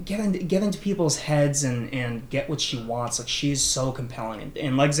get into people's heads and get what she wants. Like, she's so compelling,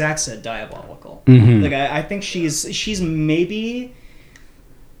 and like Zach said, diabolical. Like, I think she's maybe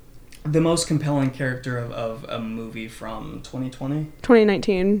the most compelling character of a movie from 2020?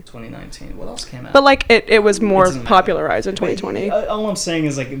 2019. 2019. What else came out? But, like, it was more doesn't matter. popularized in 2020. All I'm saying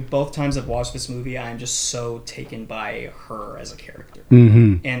is, like, both times I've watched this movie, I'm just so taken by her as a character.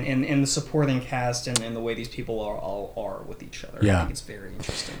 And the supporting cast and the way these people are with each other. Yeah. I think it's very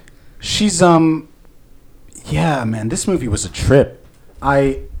interesting. She's, yeah, man, this movie was a trip.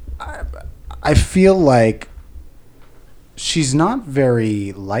 I feel like she's not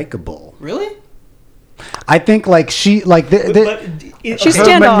very likable. Really? I think like she like She's her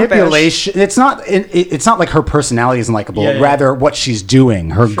standoffish. manipulation. It's not like her personality isn't likable. Yeah. Rather, what she's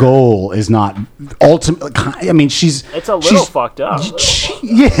doing, her goal is not ultimately. I mean, It's a little fucked up.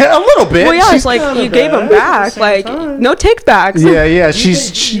 Yeah, a little bit. Well, yeah, She's it's like kinda you gave him bad at back. the Like, same time. no take backs. yeah.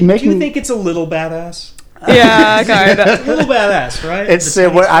 She's Do making. you think it's a little badass? Yeah, kind A of. little badass, right? It's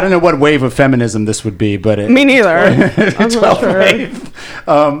The I don't know what wave of feminism this would be, but Me neither. I'm not 12 sure. wave.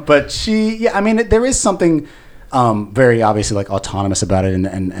 But I mean, there is something very obviously like autonomous about it,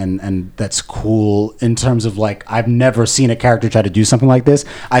 and that's cool in terms of like I've never seen a character try to do something like this.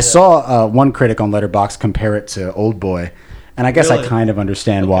 I saw one critic on Letterboxd compare it to Old Boy, and I guess I Really? kind of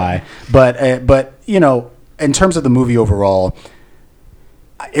understand why. But you know, in terms of the movie overall,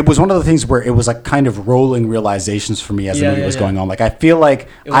 it was one of the things where it was like kind of rolling realizations for me as the movie was going on. Like I feel like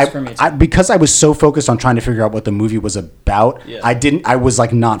It was for me too. because I was so focused on trying to figure out what the movie was about, Yeah. I was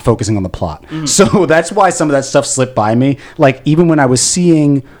like not focusing on the plot. So that's why some of that stuff slipped by me. Like even when I was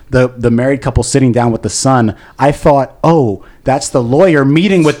seeing the married couple sitting down with the son, I thought, oh, that's the lawyer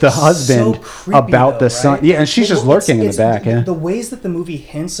meeting with the husband So creepy, about though, the son. right? Yeah, and she's just Well, lurking in the back. Yeah. The ways that the movie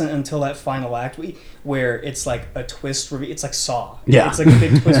hints until that final act, where it's like a twist reveal. It's like Saw. Yeah. It's like a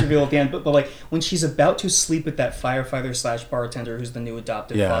big twist reveal at the end. But like when she's about to sleep with that firefighter / bartender who's the new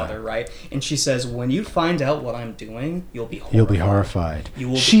adopted Yeah. father, right? And she says, "When you find out what I'm doing, you'll be horrified. You'll be horrified. You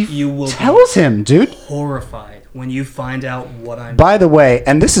will tells him, dude. be horrified when you find out what I'm By the way,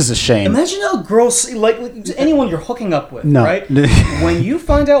 and this is a shame. Imagine how girls, like anyone you're hooking up with, No. right? When you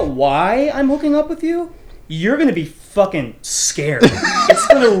find out why I'm hooking up with you, you're going to be fucking scared. It's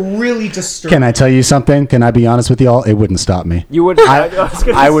going to really disturb Can I tell you something? Can I be honest with y'all? It wouldn't stop me. You would.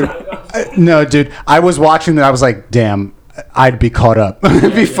 I would. No, dude. I was watching that. I was like, damn. I'd be caught up.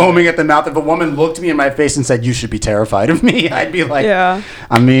 I'd be foaming at the mouth. If a woman looked me in my face and said, "You should be terrified of me," I'd be like, Yeah.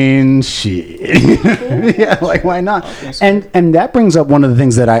 I mean, shit. Yeah, like why not? And that brings up one of the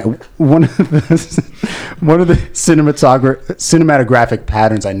things that one of the cinematographic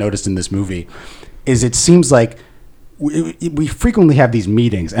patterns I noticed in this movie is it seems like we frequently have these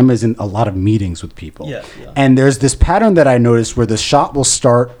meetings. Emma's in a lot of meetings with people. Yeah. And there's this pattern that I noticed where the shot will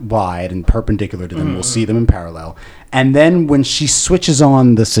start wide and perpendicular to them. We'll see them in parallel. And then when she switches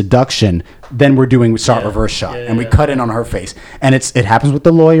on the seduction, then we're doing reverse shot, and we cut in on her face. And it happens with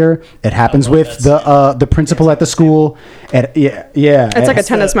the lawyer. It happens with the principal at the school. Yeah. It's like a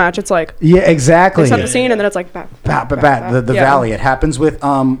tennis match. It's like Yeah, exactly. they set the scene and then it's like back. The Yeah. valley. It happens with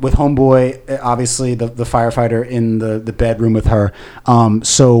Homeboy, obviously the firefighter in the bedroom with her.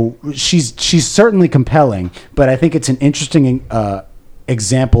 So she's certainly compelling, but I think it's an interesting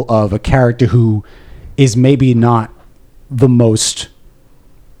example of a character who is maybe not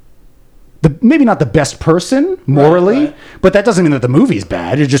maybe not the best person morally, Right. but that doesn't mean that the movie is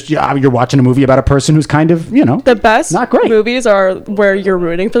bad. You're just you're watching a movie about a person who's kind of The best not great. movies are where you're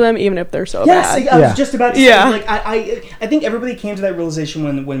rooting for them, even if they're so Yes, bad. I Yeah. was just about to say, Yeah. like, I think everybody came to that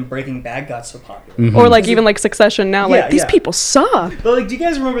realization when Breaking Bad got so popular. Or like even like Succession now. Yeah, Like these yeah. people suck. But like, do you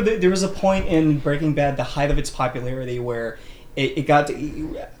guys remember that there was a point in Breaking Bad, the height of its popularity, where it got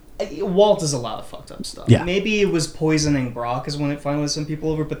to... Walt does a lot of fucked up stuff. Yeah. Maybe it was poisoning Brock is when it finally sent people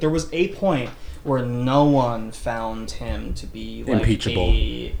over, but there was a point where no one found him to be like Impeachable.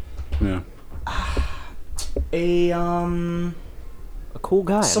 a cool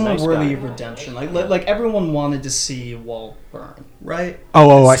guy. someone nice worthy guy. of redemption. Like everyone wanted to see Walt burn, right?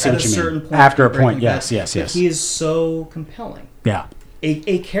 Oh, I see At what a you certain mean. point After a in Breaking point, yes, Bad, yes, but yes. He is so compelling. Yeah.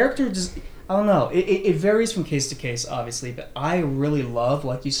 A character just, I don't know, it varies from case to case, obviously, but I really love,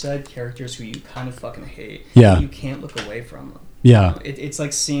 like you said, characters who you kind of fucking hate. Yeah. You can't look away from them. Yeah. It's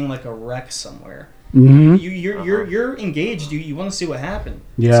like seeing like a wreck somewhere. Mm-hmm. You're engaged. You want to see what happened.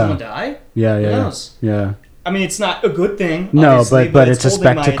 Yeah. Did someone die? Yeah, Who yeah, knows? yeah. I mean, it's not a good thing. No, obviously, but it's a holding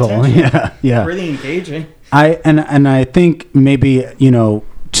my spectacle. attention. Yeah, yeah. Really engaging. And I think maybe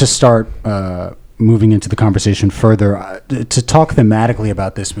to start moving into the conversation further, to talk thematically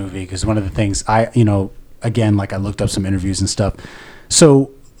about this movie, because one of the things again, like I looked up some interviews and stuff.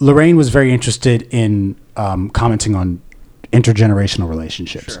 So Lorraine was very interested in commenting on intergenerational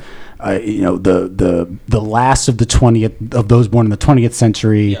relationships. Sure. The last of the 20th of those born in the 20th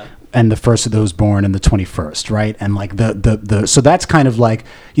century. Yeah. And the first of those born in the 21st, right? And like the so that's kind of like,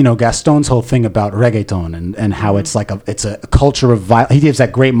 Gaston's whole thing about reggaeton and how it's like it's a culture of violence. He gives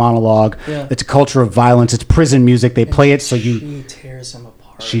that great monologue. Yeah. It's a culture of violence. It's prison music. They play it so she tears him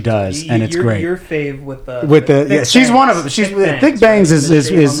apart. She does, and it's great. Your fave with the yeah, she's one of them. She's Thick Bangs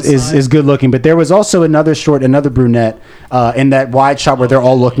is good looking, but there was also another brunette in that wide shot where they're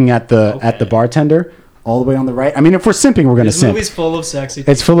all looking at the bartender. All the way on the right. I mean, if we're simping, we're going to simp. This movie's full of sexy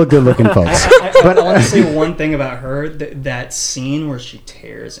people. It's full of good-looking folks. But I want to say one thing about her. That scene where she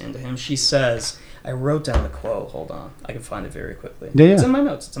tears into him. She says, I wrote down the quote. Hold on. I can find it very quickly. Yeah. It's in my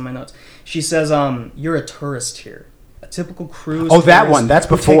notes. She says, you're a tourist here. A typical cruise Oh, that tourist one. That's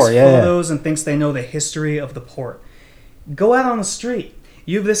who before. takes photos and thinks they know the history of the port. Go out on the street.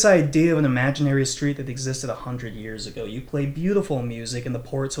 You have this idea of an imaginary street that existed 100 years ago. You play beautiful music in the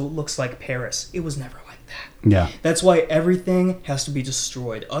port so it looks like Paris. It was never like that. Yeah. That's why everything has to be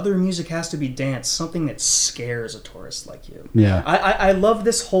destroyed. Other music has to be danced, something that scares a tourist like you. Yeah. I love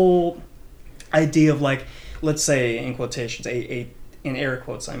this whole idea of, like, let's say, in quotations, in air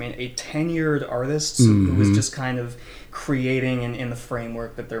quotes, I mean, a tenured artist who is just kind of creating in the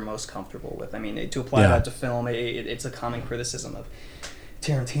framework that they're most comfortable with. I mean, to apply that to film, it's a common criticism of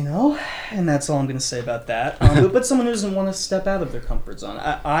Tarantino, and that's all I'm going to say about that. But someone who doesn't want to step out of their comfort zone.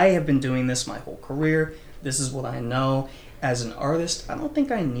 I have been doing this my whole career. This is what I know. As an artist, I don't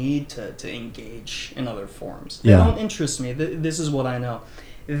think I need to engage in other forms. They don't interest me. This is what I know.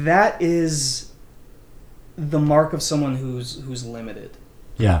 That is the mark of someone who's limited.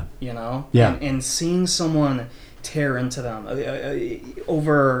 Yeah. Yeah. And seeing someone tear into them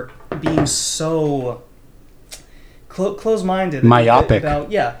over being so close-minded, myopic.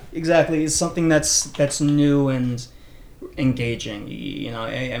 Exactly. It's something that's new and engaging.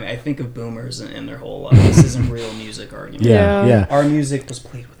 I think of boomers and their whole this isn't real music argument. Yeah. Our music was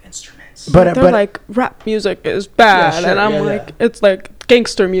played with instruments. But they're like, rap music is bad, and I'm like, it's like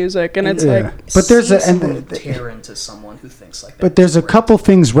gangster music, and it's like. But there's tear into someone who thinks like that. But there's a couple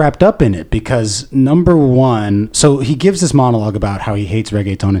things wrapped up in it, because number one, so he gives this monologue about how he hates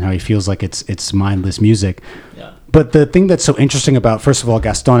reggaeton and how he feels like it's mindless music. Yeah. But the thing that's so interesting about, first of all,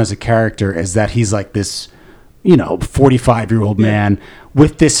 Gaston as a character is that he's like this, 45-year-old man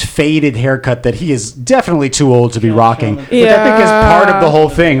with this faded haircut that he is definitely too old to be rocking. Which I think is part of the whole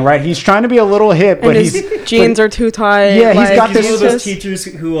thing, right? He's trying to be a little hip, but his jeans are too tight. Yeah, he's got He's this. one of those teachers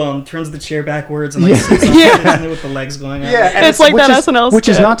who turns the chair backwards and sits on it with the legs going out. Yeah, it's like that SNL. Which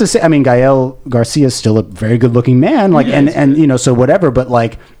is not to say, I mean, Gael Garcia is still a very good-looking man, like, and so whatever. But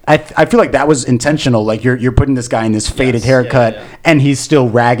like, I feel like that was intentional. Like you're putting this guy in this faded haircut, and he's still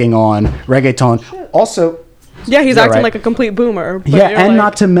ragging on reggaeton. Also. Yeah, he's acting like a complete boomer. But and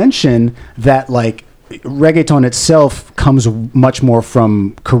not to mention that, like, reggaeton itself comes much more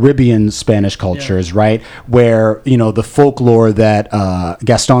from Caribbean Spanish cultures, right? Where, the folklore that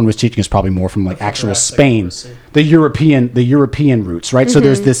Gaston was teaching is probably more from, like, actual Spain. The European roots, right? So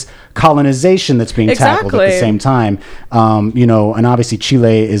there's this colonization that's being tackled at the same time. And obviously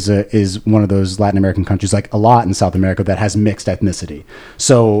Chile is one of those Latin American countries, like a lot in South America, that has mixed ethnicity.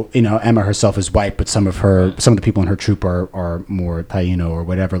 So, Emma herself is white, but some of the people in her troupe are more Taino or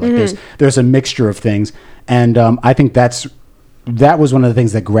whatever. Like there's a mixture of things. And I think that was one of the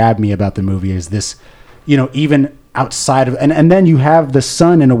things that grabbed me about the movie, is this, even outside of, and then you have the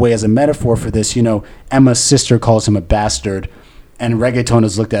son in a way as a metaphor for this. Emma's sister calls him a bastard, and reggaeton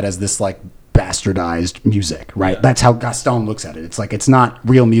is looked at as this like bastardized music, right? That's how Gaston looks at it. It's like, it's not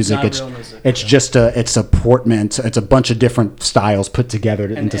real music. It's just it's a portmanteau. It's a bunch of different styles put together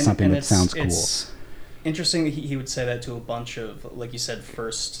into something that sounds cool. Interesting that he would say that to a bunch of, like you said,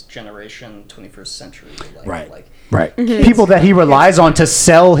 first generation 21st century right people that he relies on to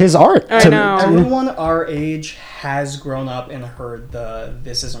sell his art. I know. Everyone our age has grown up and heard the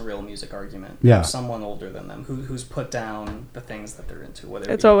 "this isn't real music" argument. Someone older than them who's put down the things that they're into, whether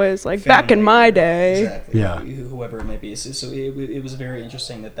it's always like family, back in my day, whoever it may be. So it was very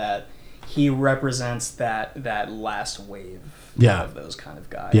interesting that he represents that last wave of those kind of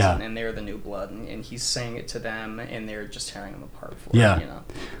guys, and they're the new blood, and he's saying it to them, and they're just tearing them apart for it.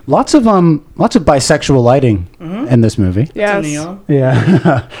 Lots of bisexual lighting in this movie. Yes. Neon.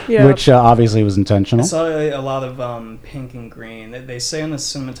 Which obviously was intentional. I saw a lot of pink and green. They say on the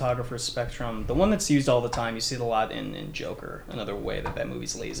cinematographer spectrum, the one that's used all the time, you see it a lot in Joker. Another way that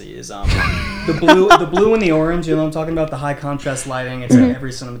movie's lazy is the blue and the orange. I'm talking about the high contrast lighting. It's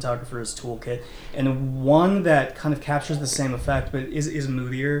every cinematographer's toolkit. And one that kind of captures the same effect, but is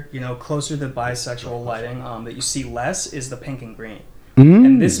moodier, closer to bisexual lighting, that you see less, is the pink and green.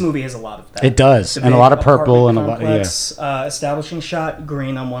 And this movie has a lot of that. It does, and a lot of purple and a lot. Establishing shot,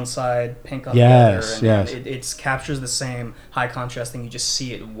 green on one side, pink on yes, the other. And it captures the same high contrast thing. You just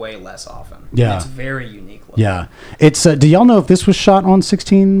see it way less often. Yeah, it's very unique. Looking. Yeah, it's. Do y'all know if this was shot on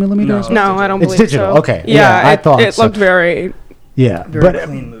 16 millimeters? No, I don't. It's believe digital. So. Okay. Yeah, I thought it looked very. Yeah, very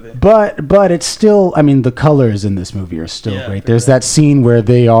clean movie. But it's still. I mean, the colors in this movie are still great. There's that scene where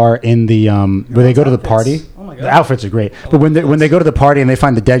they are in the where they go to the party. Oh my God. The outfits are great, but when they go to the party and they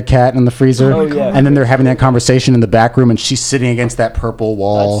find the dead cat in the freezer, and then they're having that conversation in the back room, and she's sitting against that purple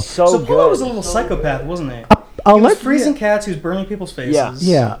wall. That's so Polo was a little psychopath, wasn't he? He was freezing cats who's burning people's faces.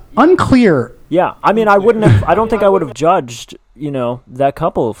 Yeah. Unclear. Yeah, I mean, I don't think I would have judged, that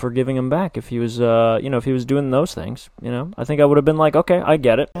couple for giving him back if he was, if he was doing those things. I think I would have been like, okay, I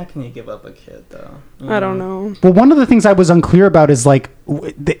get it. How can you give up a kid, though? I don't know. Well, one of the things I was unclear about is like,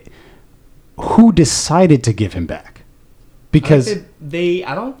 who decided to give him back? Because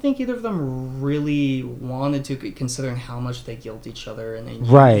I don't think either of them really wanted to, considering how much they guilt each other and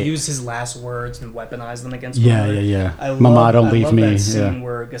they use his last words and weaponize them against one another. Yeah. Mama, don't leave me. That scene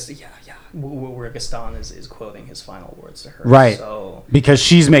where Gaston is quoting his final words to her. Right. So, because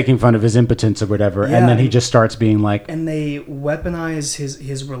she's making fun of his impotence or whatever, and then he just starts being like... And they weaponize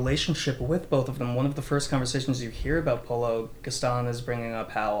his relationship with both of them. One of the first conversations you hear about Polo, Gaston is bringing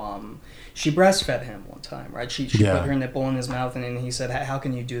up how she breastfed him one time, right? She put her nipple in his mouth, and he said, how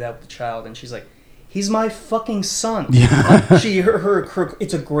can you do that with the child? And she's like, he's my fucking son. Yeah.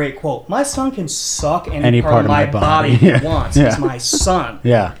 It's a great quote. My son can suck any part of my body he wants. He's my son.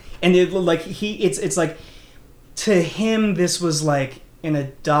 Yeah. And it's like, to him, this was like an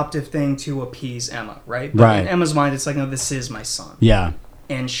adoptive thing to appease Emma, right? But in Emma's mind, it's like, no, this is my son. Yeah.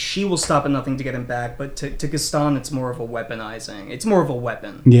 And she will stop at nothing to get him back. But to Gaston, it's more of a weaponizing. It's more of a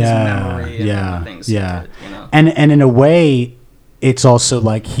weapon. Yeah. His memory and things. Yeah. Did, And in a way, it's also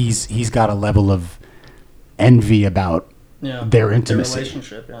like he's got a level of envy about their intimacy, their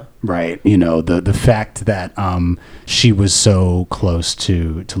relationship, right? The fact that she was so close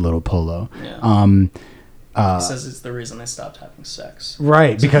to little Polo. He says it's the reason they stopped having sex,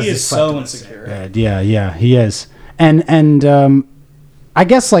 right? So because he is so insecure. Yeah, he is. And I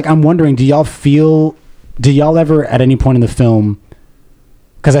guess I'm wondering, do y'all ever at any point in the film?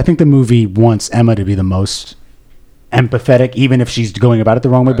 Because I think the movie wants Emma to be the most empathetic, even if she's going about it the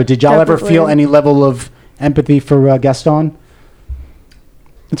wrong way. But did y'all ever feel any level of empathy for Gaston?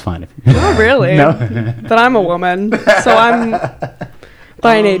 It's fine if you... Not really. No? But I'm a woman, so I'm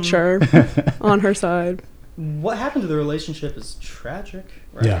by nature on her side. What happened to the relationship is tragic,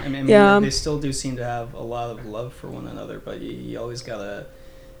 right? Yeah. I mean, they still do seem to have a lot of love for one another, but you always gotta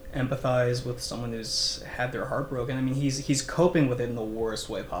empathize with someone who's had their heart broken. I mean, he's coping with it in the worst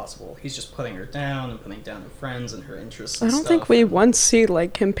way possible. He's just putting her down and putting down her friends and her interests. I don't think we once see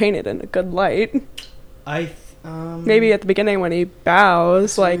him painted in a good light. Maybe at the beginning when he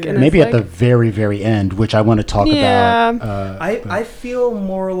bows, maybe at the very, very end, which I want to talk about. I feel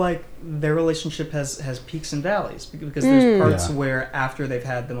more like their relationship has peaks and valleys because there's parts where after they've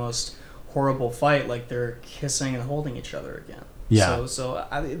had the most horrible fight, they're kissing and holding each other again. Yeah. So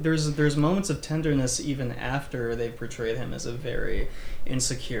there's moments of tenderness even after they've portrayed him as a very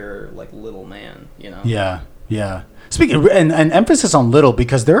insecure little man. Yeah. Yeah. Speaking and emphasis on little,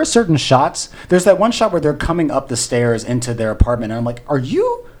 because there are certain shots. There's that one shot where they're coming up the stairs into their apartment, and I'm like,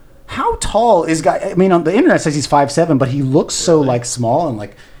 how tall is guy? I mean, on the internet says he's 5'7", but he looks so small and he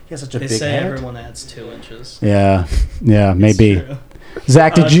has such a big head. They say everyone adds 2 inches. Yeah, maybe. True.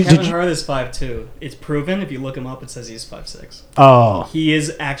 Zach, Kevin Hart is 5'2". It's proven. If you look him up, it says he's 5'6". Oh, he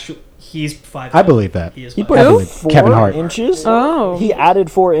is actually. He's 5'2". I believe that. He is. He put 4 Kevin Hart. inches. Oh, he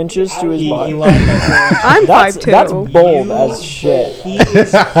added 4 inches to his body. I'm 5'2". That's bold as shit. He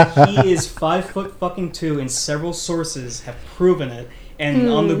is 5'2", and several sources have proven it. And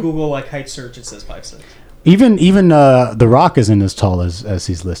on the Google height search, it says 5'6". Even The Rock isn't as tall as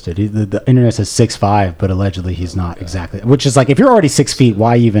he's listed. The internet says 6'5", but allegedly he's not exactly. Which is if you're already 6 feet,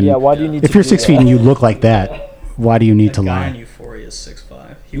 why even? Yeah, why do you need? If you're 6 feet and you look like that, why do you need to lie? Guy in Euphoria is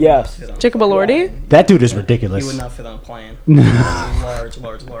 6'5". Yes. Jacob Elordi? That dude is ridiculous. He would not fit on a plane. large.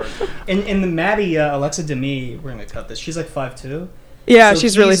 And the Maddie, Alexa Demi, we're going to cut this. She's 5'2". Yeah, so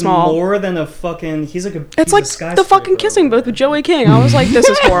she's really small. More than a fucking... It's the fucking kissing booth with Joey King. I was like, this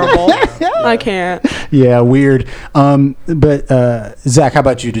is horrible. I can't. Yeah, weird. But Zach, how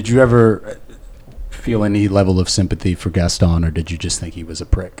about you? Did you ever feel any level of sympathy for Gaston, or did you just think he was a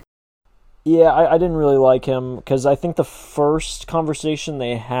prick? Yeah, I didn't really like him because I think the first conversation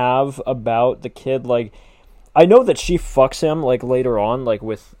they have about the kid, like, I know that she fucks him, like, later on, like,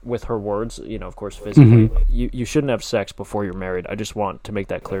 with her words, you know, of course, physically. Mm-hmm. You shouldn't have sex before you're married. I just want to make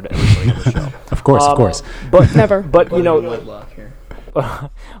that clear to everybody on the show. Of course. But Never. But, you know,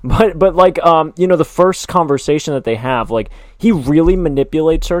 but like, you know, the first conversation that they have, like, he really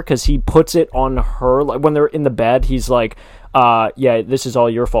manipulates her because he puts it on her. Like, when they're in the bed, he's like, yeah, this is all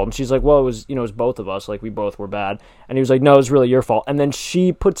your fault. And she's like, well, it was both of us. Like, we both were bad. And he was like, no, it was really your fault. And then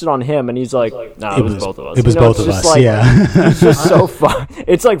she puts it on him, and he's like, nah, it was both of us. It was both of us, like, yeah. It's just so fun.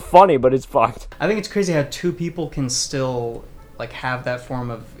 It's, like, funny, but it's fucked. I think it's crazy how two people can still, like, have that form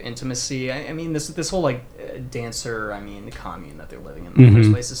of intimacy. I mean, this whole, like, dancer, the commune that they're living in the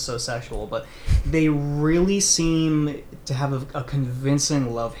first place is so sexual, but they really seem to have a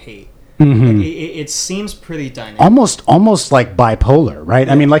convincing love-hate. Like, it seems pretty dynamic. Almost like bipolar, right?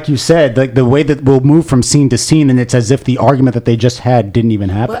 Yeah. I mean, like you said, like the way that we'll move from scene to scene, and it's as if the argument that they just had didn't even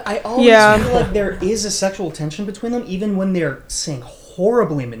happen. But I always feel like there is a sexual tension between them, even when they're saying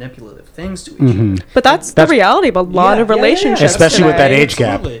horribly manipulative things to each other. But that's the reality of a lot of relationships, especially with that age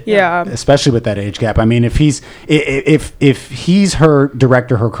gap. Yeah, especially with that age gap. I mean, if he's her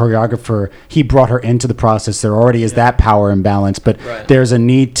director, her choreographer, he brought her into the process. There already is that power imbalance, but there's a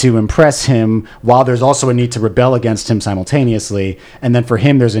need to impress him while there's also a need to rebel against him simultaneously. And then for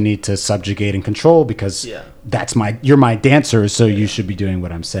him, there's a need to subjugate and control because you're my dancer, so you should be doing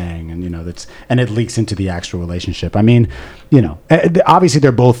what I'm saying. And and it leaks into the actual relationship. I mean, obviously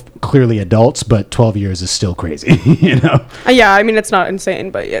they're both clearly adults, but 12 years is still crazy, Yeah, I mean, it's not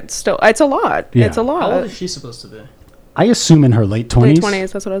insane, but it's a lot. Yeah. It's a lot. How old is she supposed to be? I assume in her late 20s. Late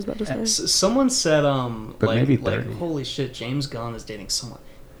 20s, that's what I was about to say. Someone said, but maybe 30. like, holy shit, James Gunn is dating someone,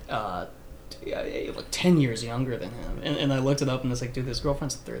 like 10 years younger than him. And I looked it up and it's like, dude, this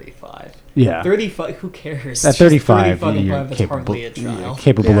girlfriend's 35. Yeah. 35, who cares? At 35, you're capable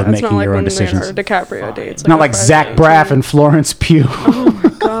of making your own decisions. It's not like when DiCaprio dates. It's not like Zach Braff and Florence Pugh. Oh my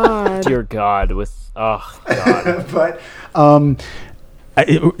god. Dear God, God. But,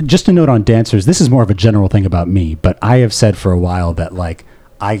 just a note on dancers, this is more of a general thing about me, but I have said for a while that, like,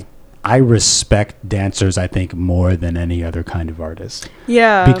 I respect dancers, I think, more than any other kind of artist.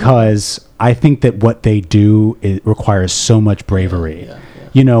 Yeah. Because I think that what they do, it requires so much bravery.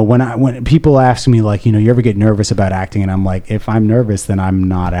 Yeah. When people ask me, like, you ever get nervous about acting? And I'm like, if I'm nervous, then I'm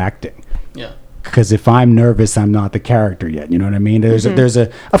not acting. Yeah. Because if I'm nervous, I'm not the character yet. You know what I mean? There's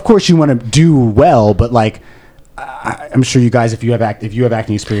of course you want to do well, but, like, I'm sure you guys, if you have acting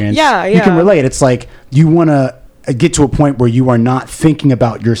experience, you can relate. It's like you want to get to a point where you are not thinking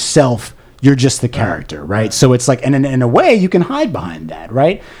about yourself, you're just the character, right? So it's like, and in a way you can hide behind that,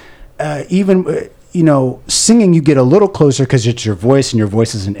 right? Even singing, you get a little closer because it's your voice and your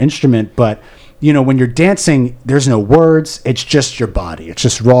voice is an instrument, but when you're dancing, there's no words, it's just your body, it's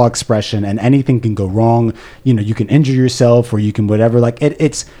just raw expression, and anything can go wrong. You can injure yourself, or you can whatever. Like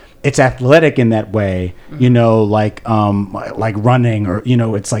it's athletic in that way, like running, or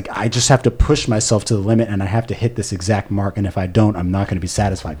it's like I just have to push myself to the limit, and I have to hit this exact mark, and if I don't, I'm not going to be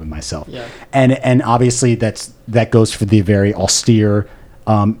satisfied with myself. Yeah. And obviously that goes for the very austere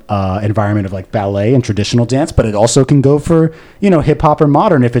environment of, like, ballet and traditional dance, but it also can go for hip hop or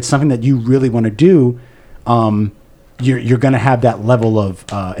modern. If it's something that you really want to do, you're going to have that level of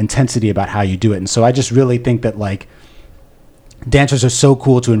intensity about how you do it. And so I just really think that, like, dancers are so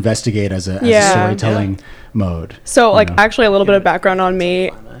cool to investigate as a storytelling mode. So, like, actually a little bit of background on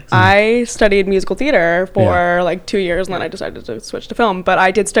me. I studied musical theater for like 2 years, and then I decided to switch to film. But I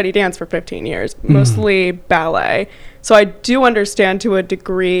did study dance for 15 years, mostly ballet. So I do understand to a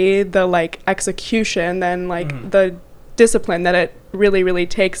degree the, like, execution, then, like, the discipline that it really, really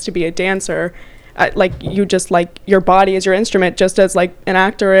takes to be a dancer. Like, you just, like, your body is your instrument, just as, like, an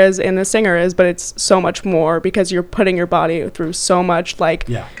actor is and a singer is, but it's so much more because you're putting your body through so much, like,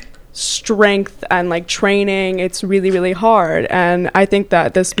 strength and, like, training. It's really, really hard, and I think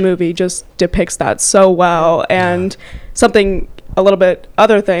that this movie just depicts that so well. And something a little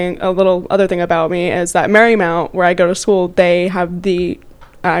other thing about me is that Marymount, where I go to school, they have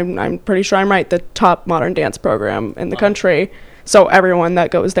I'm pretty sure I'm right, the top modern dance program in the country. So everyone that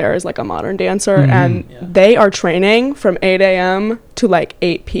goes there is, like, a modern dancer, and they are training from 8 a.m. to, like,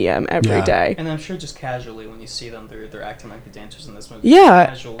 8 p.m. every day. And I'm sure just casually when you see them, they're acting like the dancers in this movie. Yeah,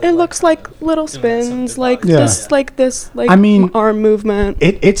 casually, it looks like little spins, like this, I mean, arm movement.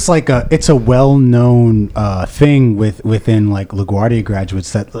 It's a well-known thing within, like, LaGuardia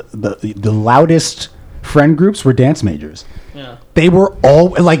graduates that the loudest friend groups were dance majors. Yeah. They were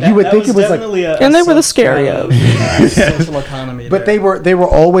all like you would think it was like, and they were the scariest. Social economy. but they were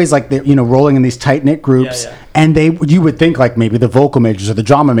always like rolling in these tight knit groups, and you would think like maybe the vocal majors or the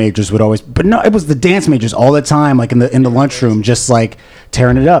drama majors would always, but no, it was the dance majors all the time, like in the lunchroom, just like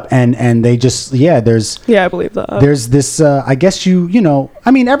tearing it up, and they just I believe that there's this I guess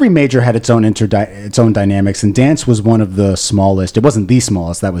I mean every major had its own dynamics, and dance was one of the smallest. It wasn't the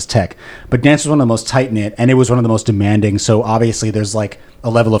smallest, that was tech, but dance was one of the most tight knit, and it was one of the most demanding. So obviously there's like a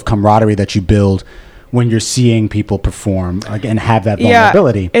level of camaraderie that you build when you're seeing people perform and have that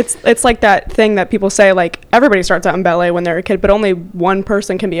vulnerability. Yeah, it's like that thing that people say, like everybody starts out in ballet when they're a kid, but only one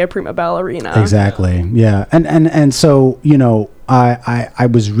person can be a prima ballerina. Exactly. Yeah. And so, I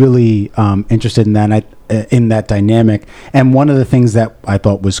was really interested in that, in that dynamic. And one of the things that I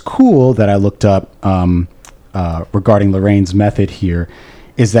thought was cool that I looked up regarding Larraín's method here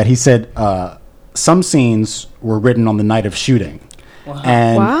is that he said some scenes were written on the night of shooting. Wow.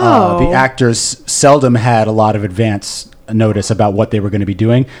 And the actors seldom had a lot of advance notice about what they were going to be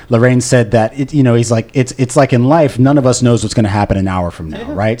doing. Larraín said that he's like it's like in life, none of us knows what's going to happen an hour from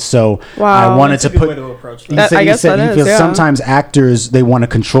now, right? So I wanted to put. He said sometimes actors, they want to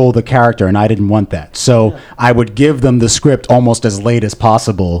control the character, and I didn't want that. So I would give them the script almost as late as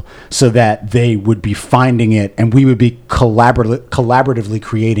possible, so that they would be finding it, and we would be collaboratively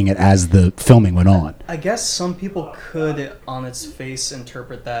creating it as the filming went on. I guess some people could, on its face,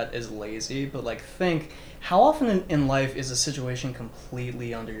 interpret that as lazy, but think. How often in life is a situation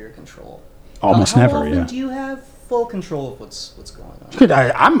completely under your control? Almost never. How often do you have full control of what's going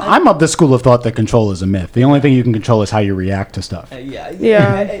on? I'm of the school of thought that control is a myth. The only thing you can control is how you react to stuff.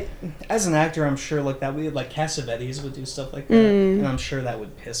 As an actor, I'm sure Cassavetes would do stuff like that, and I'm sure that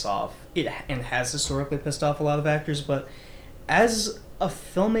would piss off and has historically pissed off a lot of actors. But as a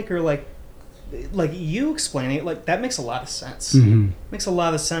filmmaker, like you explaining it, that makes a lot of sense. Mm-hmm. Makes a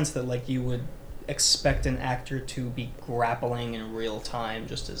lot of sense that you would expect an actor to be grappling in real time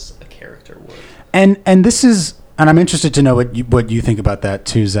just as a character would. And this is, and I'm interested to know what you think about that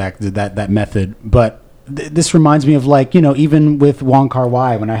too, Zach, that method. But this reminds me of even with Wong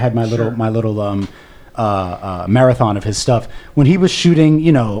Kar-wai, when I had my little marathon of his stuff, when he was shooting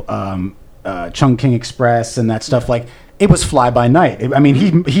Chungking Express and that stuff, it was fly by night. I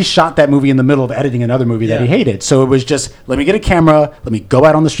mean, he shot that movie in the middle of editing another movie that he hated. So it was just, let me get a camera, let me go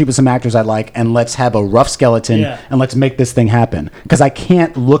out on the street with some actors I like, and let's have a rough skeleton, and let's make this thing happen. Because I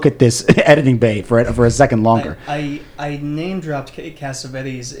can't look at this editing bay for a second longer. I name-dropped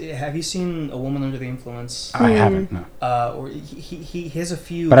Cassavetes. Have you seen A Woman Under the Influence? I haven't, no. Or he has a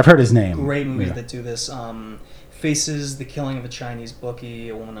few... But I've heard his name. Great movies that do this. Faces, The Killing of a Chinese Bookie,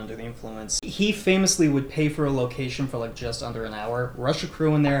 A Woman Under the Influence. He famously would pay for a location for just under an hour, rush a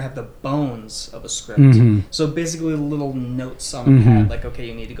crew in there, have the bones of a script. Mm-hmm. So basically little notes on a pad, okay,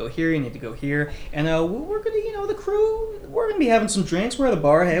 you need to go here, you need to go here, and we're going to, the crew, we're going to be having some drinks, we're at the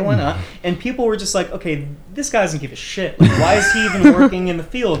bar, hey, why not? And people were just okay, this guy doesn't give a shit. Why is he even working in the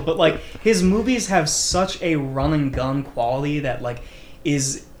field? But his movies have such a run and gun quality that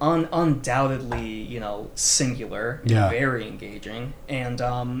is undoubtedly, singular, very engaging, and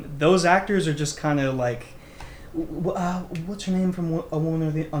those actors are just kind of what's her name from A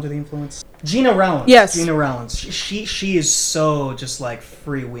Woman Under the Influence? Gina Rowlands. Yes. Gina Rowlands. She is so just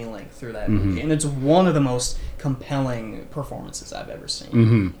freewheeling through that movie, and it's one of the most compelling performances I've ever seen.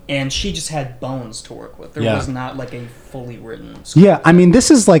 Mm-hmm. And she just had bones to work with. There was not a fully written script. Yeah, I mean,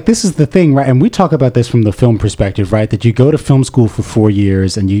 this is the thing, right? And we talk about this from the film perspective, right? That you go to film school for 4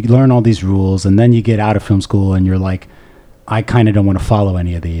 years and you learn all these rules, and then you get out of film school and you're I kind of don't want to follow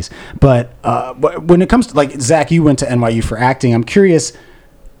any of these. But when it comes to Zach, you went to NYU for acting. I'm curious,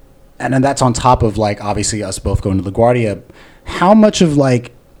 and that's on top of obviously us both going to LaGuardia. How much of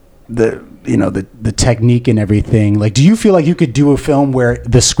the technique and everything, do you feel like you could do a film where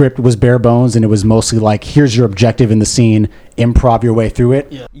the script was bare bones and it was mostly here's your objective in the scene, improv your way through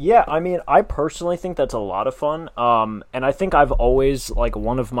it? Yeah, I mean, I personally think that's a lot of fun. And I think I've always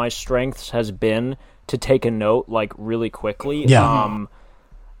one of my strengths has been to take a note really quickly. Yeah.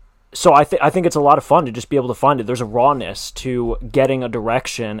 So I think it's a lot of fun to just be able to find it. There's a rawness to getting a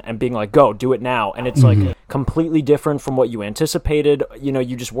direction and being go, do it now. And it's completely different from what you anticipated.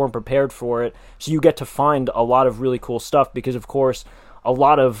 You just weren't prepared for it. So you get to find a lot of really cool stuff because, of course, a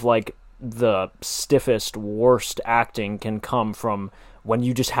lot of the stiffest, worst acting can come from when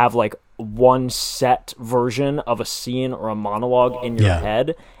you just have one set version of a scene or a monologue in your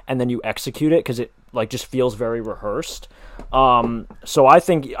head, and then you execute it because it just feels very rehearsed. So I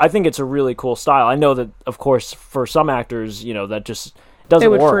think it's a really cool style. I know that, of course, for some actors, that just doesn't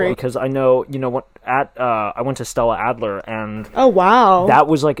would work freak. because I know, I went to Stella Adler, and Oh wow. that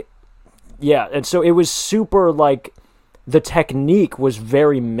was like, yeah, and so it was super like, the technique was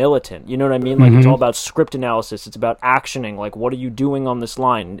very militant. You know what I mean? Like, it's all about script analysis. It's about actioning. Like, what are you doing on this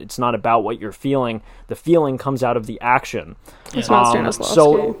line? It's not about what you're feeling. The feeling comes out of the action. It's not Stanislavski.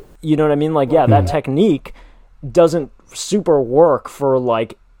 So, you know what I mean? Like, yeah, that technique doesn't super work for,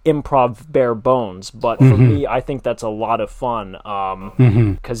 like, improv bare bones. But for me, I think that's a lot of fun.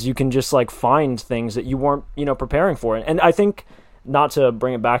 Because you can just, like, find things that you weren't, preparing for. And I think... not to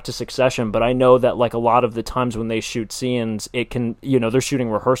bring it back to Succession, but I know that like a lot of the times when they shoot scenes, it can, they're shooting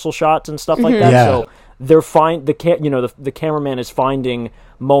rehearsal shots and stuff like that. Yeah. So they're the cameraman is finding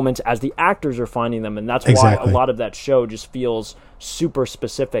moments as the actors are finding them, and that's why a lot of that show just feels super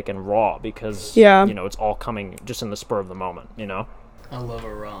specific and raw because it's all coming just in the spur of the moment. I love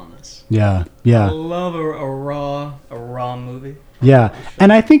a rawness. Yeah. I love a raw movie. Yeah,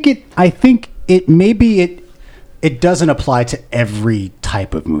 and I think it doesn't apply to every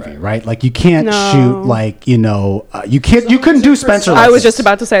type of movie, right? Like you can't shoot like you couldn't do Spencer. Like I was this. just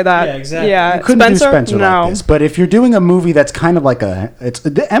about to say that. Yeah, exactly. Yeah, You couldn't do Spencer like this. But if you're doing a movie that's kind of like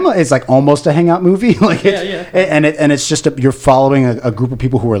Emma is like almost a hangout movie, like and it's just you're following a group of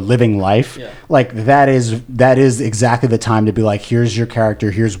people who are living life. Yeah. Like that is exactly the time to be like, here's your character,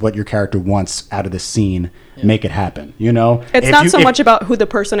 here's what your character wants out of the scene. Make it happen, It's not so much about who the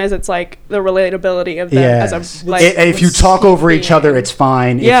person is; it's like the relatability of them as a like. If you talk over each other, it's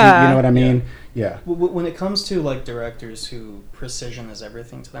fine. Yeah, you know what I mean. Yeah. When it comes to like directors who precision is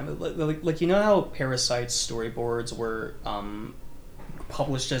everything to them, like how Parasite's storyboards were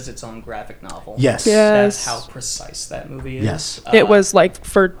published as its own graphic novel. Yes. That's how precise that movie is. Yes. It was like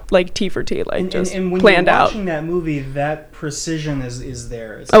for like T for T, like just and when planned you're out. watching that movie, that precision is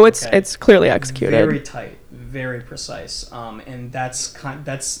there. It's clearly executed. Very tight, very precise. And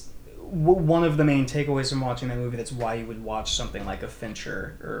that's one of the main takeaways from watching that movie. That's why you would watch something like a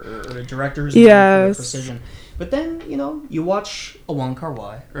Fincher or a director who's known for precision. But then you watch a Wong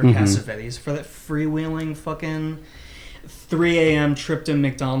Kar-wai or a Cassavetes for that freewheeling fucking 3 a.m. trip to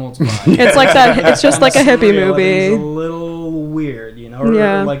McDonald's vibe. It's like that. It's just like a hippie movie. It's a little weird,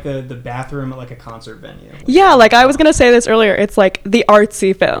 or like the bathroom at like a concert venue. Yeah, like I was gonna say this earlier. It's like the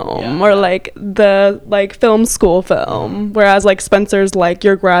artsy film or like the like film school film, whereas like Spencer's like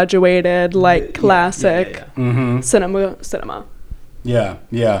your graduated like classic cinema. Yeah,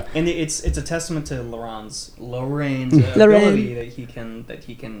 yeah. And it's a testament to Lorraine's ability that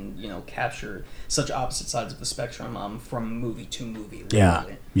he can capture such opposite sides of the spectrum from movie to movie.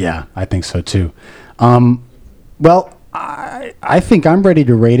 Literally. Yeah, I think so too. Well, I think I'm ready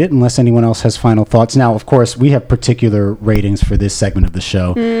to rate it unless anyone else has final thoughts. Now, of course, we have particular ratings for this segment of the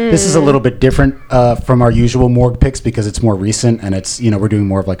show. This is a little bit different from our usual morgue picks because it's more recent and it's we're doing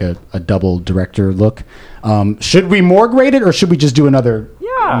more of like a double director look. Should we morgue rate it or should we just do another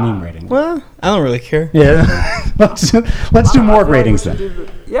meme rating? Well, I don't really care. Yeah, let's do morgue ratings then.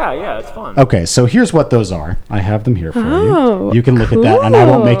 Yeah, it's fun. Okay, so here's what those are. I have them here for you. You can look at that, and I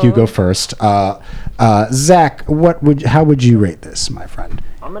won't make you go first. Zach, how would you rate this, my friend?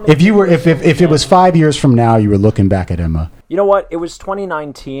 If it was 5 years from now, you were looking back at Emma. You know what? It was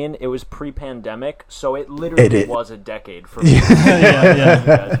 2019. It was pre-pandemic, so it literally was a decade for me. How you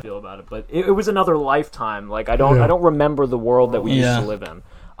guys feel about it? But it was another lifetime. Like I don't remember the world that we used to live in.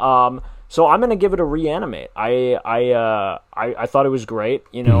 So I'm gonna give it a Reanimate. I thought it was great.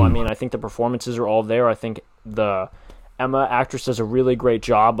 I mean, I think the performances are all there. I think the Emma actress does a really great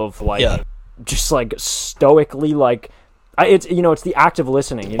job of just like stoically like. It's the act of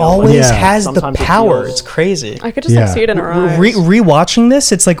listening. Always has the power. It's crazy. I could just see it in her eyes. Rewatching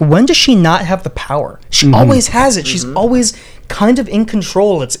this, it's like, when does she not have the power? She always has it. She's always kind of in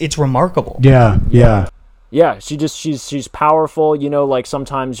control. It's remarkable. Yeah. Yeah, she's powerful. Like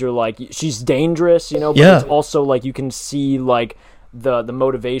sometimes you're like she's dangerous. But it's also like you can see like the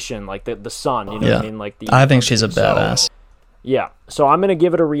motivation, like the son. You know what I mean? Like I think she's a badass. So I'm gonna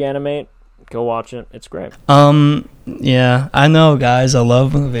give it a Reanimate. Go watch it. It's great. Yeah, I know, guys. I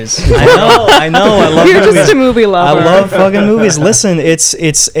love movies. I know. I love You're movies. just a movie lover. I love fucking movies. Listen,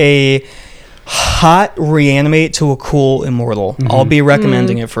 it's a hot Reanimate to a cool Immortal. I'll be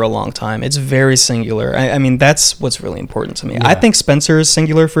recommending it for a long time. It's very singular. I mean, that's what's really important to me. I think Spencer is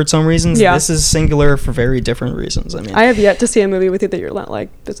singular for its own reasons. Yeah. This is singular for very different reasons. I mean, I have yet to see a movie with you that you're not like,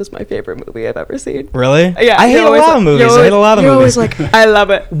 this is my favorite movie I've ever seen. Really? Yeah. I hate a lot of movies. I hate a lot of movies. You're always like, I love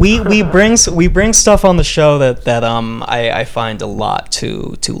it. We bring stuff on the show that I find a lot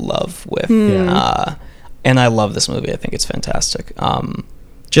to love with. And I love this movie. I think it's fantastic.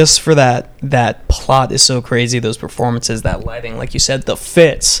 just for that plot is so crazy. Those performances, that lighting, like you said, the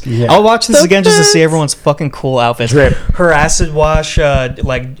fits. Yeah. I'll watch this The again just to see fits. everyone's fucking cool outfits. Drip. Her acid wash,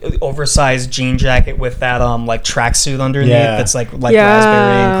 like oversized jean jacket with that like tracksuit underneath. Yeah. That's like Yeah.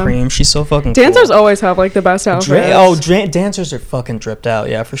 raspberry and cream. She's so fucking Dancers cool. always have like the best outfits. Dancers are fucking dripped out.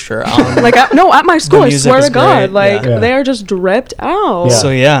 Yeah, for sure. Like at my school, I music swear is to God, great, like yeah. they are just dripped out. Yeah. So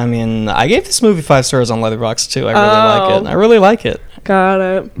yeah, I mean, I gave this movie 5 stars on Letterboxd too. I really like Oh. it. I really like it. Got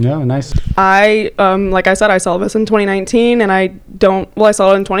it. No, nice. I like I said, I saw this in 2019, and I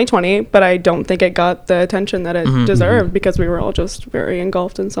saw it in 2020, but I don't think it got the attention that it deserved because we were all just very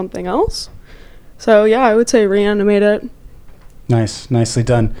engulfed in something else. So yeah, I would say Reanimate it. Nice, nicely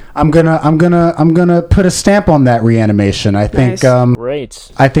done. I'm gonna put a stamp on that Reanimation. I think Nice.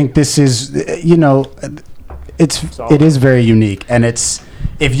 Great. I think this is, it is very unique, and it's,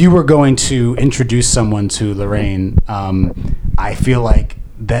 if you were going to introduce someone to Lorraine, I feel like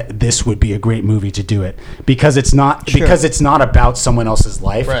that this would be a great movie to do it because it's not about someone else's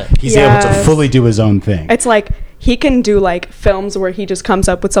life. Right. He's able to Yes. fully do his own thing. It's like he can do like films where he just comes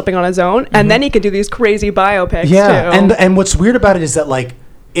up with something on his own, and then he can do these crazy biopics too. and what's weird about it is that like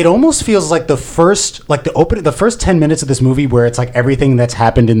it almost feels like the first 10 minutes of this movie where it's like everything that's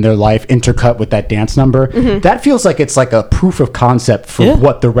happened in their life intercut with that dance number. That feels like it's like a proof of concept for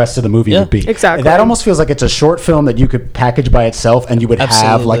what the rest of the movie would be. Exactly. That almost feels like it's a short film that you could package by itself and you would have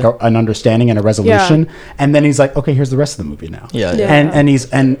Absolutely. like an understanding and a resolution. And then he's like, okay, here's the rest of the movie now. Yeah. Yeah.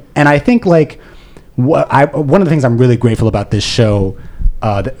 And I think like one of the things I'm really grateful about this show,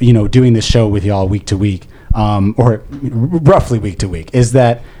 doing this show with y'all week to week, or roughly week to week, is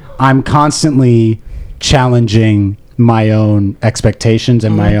that I'm constantly challenging my own expectations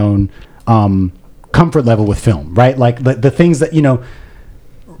and my own comfort level with film, right? Like the things that,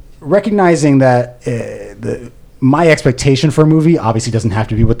 recognizing that my expectation for a movie obviously doesn't have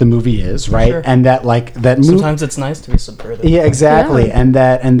to be what the movie is, right? Sure. And that like that movie. Sometimes it's nice to be subverted. Yeah, exactly. Yeah. And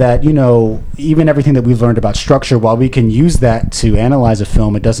that even everything that we've learned about structure, while we can use that to analyze a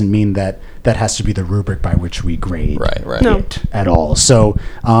film, it doesn't mean that has to be the rubric by which we grade Right. No. it at all. So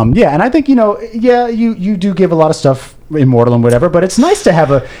and I think you do give a lot of stuff immortal and whatever, but it's nice to have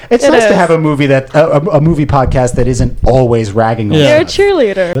a movie that a movie podcast that isn't always ragging on Yeah. You're a us.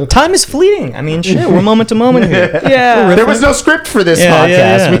 cheerleader. Time is fleeting. I mean, shit, we're moment to moment here. Yeah. There was no script for this Yeah, podcast.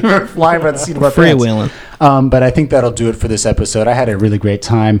 yeah. We were flying by the seat of our pants. Freewheeling. But I think that'll do it for this episode. I had a really great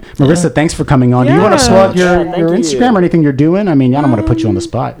time. Marissa, thanks for coming on. Do you want to Yeah. plug your Yeah, thank Instagram you. or anything you're doing? I mean, I don't want to put you on the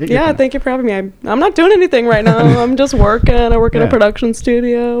spot. Yeah, thank you for having me. I'm not doing anything right now. I'm just working. I work in Yeah. a production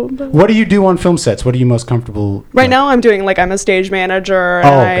studio. But What do you do on film sets? What are you most comfortable right now, I'm doing I'm a stage manager, and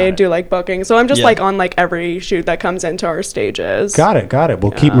Oh, got I it. do booking. So I'm just Yeah. on every shoot that comes into our stages. Got it.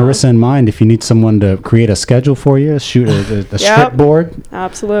 We'll keep Marissa in mind if you need someone to create a schedule for you, shoot a script board.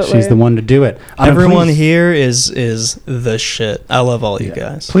 Absolutely. She's the one to do it. Everyone Please- here is the shit. I love all you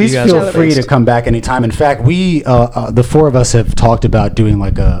guys. Please You guys feel are the free to best. come back anytime. In fact, we, the four of us, have talked about doing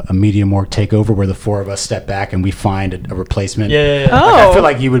like a medium work takeover where the four of us step back and we find a replacement. Yeah. Oh. Like, I feel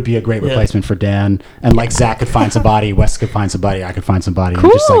like you would be a great replacement for Dan, and like Zach could find somebody, Wes could find somebody, I could find somebody, and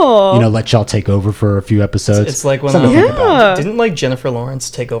just Cool. let y'all take over for a few episodes. It's like when Something to think about. didn't Jennifer Lawrence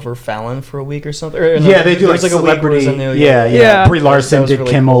take over Fallon for a week or something? Or, no, Yeah, they do there like was a week where it celebrity. was a new, Yeah. Brie That Larson was did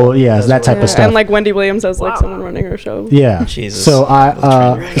really Kimmel. cool. Yeah, That was that really type Yeah, of stuff. and Wendy Williams has someone running her show. Yeah. Jesus. So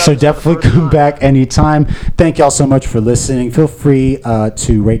so definitely come back anytime. Thank y'all so much for listening. Feel free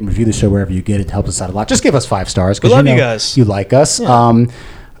to rate and review the show wherever you get it. It helps us out a lot. Just give us 5 stars We love you guys. You like us.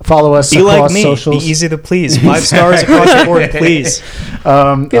 Follow us Be across like me. socials. Be easy to please. 5 stars across the board, please.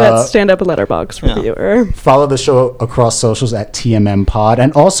 Be that stand-up letterbox reviewer. Follow the show across socials at TMM Pod,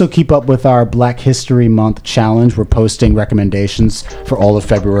 and also keep up with our Black History Month challenge. We're posting recommendations for all of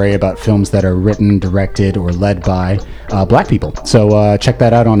February about films that are written, directed, or led by Black people. So check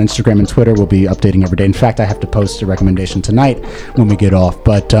that out on Instagram and Twitter. We'll be updating every day. In fact, I have to post a recommendation tonight when we get off.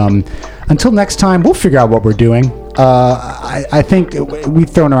 But until next time, we'll figure out what we're doing. I think we've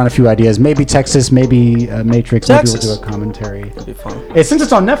thrown around a few ideas. Maybe Texas, maybe Matrix. Texas. Maybe we'll do a commentary. It'll be fun. Since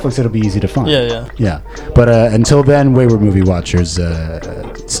it's on Netflix, it'll be easy to find. Yeah. But until then, Wayward Movie Watchers,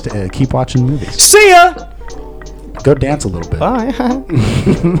 keep watching movies. See ya. Go dance a little bit. Bye.